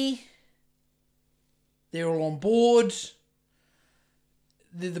money. They're all on board.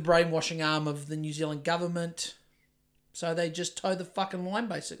 They're the brainwashing arm of the New Zealand government. So they just toe the fucking line,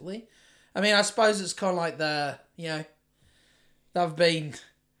 basically. I mean, I suppose it's kind of like they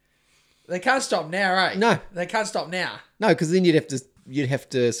can't stop now, eh? No. They can't stop now. No, because then you'd have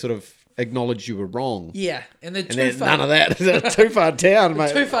to sort of acknowledge you were wrong. Yeah, and they're And too there's far. none of that. Too far down,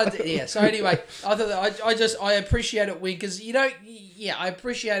 mate. Too far. Yeah. So anyway, I thought I appreciate it when, because I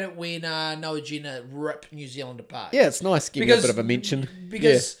appreciate it when No Agenda rip New Zealand apart. Yeah, it's nice giving a bit of a mention.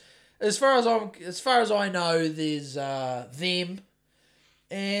 Because as far as I know, there's them,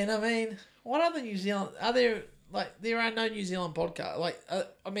 and I mean, what other New Zealand are there? Like, there are no New Zealand podcasts. Like,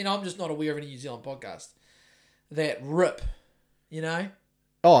 I mean, I'm just not aware of any New Zealand podcast that rip. You know.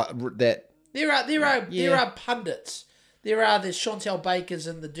 Oh, that. There are pundits. There are the Chantel Bakers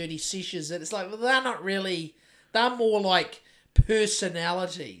and the Dirty Seshers. That it's like, well, they're not really. They're more like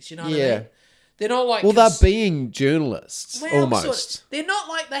personalities. You know what I mean? They're not like. Well, they're being journalists almost. They're not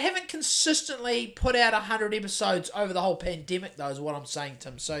like, they haven't consistently put out 100 episodes over the whole pandemic, though, is what I'm saying,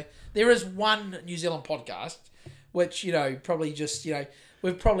 Tim. So there is one New Zealand podcast, which, probably just,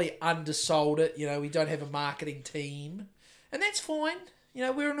 we've probably undersold it. We don't have a marketing team. and that's fine. You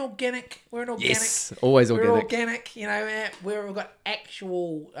know, we're an organic. Yes, always organic. We're organic. You know, we've got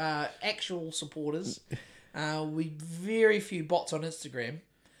actual supporters. We very few bots on Instagram,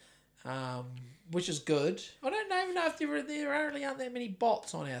 which is good. I don't even know if there really aren't that many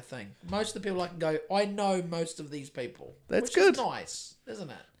bots on our thing. Most of the people I can go, I know most of these people. That's which good. Is nice, isn't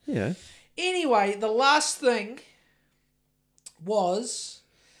it? Yeah. Anyway, the last thing was.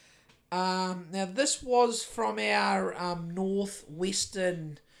 Now, this was from our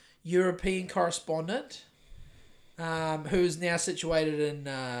northwestern European correspondent, who is now situated in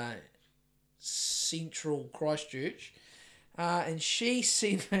central Christchurch. And she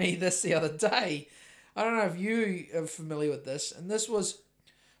sent me this the other day. I don't know if you are familiar with this. And this was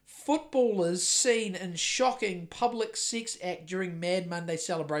footballers seen in shocking public sex act during Mad Monday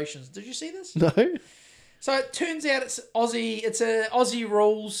celebrations. Did you see this? No. So it turns out it's Aussie. It's a Aussie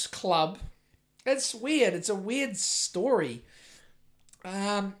rules club. It's weird. It's a weird story.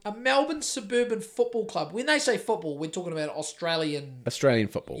 A Melbourne suburban football club. When they say football, we're talking about Australian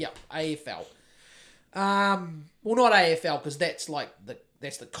football. Yeah, AFL. Well, not AFL because that's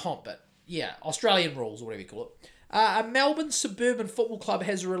the comp, but yeah, Australian rules or whatever you call it. A Melbourne suburban football club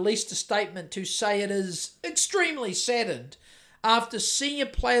has released a statement to say it is extremely saddened after senior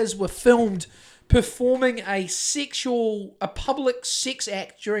players were filmed performing a public sex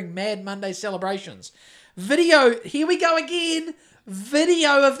act during Mad Monday celebrations. Video, here we go again,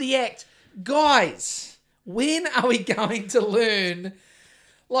 video of the act. Guys, when are we going to learn,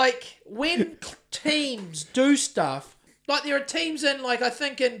 like, when teams do stuff, like there are teams in, like, I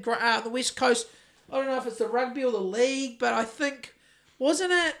think in the West Coast, I don't know if it's the rugby or the league, but I think,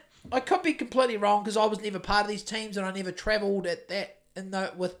 wasn't it, I could be completely wrong because I was never part of these teams and I never travelled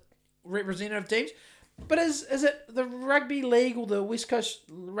with representative teams, but is it the rugby league or the West Coast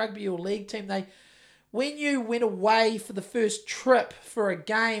rugby or league team? When you went away for the first trip for a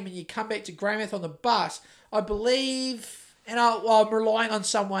game and you come back to Greymouth on the bus, I believe, and I'm relying on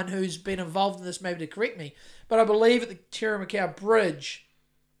someone who's been involved in this maybe to correct me, but I believe at the Tirramacau Bridge,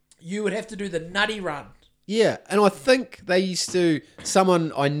 you would have to do the nutty run. Yeah, and I think they used to.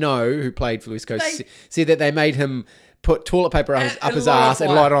 Someone I know who played for the West Coast said that they made him put toilet paper up his ass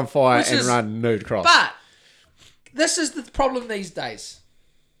and light it on fire and run nude across. But this is the problem these days.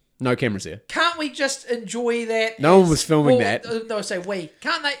 No cameras there. Can't we just enjoy that? No one was filming that. No, I say we.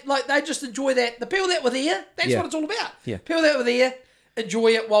 Can't they? Like, they just enjoy that. The people that were there, that's what it's all about. Yeah. People that were there, enjoy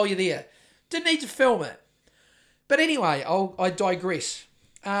it while you're there. Didn't need to film it. But anyway, I digress.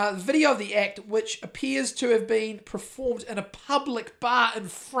 The video of the act, which appears to have been performed in a public bar in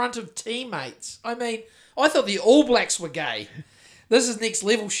front of teammates. I mean, I thought the AllBlacks were gay. This is next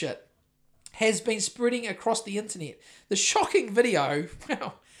level shit. Has been spreading across the internet. The shocking video,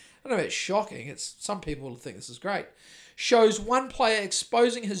 well, I don't know about shocking. Some people will think this is great. Shows one player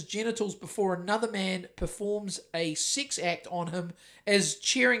exposing his genitals before another man performs a sex act on him as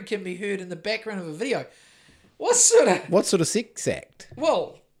cheering can be heard in the background of a video. What sort of sex act?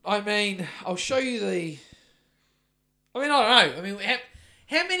 Well, I mean, I'll show you the... I don't know. I mean,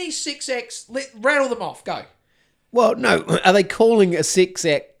 how many sex acts... Rattle them off. Go. Well, no. Are they calling a sex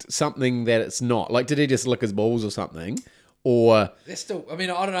act something that it's not? Like, did he just lick his balls or something? Or... They're still... I mean,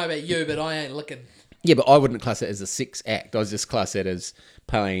 I don't know about you, but I ain't licking... Yeah, but I wouldn't class it as a sex act. I was just class it as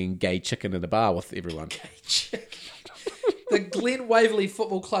playing gay chicken in a bar with everyone. Gay chicken. The Glen Waverley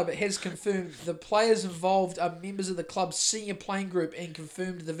Football Club has confirmed the players involved are members of the club's senior playing group and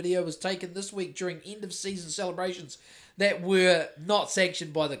confirmed the video was taken this week during end-of-season celebrations that were not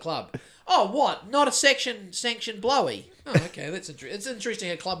sanctioned by the club. Oh, what? Not a sanctioned blowy? Oh, okay, that's interesting. It's interesting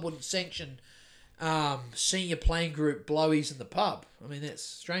a club wouldn't sanction senior playing group blowies in the pub. I mean, that's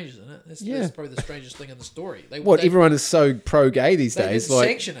strange, isn't it? That's probably the strangest thing in the story. Everyone is so pro-gay these days. They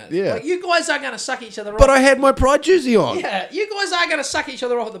sanction it. Yeah. Like, you guys are going to suck each other off. But I had my Pride jersey on. Yeah, you guys are going to suck each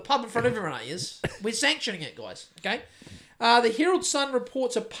other off at the pub in front of everyone, aren't you? We're sanctioning it, guys. Okay? The Herald Sun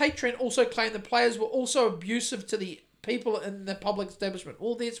reports a patron also claimed the players were also abusive to the people in the public establishment.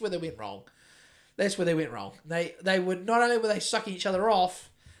 Well, that's where they went wrong. They were not only were they sucking each other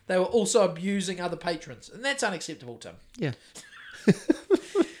off, they were also abusing other patrons. And that's unacceptable, Tim. Yeah.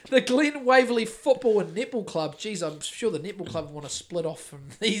 The Glen Waverley Football and Netball Club. Geez, I'm sure the Netball Club want to split off from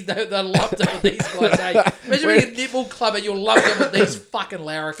these. They loved it with these guys, eh? Imagine being a Netball Club and you'll love it with these fucking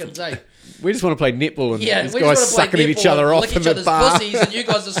larrikins, eh? We just want to play netball and these guys sucking each other off in the bar. Pussies and you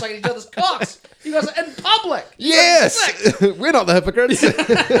guys are sucking each other's cocks. You guys are in public. Yes! We're not the hypocrites.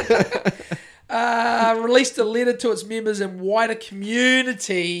 Released a letter to its members and wider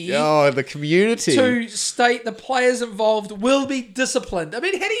community. Oh, the community. To state the players involved will be disciplined. I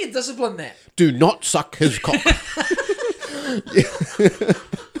mean, how do you discipline that? Do not suck his cock.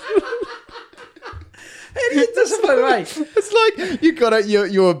 How do you discipline, mate? It's like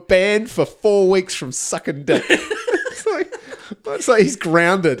you're banned for 4 weeks from sucking dick. It's like he's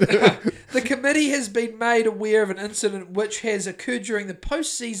grounded. The committee has been made aware of an incident which has occurred during the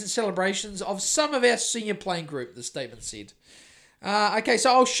post-season celebrations of some of our senior playing group, the statement said. Okay,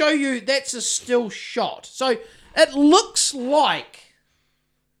 so I'll show you. That's a still shot. So it looks like...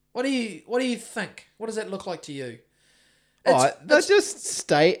 What do you think? What does that look like to you? Aren't they just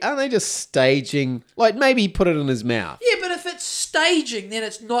staging? Like maybe put it in his mouth. Yeah, but if it's staging, then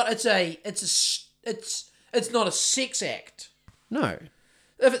it's not. It's not a sex act. No.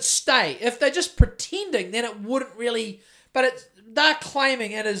 If they're just pretending, then it wouldn't really. But they're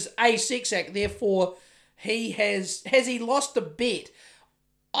claiming it is a sex act. Therefore, has he lost a bet?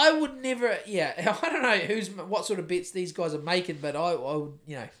 I would never. Yeah, I don't know what sort of bets these guys are making, but I would.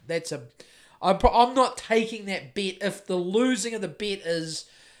 That's a. I'm not taking that bet if the losing of the bet is...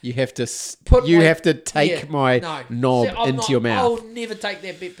 You have to take my knob into your mouth. I'll never take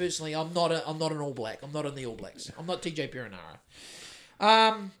that bet personally. I'm not an All Black. I'm not in the All Blacks. I'm not TJ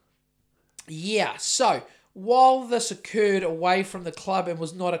Perenara. Yeah, so while this occurred away from the club and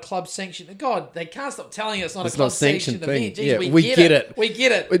was not a club sanctioned... God, they can't stop telling us it's not a club sanctioned event. Jeez, yeah, we get it. We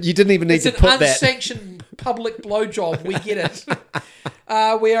get it. But you didn't even need to put that. It's an unsanctioned public blowjob. We get it.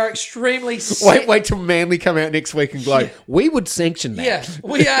 We are extremely... Wait till Manly come out next week and go, we would sanction that. Yeah,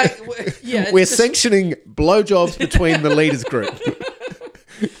 we are... We're sanctioning blowjobs between the leaders group.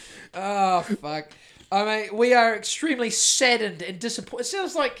 Oh, fuck. I mean, we are extremely saddened and disappointed. It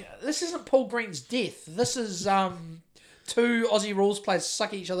sounds like this isn't Paul Green's death. This is two Aussie rules players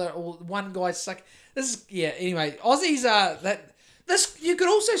sucking each other, or one guy suck... This is... Yeah, anyway. Aussies are... This you could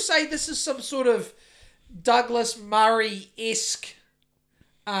also say this is some sort of Douglas Murray-esque...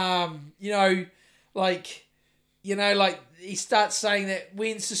 like he starts saying that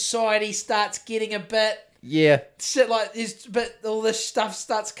when society starts getting a bit shit like this, but all this stuff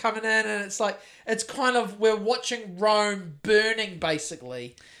starts coming in, and it's like it's kind of we're watching Rome burning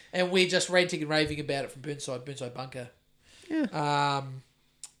basically, and we're just ranting and raving about it from Burnside Bunker. Yeah.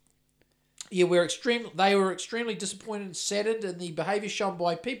 They were extremely disappointed and saddened in the behaviour shown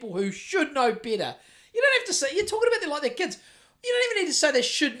by people who should know better. You don't have to say you're talking about them like they're kids. You don't even need to say they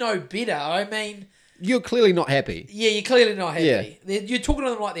should know better. I mean... You're clearly not happy. Yeah, you're clearly not happy. Yeah. You're talking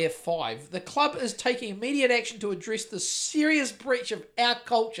to them like they're 5. The club is taking immediate action to address the serious breach of our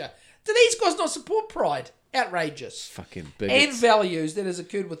culture. Do these guys not support pride? Outrageous. Fucking bigots. And values that has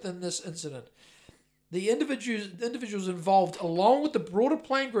occurred within this incident. The individuals involved, along with the broader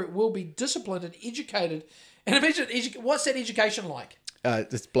playing group, will be disciplined and educated. And imagine, what's that education like?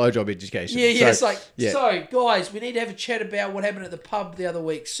 It's blowjob education. Yeah, so guys, we need to have a chat about what happened at the pub the other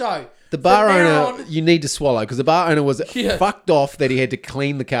week. So the bar owner, you need to swallow, because the bar owner was fucked off that he had to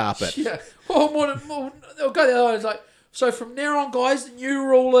clean the carpet. Yeah. Well, I'll go the other way. It's like, so from now on, guys, the new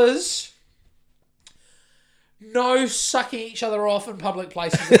rule is no sucking each other off in public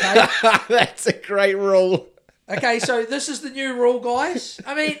places, okay? That's a great rule. Okay, so this is the new rule, guys.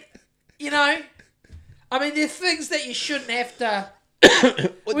 I mean, there are things that you shouldn't have to...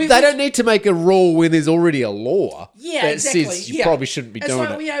 They don't need to make a rule when there's already a law that says you probably shouldn't be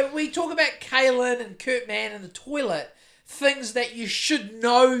doing it. We talk about Kalen and Kurt Mann in the toilet, things that you should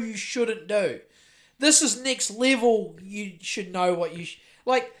know you shouldn't do. This is next level. You should know what you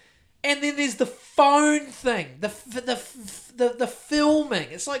like. And then there's the phone thing, the filming.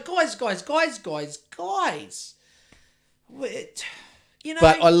 It's like guys.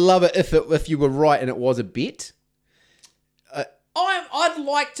 But I love it if you were right and it was a bet. I'd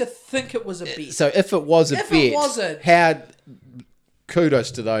like to think it was a bet. So if it was a bet,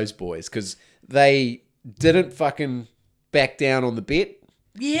 kudos to those boys, because they didn't fucking back down on the bet.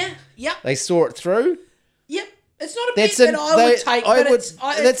 Yeah, yep. They saw it through. Yep. It's not a bet that I would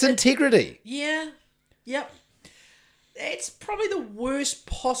take, that's integrity. Yeah, yep. It's probably the worst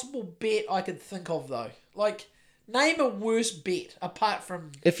possible bet I could think of, though. Like, name a worse bet apart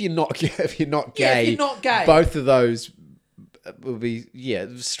from... If you're not gay, both of those... will be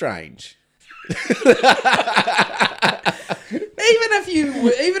strange. even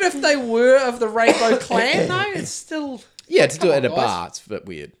if they were of the Rainbow Clan, though, it's still to do it at a bar. It's a bit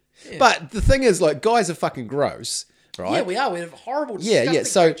weird. Yeah. But the thing is, like, guys are fucking gross, right? Yeah, we are. We have horrible. Disgusting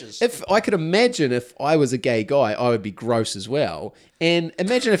So coaches. if I could imagine if I was a gay guy, I would be gross as well. And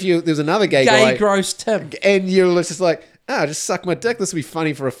imagine if there was another gay guy, gross Tim, and you're just like, just suck my dick. This would be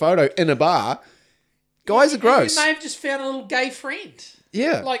funny for a photo in a bar. Guys are gross. You may have just found a little gay friend.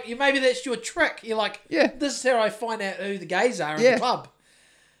 Yeah. Like, maybe that's your trick. You're like, this is how I find out who the gays are in the club.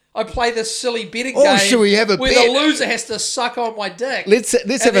 I play this silly betting game. Oh, should we have a where bet? the loser has to suck on my dick? Let's and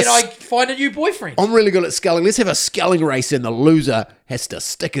have then I find a new boyfriend. I'm really good at sculling. Let's have a sculling race, and the loser has to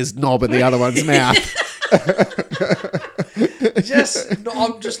stick his knob in the other one's mouth.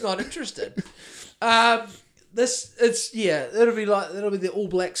 I'm just not interested. It'll be the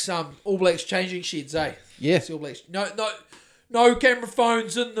All Blacks changing sheds, eh? Yeah. It's the All Blacks. No camera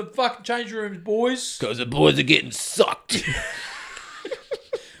phones in the fucking change rooms, boys. Because the boys are getting sucked.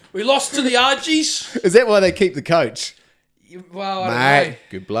 We lost to the Argies. Is that why they keep the coach? Well, I don't know.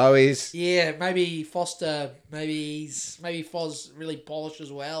 Good blowies. Yeah, maybe Foster. Maybe Foz really polished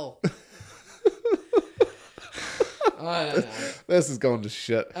as well. I don't know. This has gone to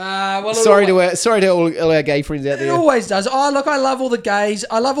shit. Sorry to all our gay friends out there. It always does. Oh, look, I love all the gays.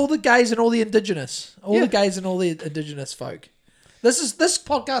 I love all the gays and all the indigenous. The gays and all the indigenous folk. This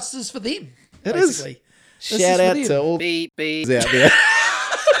podcast is for them. It basically. is. Shout out to all the bees out there.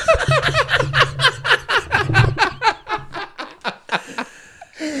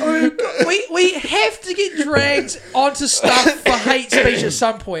 We have to get dragged onto stuff for hate speech at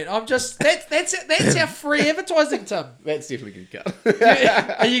some point. That's our free advertising, Tim. That's definitely good cut.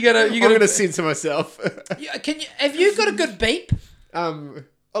 Are you gonna? I'm gonna censor myself. Have you got a good beep?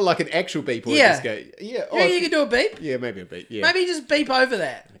 Like an actual beep, or yeah. just go, yeah. You can do a beep. Yeah, maybe a beep. Yeah, maybe just beep over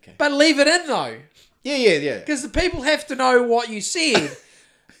that. Okay. But leave it in though. Yeah. Because the people have to know what you said.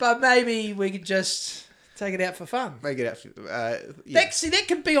 But maybe we could just take it out for fun. Make it out. That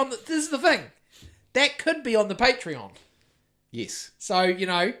could be on the. This is the thing. That could be on the Patreon. Yes. So if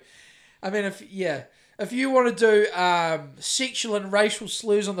you want to do sexual and racial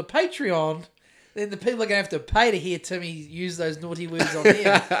slurs on the Patreon, then the people are going to have to pay to hear Timmy use those naughty words on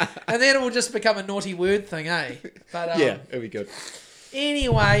there. And then it will just become a naughty word thing, eh? But yeah, it'll be good.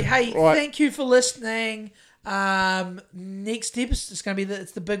 Anyway, hey, right. Thank you for listening. Next episode, it's going to be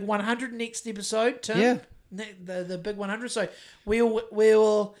it's the big 100 next episode, Tim. Yeah. The big 100. So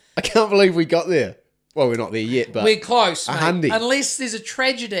we'll. I can't believe we got there. Well, we're not there yet, but we're close, mate. 100. Unless there's a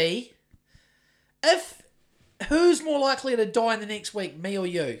tragedy. Who's more likely to die in the next week, me or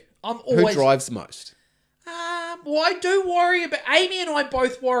you? Who drives the most? Well, I do worry about... Amy and I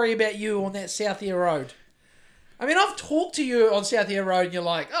both worry about you on that South Ear Road. I mean, I've talked to you on South Ear Road and you're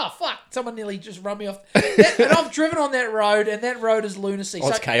like, oh, fuck, someone nearly just run me off. And I've driven on that road and that road is lunacy. Oh,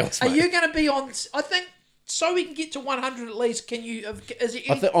 it's chaos, Are mate. you going to be on... I think, so we can get to 100 at least, can you...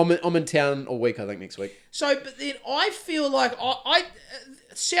 I'm in town all week, I think, next week. So, but then I feel like...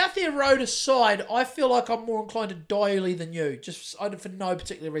 South Ear Road aside, I feel like I'm more inclined to die early than you, just for no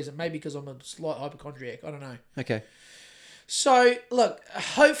particular reason. Maybe because I'm a slight hypochondriac. I don't know. Okay. So look,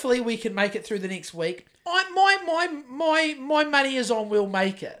 hopefully we can make it through the next week. My money is on we'll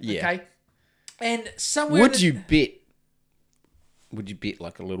make it. Yeah. Okay. And somewhere Would you bet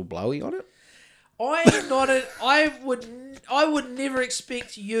like a little blowy on it? I would never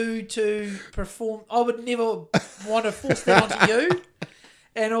expect you to perform. I would never want to force that onto you.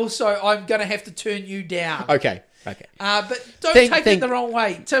 And also, I'm going to have to turn you down. Okay. But don't take it the wrong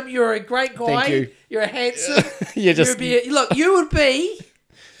way. Tim, you're a great guy. Thank you. You're a handsome. You would be...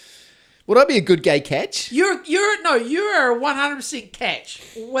 Would I be a good gay catch? You're a 100% catch.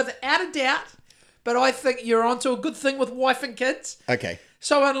 Without a doubt. But I think you're onto a good thing with wife and kids. Okay.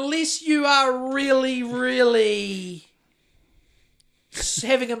 So unless you are really, really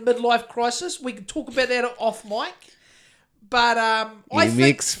having a midlife crisis, we can talk about that off mic. But I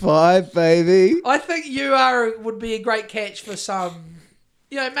think MX5, baby. I think you would be a great catch for some,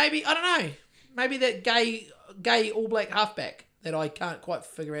 maybe, I don't know, maybe that gay All Black halfback that I can't quite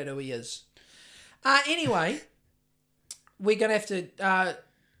figure out who he is. Anyway, we're going to have to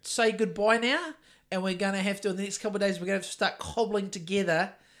say goodbye now, and we're going to have to, in the next couple of days, we're going to have to start cobbling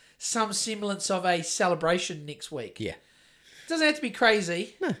together some semblance of a celebration next week. Yeah. It doesn't have to be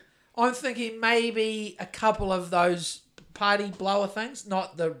crazy. No. I'm thinking maybe a couple of those party blower things,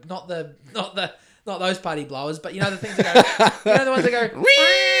 not those party blowers, but the things that go, the ones that go.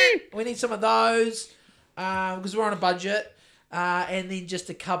 We need some of those because we're on a budget, and then just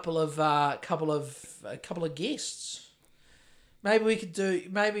a couple of guests. Maybe we could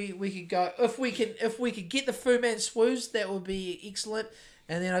go if we could get the Fu Man Swoos, that would be excellent.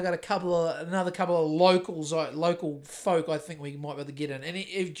 And then I got another couple of local folk. I think we might be able to get in. And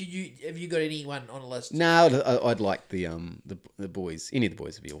have you got anyone on a list? No, I'd like the boys. Any of the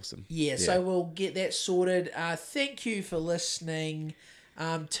boys would be awesome. Yeah. So we'll get that sorted. Thank you for listening.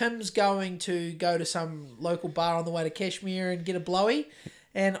 Tim's going to go to some local bar on the way to Kashmir and get a blowy,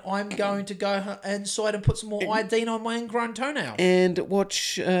 and I'm going to go inside and put some more iodine on my ingrown toenail. And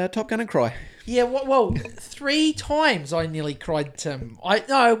watch Top Gun and cry. Yeah, well, 3 times I nearly cried, Tim.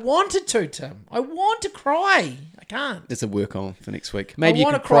 I wanted to, Tim. I want to cry. I can't. There's a work on for next week. Maybe I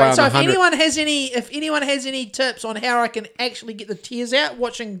you can cry on So 100. if anyone has any tips on how I can actually get the tears out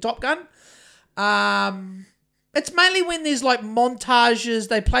watching Top Gun, it's mainly when there's like montages.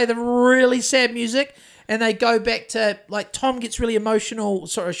 They play the really sad music, and they go back to like Tom gets really emotional.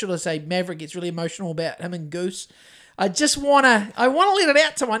 Sorry, should I say Maverick gets really emotional about him and Goose. I want to let it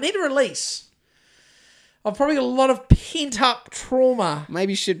out to him. I need a release. I've probably got a lot of pent-up trauma.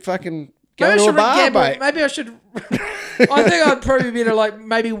 Maybe you should fucking go to a bar, mate. Maybe I should... I think I'd probably better like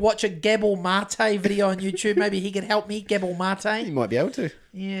maybe watch a Gabble Mate video on YouTube. Maybe he could help me, Gabble Mate. You might be able to.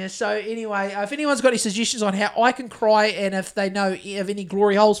 Yeah, so anyway, if anyone's got any suggestions on how I can cry and if they know of any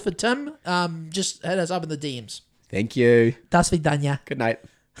glory holes for Tim, just hit us up in the DMs. Thank you. Das vidania. Good night.